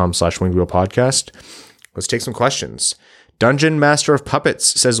 patreon.com/wingedwheel podcast. Let's take some questions. Dungeon Master of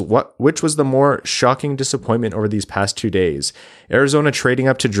Puppets says, which was the more shocking disappointment over these past 2 days? Arizona trading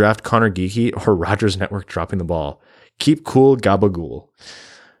up to draft Connor Geekie or Rogers Network dropping the ball? Keep cool, gabagool.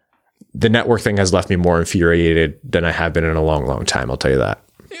 The network thing has left me more infuriated than I have been in a long, long time. I'll tell you that.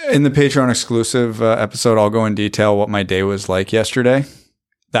 In the Patreon exclusive episode, I'll go in detail what my day was like yesterday.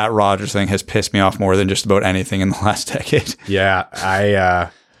 That Rogers thing has pissed me off more than just about anything in the last decade. Yeah,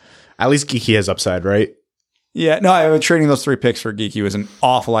 at least Geekie has upside, right? Yeah, no, trading those 3 picks for Geekie was an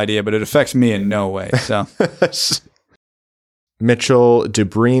awful idea, but it affects me in no way. So Mitchell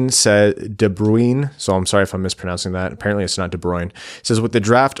DeBruyne so I'm sorry if I'm mispronouncing that. Apparently it's not De Bruyne. Says, with the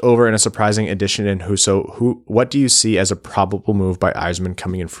draft over and a surprising addition in Husso, what do you see as a probable move by Yzerman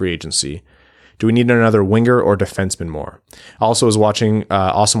coming in free agency? Do we need another winger or defenseman more? Also was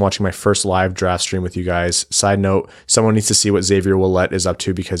awesome watching my first live draft stream with you guys. Side note, someone needs to see what Xavier Ouellet is up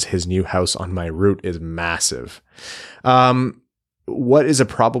to because his new house on my route is massive. What is a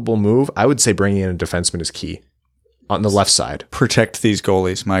probable move? I would say bringing in a defenseman is key. On the left side. Protect these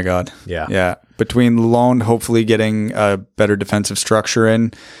goalies, my God. Yeah. Between Lalonde hopefully getting a better defensive structure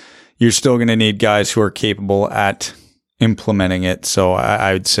in, you're still going to need guys who are capable at implementing it. So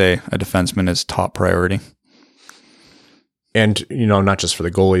I would say a defenseman is top priority. And, not just for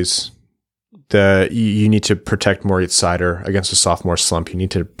the goalies. You need to protect Moritz Seider against a sophomore slump. You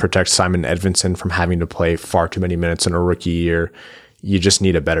need to protect Simon Edvinsson from having to play far too many minutes in a rookie year. You just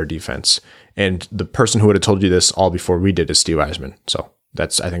need a better defense. And the person who would have told you this all before we did is Steve Yzerman. So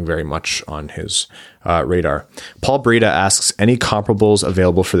that's, I think, very much on his radar. Paul Breda asks, any comparables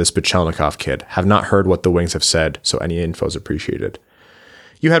available for this Buchelnikov kid? Have not heard what the Wings have said, so any info is appreciated.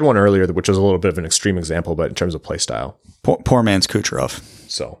 You had one earlier, which was a little bit of an extreme example, but in terms of play style. Poor man's Kucherov.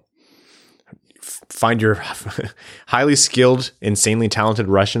 So find your highly skilled, insanely talented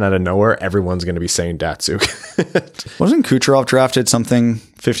Russian out of nowhere. Everyone's going to be saying Datsuk. Wasn't Kucherov drafted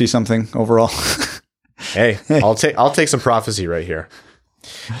 50-something overall? Hey, I'll take some prophecy right here.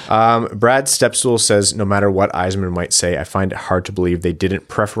 Brad Stepstool says, no matter what Yzerman might say, I find it hard to believe they didn't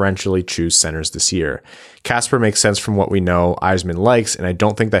preferentially choose centers this year. Kasper makes sense from what we know Yzerman likes, and I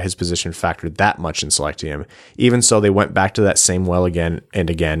don't think that his position factored that much in selecting him. Even so, they went back to that same well again and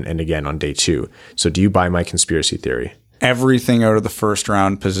again and again on day 2. So do you buy my conspiracy theory? Everything out of the first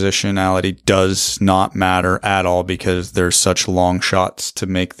round positionality does not matter at all because there's such long shots to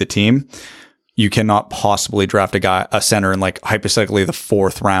make the team. You cannot possibly draft a center in hypothetically the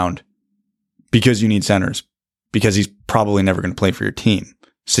 4th round because you need centers because he's probably never going to play for your team,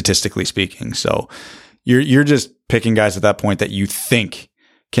 statistically speaking. So you're just picking guys at that point that you think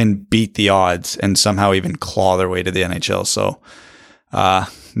can beat the odds and somehow even claw their way to the NHL. So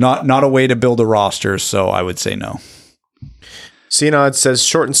not a way to build a roster. So I would say no. Cianod says,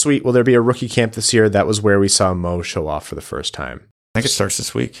 short and sweet, will there be a rookie camp this year? That was where we saw Mo show off for the first time. I think it starts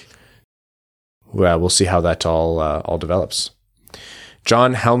this week. Well, we'll see how that all develops.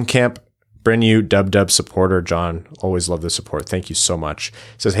 John Helmkamp, brand new Dub supporter. John, always love the support. Thank you so much.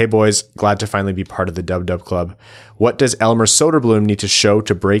 Says, hey boys, glad to finally be part of the Dub Club. What does Elmer Soderblom need to show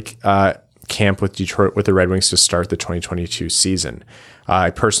to break camp with Detroit with the Red Wings to start the 2022 season? I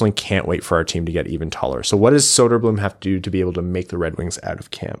personally can't wait for our team to get even taller. So what does Soderblom have to do to be able to make the Red Wings out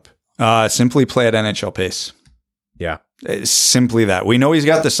of camp? Simply play at NHL pace. Yeah. It's simply that. We know he's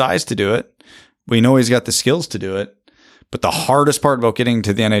got the size to do it. We know he's got the skills to do it. But the hardest part about getting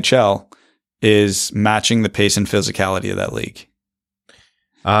to the NHL is matching the pace and physicality of that league.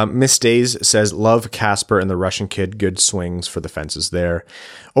 Miss Days says, love Kasper and the Russian kid. Good swings for the fences there.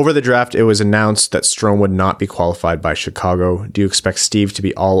 Over the draft, it was announced that Strome would not be qualified by Chicago. Do you expect Steve to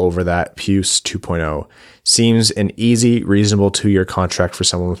be all over that? Puce 2.0. Seems an easy, reasonable 2-year contract for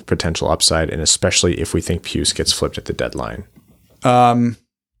someone with potential upside, and especially if we think Puce gets flipped at the deadline.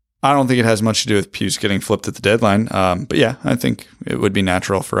 I don't think it has much to do with Puce getting flipped at the deadline. But yeah, I think it would be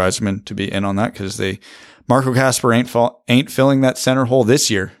natural for Yzerman to be in on that because Marco Kasper ain't filling that center hole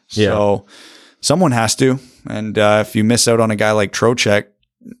this year. Yeah. So someone has to. And if you miss out on a guy like Trocheck,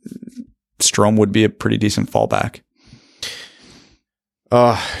 Strome would be a pretty decent fallback.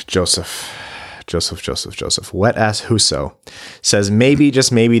 Joseph. Wet ass Husso says, maybe, just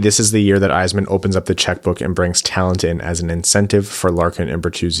maybe, this is the year that Yzerman opens up the checkbook and brings talent in as an incentive for Larkin and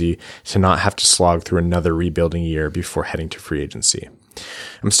Bertuzzi to not have to slog through another rebuilding year before heading to free agency.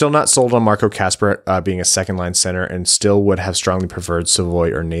 I'm still not sold on Marco Kasper being a second line center and still would have strongly preferred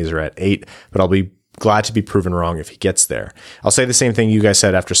Savoy or Nazer at 8, but I'll be glad to be proven wrong if he gets there. I'll say the same thing you guys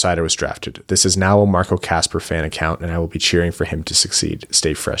said after Seider was drafted. This is now a Marco Kasper fan account, and I will be cheering for him to succeed.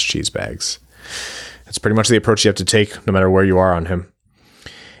 Stay fresh, cheese bags. That's pretty much the approach you have to take no matter where you are on him.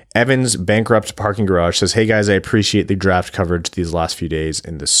 Evans Bankrupt Parking Garage says, hey guys, I appreciate the draft coverage these last few days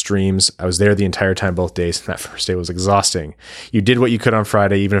in the streams. I was there the entire time both days, and that first day was exhausting. You did what you could on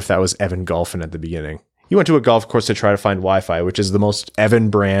Friday, even if that was Evan golfing at the beginning. You went to a golf course to try to find Wi-Fi, which is the most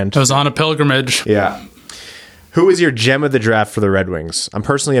Evan brand. I was on a pilgrimage. Yeah. Who is your gem of the draft for the Red Wings? I'm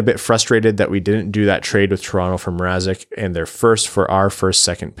personally a bit frustrated that we didn't do that trade with Toronto for Mrazek and their first for our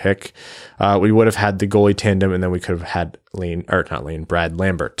second pick. We would have had the goalie tandem, and then we could have had Brad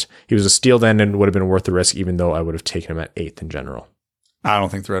Lambert. He was a steal then and would have been worth the risk, even though I would have taken him at 8th in general. I don't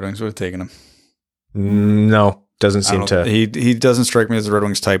think the Red Wings would have taken him. No. Doesn't seem to. He doesn't strike me as the Red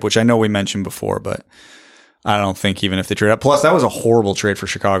Wings type, which I know we mentioned before, but I don't think even if they trade up. Plus, that was a horrible trade for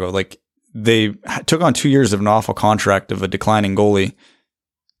Chicago. Like, they took on 2 years of an awful contract of a declining goalie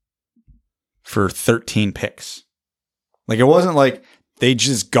for 13 picks. Like, it wasn't like they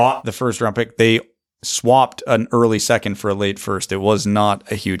just got the first round pick. They swapped an early second for a late first. It was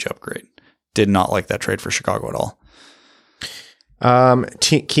not a huge upgrade. Did not like that trade for Chicago at all.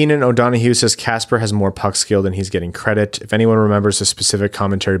 Keenan O'Donohue says Kasper has more puck skill than he's getting credit. If anyone remembers a specific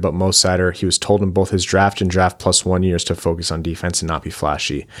commentary about Mo Seider, he was told in both his draft and draft plus 1 years to focus on defense and not be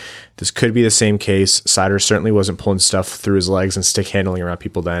flashy. This could be the same case. Seider certainly wasn't pulling stuff through his legs and stick handling around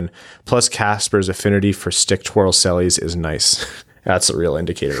people then. Plus, Kasper's affinity for stick twirl sellies is nice. That's a real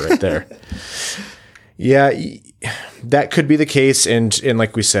indicator right there. Yeah, that could be the case. And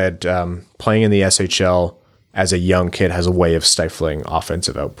like we said, playing in the SHL as a young kid has a way of stifling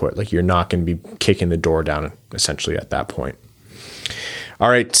offensive output. Like, you're not going to be kicking the door down essentially at that point. All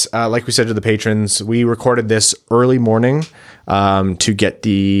right. Like we said to the patrons, we recorded this early morning to get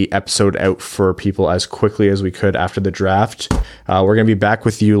the episode out for people as quickly as we could after the draft. We're going to be back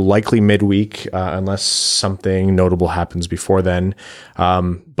with you likely midweek unless something notable happens before then.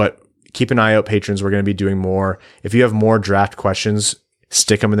 But keep an eye out, patrons. We're going to be doing more. If you have more draft questions,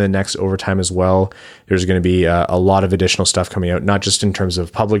 stick them in the next overtime as well. There's going to be a lot of additional stuff coming out, not just in terms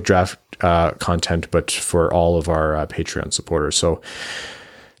of public draft content, but for all of our Patreon supporters. So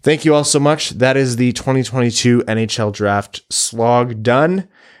thank you all so much. That is the 2022 NHL Draft slog done.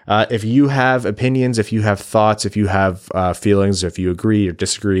 If you have opinions, if you have thoughts, if you have feelings, if you agree or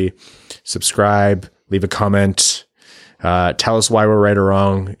disagree, subscribe, leave a comment. Tell us why we're right or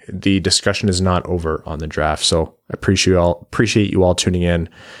wrong. The discussion is not over on the draft. So I appreciate you all tuning in.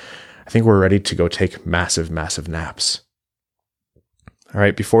 I think we're ready to go take massive naps. All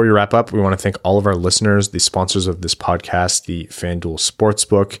right. Before we wrap up, we want to thank all of our listeners, the sponsors of this podcast, the FanDuel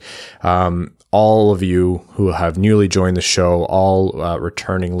Sportsbook, all of you who have newly joined the show, all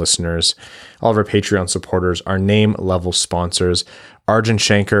returning listeners, all of our Patreon supporters, our name level sponsors, Arjun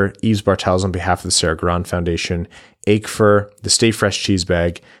Shankar, Yves Bartels on behalf of the Sarah Grand Foundation, Akefer, the Stay Fresh Cheese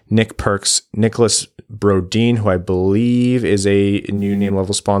Bag, Nick Perks, Nicholas Brodeen, who I believe is a new name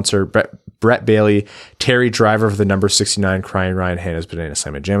level sponsor, Brett Bailey, Terry Driver of the number 69 Crying Ryan Hannah's Banana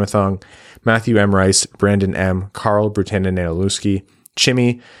Simon Jamathong, Matthew M. Rice, Brandon M., Carl Brutanen Nailowski,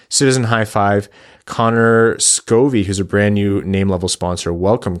 Chimmy, Citizen High Five, Connor Scovey, who's a brand new name level sponsor.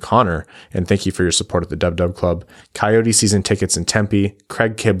 Welcome, Connor, and thank you for your support of the Dub Dub Club. Coyote Season Tickets in Tempe,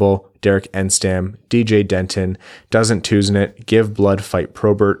 Craig Kibble, Derek Enstam, DJ Denton, Doesn't Tuesnit, Give Blood, Fight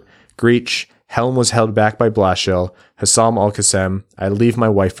Probert, Greach, Helm Was Held Back by Blashill, Hassam Al-Qassem, I Leave My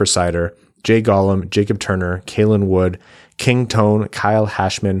Wife for Cider, Jay Gollum, Jacob Turner, Kalen Wood, King Tone, Kyle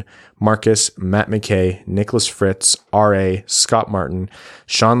Hashman, Marcus, Matt McKay, Nicholas Fritz, R.A., Scott Martin,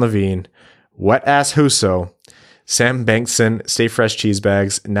 Sean Levine, Wet Ass Husso, Sam Bankson, Stay Fresh Cheese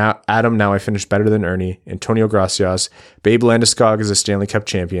Bags, now Adam, Now I Finished Better Than Ernie, Antonio Gracias, Babe Landeskog is a Stanley Cup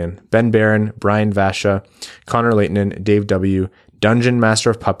champion, Ben Barron, Brian Vasha, Connor Leighton, Dave W., Dungeon Master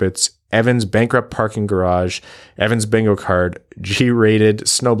of Puppets, Evan's Bankrupt Parking Garage, Evan's Bingo Card, G-Rated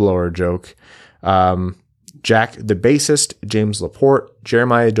Snowblower Joke, Jack the Bassist, James Laporte,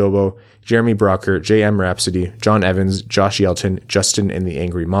 Jeremiah Adobo, Jeremy Brocker, J.M. Rhapsody, John Evans, Josh Yelton, Justin and the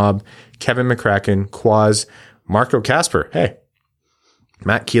Angry Mob, Kevin McCracken, Quaz, Marco Kasper, hey,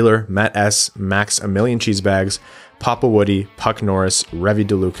 Matt Keeler, Matt S., Max A Million Cheese Bags, Papa Woody, Puck Norris, Revi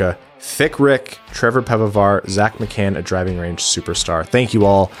DeLuca, Thick Rick, Trevor Pevavar, Zach McCann, a driving range superstar. Thank you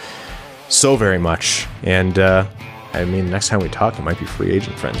all so very much. And next time we talk, it might be free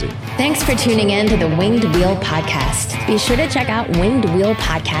agent frenzy. Thanks for tuning in to the Winged Wheel Podcast. Be sure to check out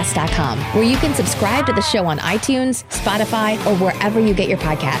wingedwheelpodcast.com, where you can subscribe to the show on iTunes, Spotify, or wherever you get your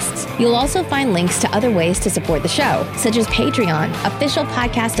podcasts. You'll also find links to other ways to support the show, such as Patreon, official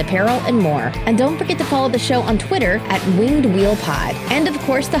podcast apparel, and more. And don't forget to follow the show on Twitter at Winged Wheel Pod. And of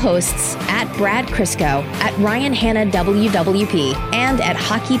course, the hosts at Brad Crisco, at Ryan Hanna WWP, and at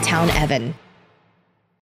Hockeytown Evan.